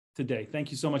today. Thank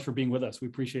you so much for being with us. We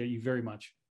appreciate you very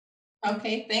much.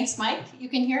 Okay, thanks, Mike. You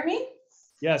can hear me?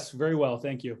 Yes, very well.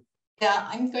 Thank you. Yeah,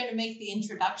 I'm going to make the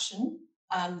introduction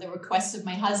on the request of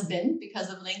my husband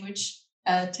because of language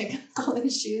technical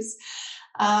issues.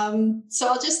 So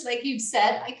I'll just, like you've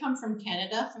said, I come from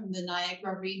Canada, from the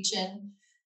Niagara region,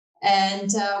 and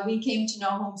we came to know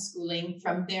homeschooling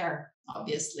from there,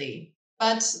 obviously.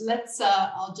 But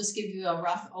I'll just give you a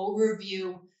rough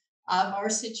overview of our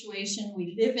situation.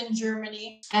 We live in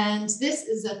Germany, and this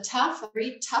is a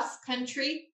very tough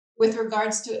country with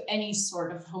regards to any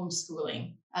sort of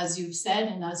homeschooling, as you've said,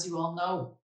 and as you all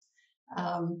know.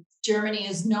 Germany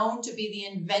is known to be the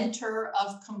inventor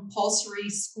of compulsory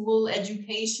school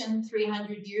education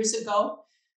 300 years ago.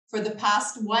 For the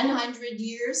past 100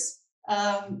 years,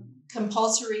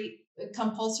 compulsory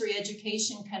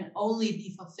education can only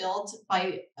be fulfilled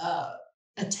by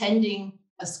attending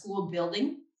a school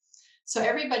building. So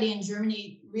everybody in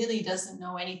Germany really doesn't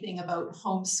know anything about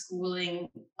homeschooling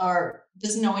or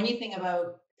doesn't know anything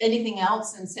about anything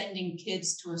else than sending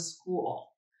kids to a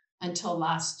school until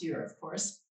last year, of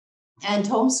course. And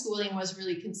homeschooling was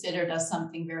really considered as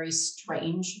something very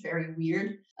strange, very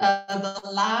weird. The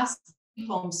last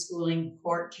homeschooling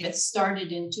court case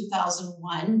started in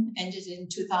 2001, ended in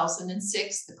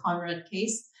 2006, the Conrad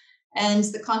case, and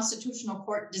the Constitutional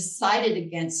Court decided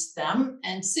against them.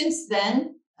 And since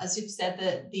then, as you've said,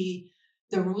 the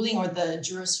ruling or the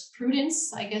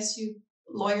jurisprudence, I guess you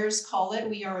lawyers call it,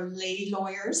 we are lay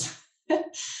lawyers,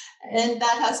 and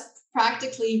that has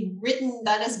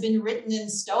been written in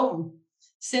stone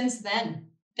since then.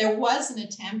 There was an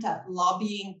attempt at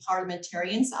lobbying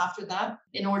parliamentarians after that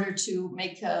in order to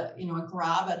make a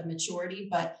grab at a majority,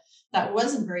 but that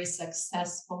wasn't very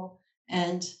successful.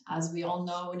 And as we all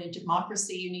know, in a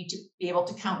democracy, you need to be able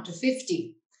to count to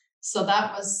 50. So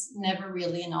that was never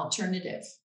really an alternative.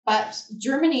 But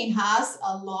Germany has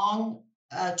a long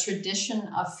tradition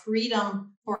of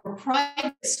freedom for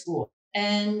private school.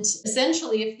 And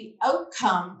essentially, if the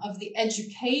outcome of the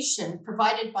education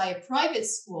provided by a private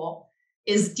school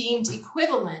is deemed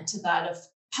equivalent to that of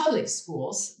public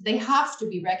schools, they have to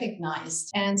be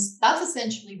recognized. And that's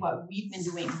essentially what we've been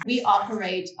doing. We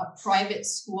operate a private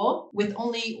school with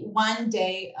only 1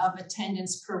 day of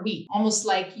attendance per week, almost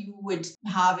like you would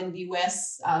have in the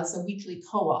US as a weekly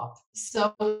co-op.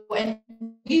 So, and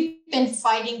we've been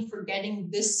fighting for getting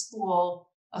this school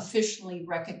officially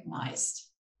recognized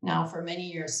now for many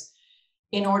years,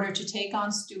 in order to take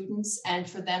on students and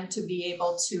for them to be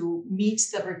able to meet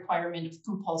the requirement of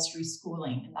compulsory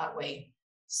schooling in that way.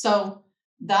 So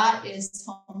that is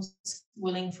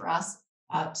homeschooling for us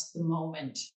at the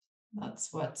moment. And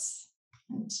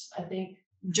I think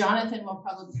Jonathan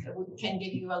can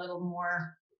give you a little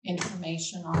more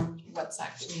information on what's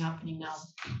actually happening now.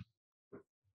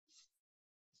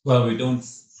 Well, we don't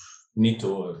need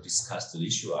to discuss the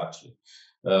issue actually.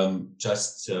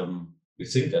 We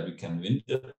think that we can win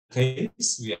the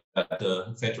case. We are at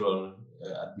the Federal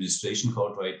Administration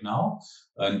Court right now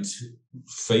and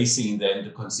facing then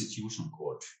the Constitutional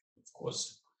Court, of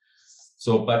course.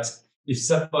 So, but if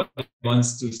somebody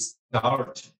wants to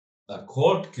start a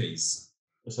court case,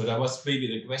 so that was maybe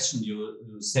the question you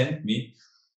sent me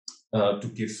to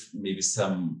give maybe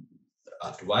some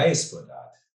advice for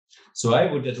that. So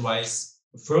I would advise,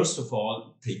 first of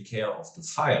all, take care of the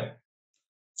file.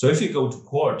 So if you go to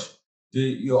court,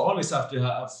 you always have to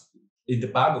have in the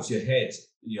back of your head,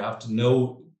 you have to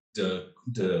know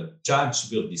the judge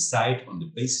will decide on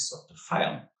the basis of the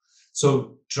file.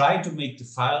 So try to make the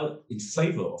file in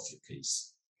favor of your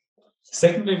case.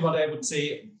 Secondly, what I would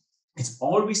say, it's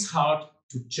always hard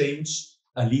to change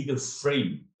a legal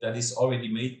frame that is already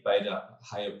made by the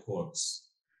higher courts.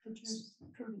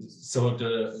 So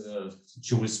the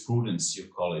jurisprudence, you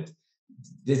call it.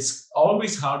 It's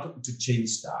always hard to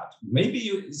change that. Maybe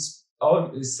it's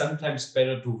sometimes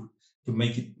better to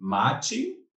make it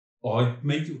matching, or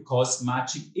make it cause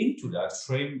matching into that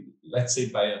frame, let's say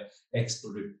by an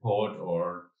expert report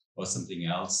or something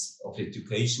else of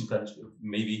education,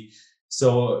 maybe.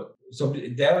 So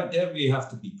there we have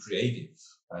to be creative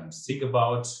and think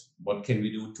about what can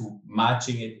we do to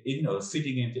matching it in or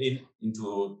fitting it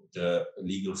into the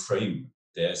legal frame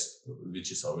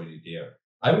which is already there.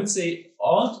 I would say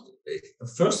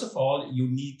first of all, you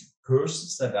need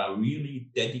persons that are really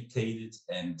dedicated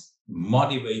and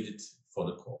motivated for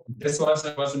the court. This was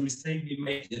a mistake we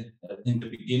made in the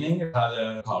beginning. We had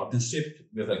a partnership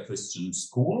with a Christian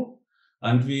school,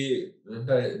 and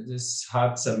this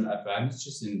had some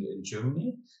advantages in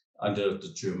Germany under the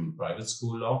German private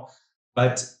school law.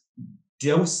 But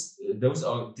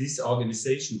this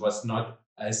organization was not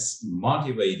as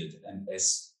motivated and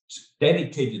as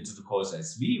dedicated to the cause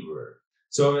as we were.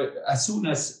 So as soon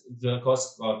as the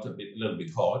cause got a little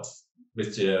bit hot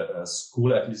with the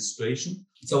school administration,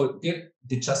 so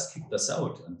they just kicked us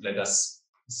out and let us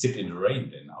sit in the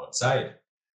rain then outside.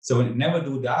 So never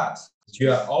do that.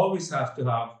 You always have to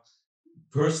have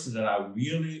persons that are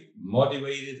really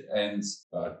motivated and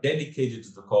dedicated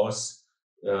to the cause.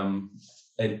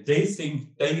 And they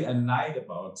think day and night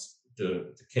about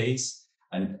the case.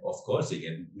 And of course, they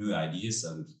get new ideas,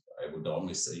 and I would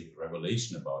always say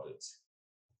revelation about it.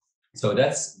 So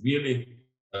that's really,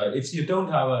 if you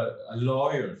don't have a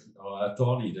lawyer or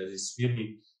attorney that is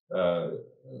really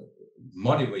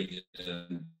motivated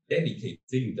and dedicated,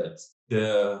 think that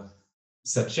the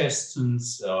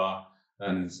suggestions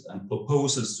and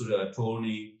proposals to the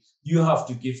attorney, you have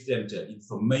to give them the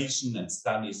information and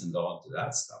studies and all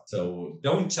that stuff. So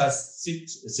don't just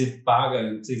sit back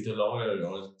and think the lawyer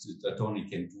or the attorney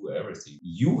can do everything.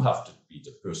 You have to be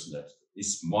the person that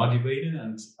is motivated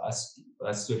and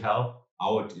has to help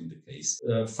out in the case.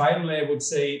 Finally, I would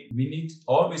say we need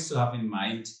always to have in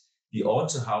mind we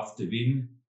also have to win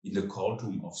in the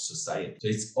courtroom of society. So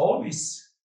it's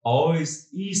always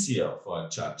easier for a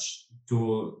judge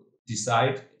to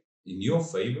decide in your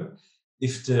favor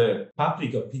if the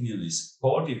public opinion is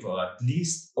supportive or at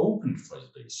least open for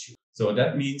the issue. So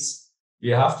that means we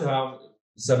have to have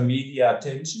some media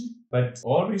attention, but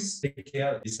always take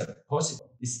care is that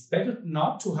possible. It's better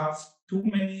not to have too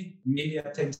many media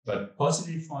attention, but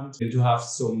positive ones, than to have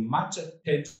so much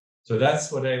attention. So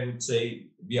that's what I would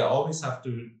say. We always have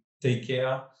to take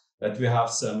care that we have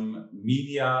some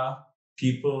media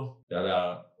people that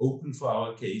are open for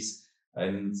our case.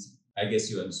 And I guess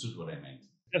you understood what I meant.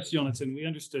 Yes, Jonathan, we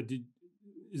understood.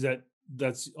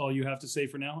 That's all you have to say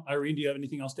for now? Irene, do you have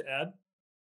anything else to add?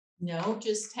 No,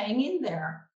 just hang in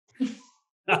there.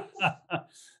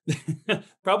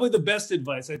 Probably the best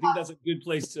advice. I think that's a good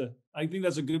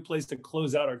place to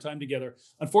close out our time together.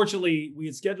 Unfortunately, we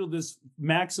had scheduled this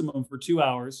maximum for 2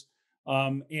 hours,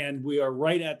 and we are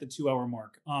right at the 2-hour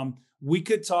mark. We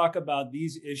could talk about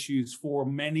these issues for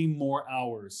many more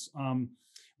hours.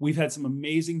 We've had some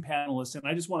amazing panelists, and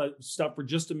I just want to stop for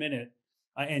just a minute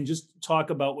and just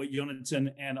talk about what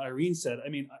Jonathan and Irene said. I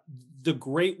mean, the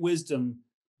great wisdom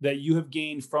that you have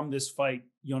gained from this fight,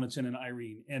 Jonathan and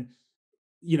Irene, and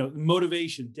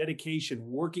motivation, dedication,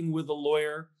 working with a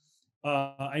lawyer.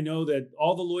 I know that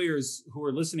all the lawyers who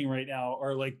are listening right now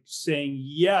are like saying,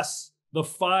 yes, the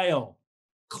file.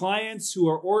 Clients who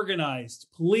are organized,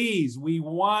 please, we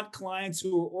want clients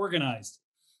who are organized.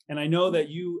 And I know that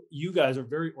you guys are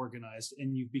very organized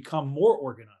and you've become more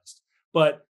organized,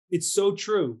 but it's so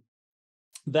true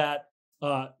that,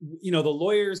 the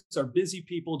lawyers are busy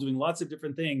people doing lots of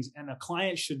different things, and a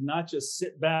client should not just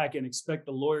sit back and expect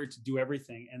the lawyer to do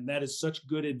everything. And that is such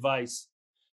good advice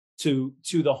to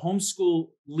the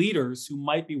homeschool leaders who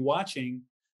might be watching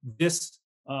this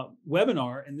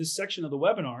webinar, and this section of the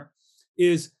webinar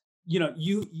is,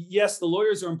 yes, the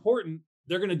lawyers are important.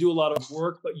 They're going to do a lot of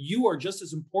work, but you are just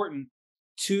as important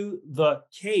to the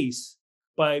case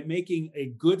by making a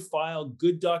good file,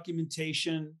 good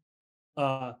documentation,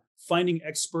 finding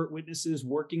expert witnesses,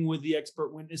 working with the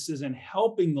expert witnesses, and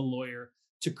helping the lawyer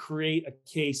to create a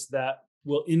case that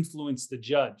will influence the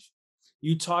judge.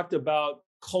 You talked about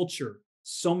culture.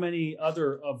 So many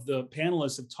other of the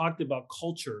panelists have talked about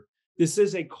culture. This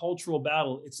is a cultural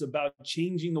battle. It's about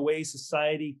changing the way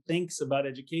society thinks about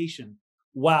education.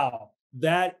 Wow,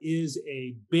 that is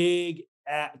a big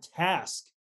task,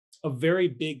 a very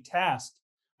big task.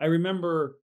 I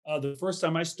remember the first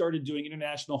time I started doing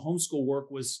international homeschool work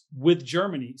was with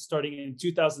Germany, starting in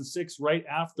 2006, right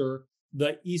after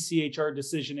the ECHR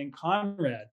decision in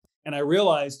Conrad. And I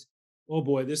realized, oh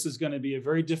boy, this is going to be a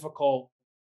very difficult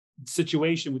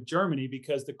situation with Germany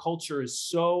because the culture is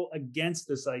so against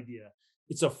this idea.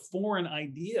 It's a foreign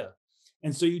idea.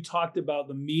 And so you talked about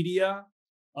the media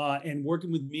and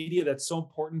working with media. That's so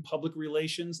important, public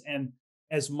relations. And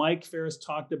as Mike Ferris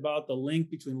talked about the link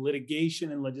between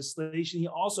litigation and legislation, he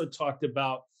also talked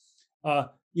about,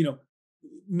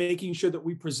 making sure that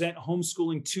we present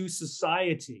homeschooling to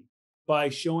society by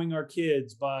showing our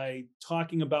kids, by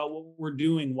talking about what we're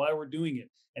doing, why we're doing it,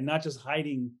 and not just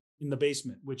hiding in the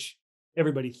basement, which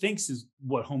everybody thinks is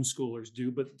what homeschoolers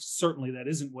do, but certainly that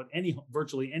isn't what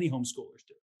virtually any homeschoolers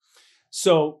do.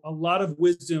 So a lot of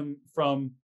wisdom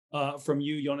from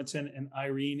you, Jonathan and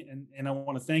Irene, and I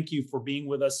want to thank you for being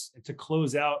with us to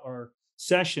close out our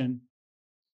session.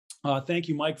 Thank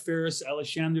you, Mike Ferris,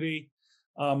 Alexandre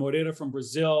Moreira from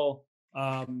Brazil,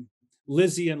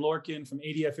 Lizzie and Lorcan from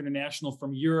ADF International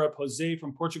from Europe, Jose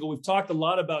from Portugal. We've talked a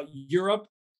lot about Europe.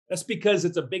 That's because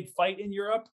it's a big fight in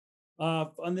Europe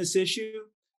on this issue,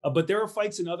 but there are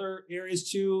fights in other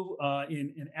areas too,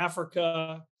 in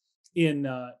Africa, in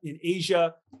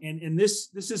Asia, and this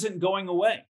isn't going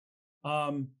away.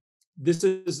 this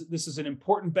is an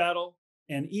important battle,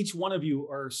 and each one of you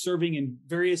are serving in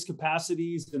various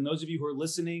capacities. And those of you who are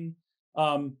listening,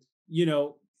 you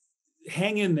know,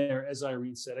 hang in there, as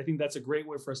Irene said. I think that's a great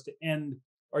way for us to end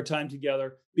our time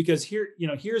together, because here, you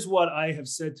know, here's what I have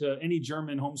said to any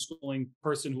German homeschooling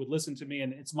person who would listen to me,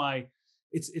 and it's my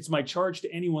charge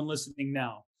to anyone listening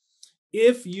now.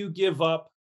 If you give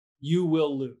up, you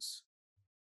will lose.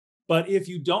 But if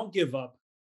you don't give up,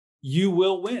 you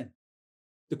will win.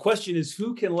 The question is,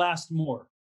 who can last more?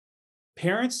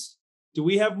 Parents, do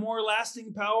we have more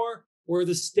lasting power, or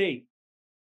the state?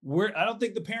 I don't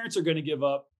think the parents are going to give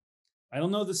up. I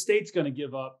don't know the state's going to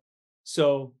give up.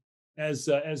 So as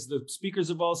the speakers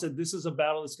have all said, this is a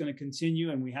battle that's going to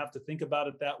continue, and we have to think about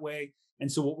it that way. And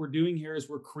so what we're doing here is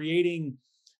we're creating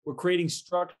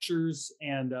structures,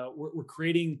 and we're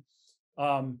creating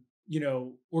you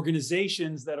know,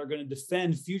 organizations that are going to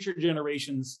defend future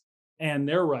generations and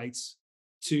their rights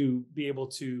to be able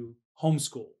to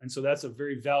homeschool. And so that's a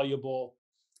very valuable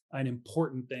and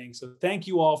important thing. So thank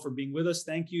you all for being with us.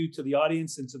 Thank you to the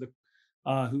audience and to the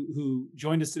who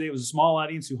joined us today. It was a small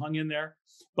audience who hung in there,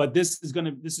 but this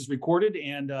is recorded,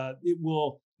 and it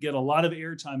will get a lot of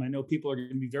airtime. I know people are going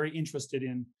to be very interested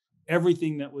in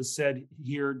everything that was said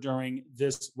here during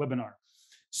this webinar.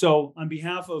 So on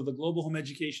behalf of the Global Home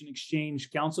Education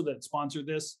Exchange Council that sponsored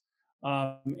this,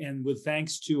 and with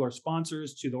thanks to our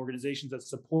sponsors, to the organizations that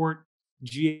support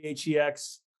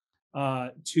GHEX,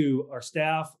 to our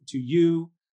staff, to you,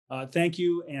 thank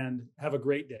you, and have a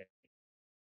great day.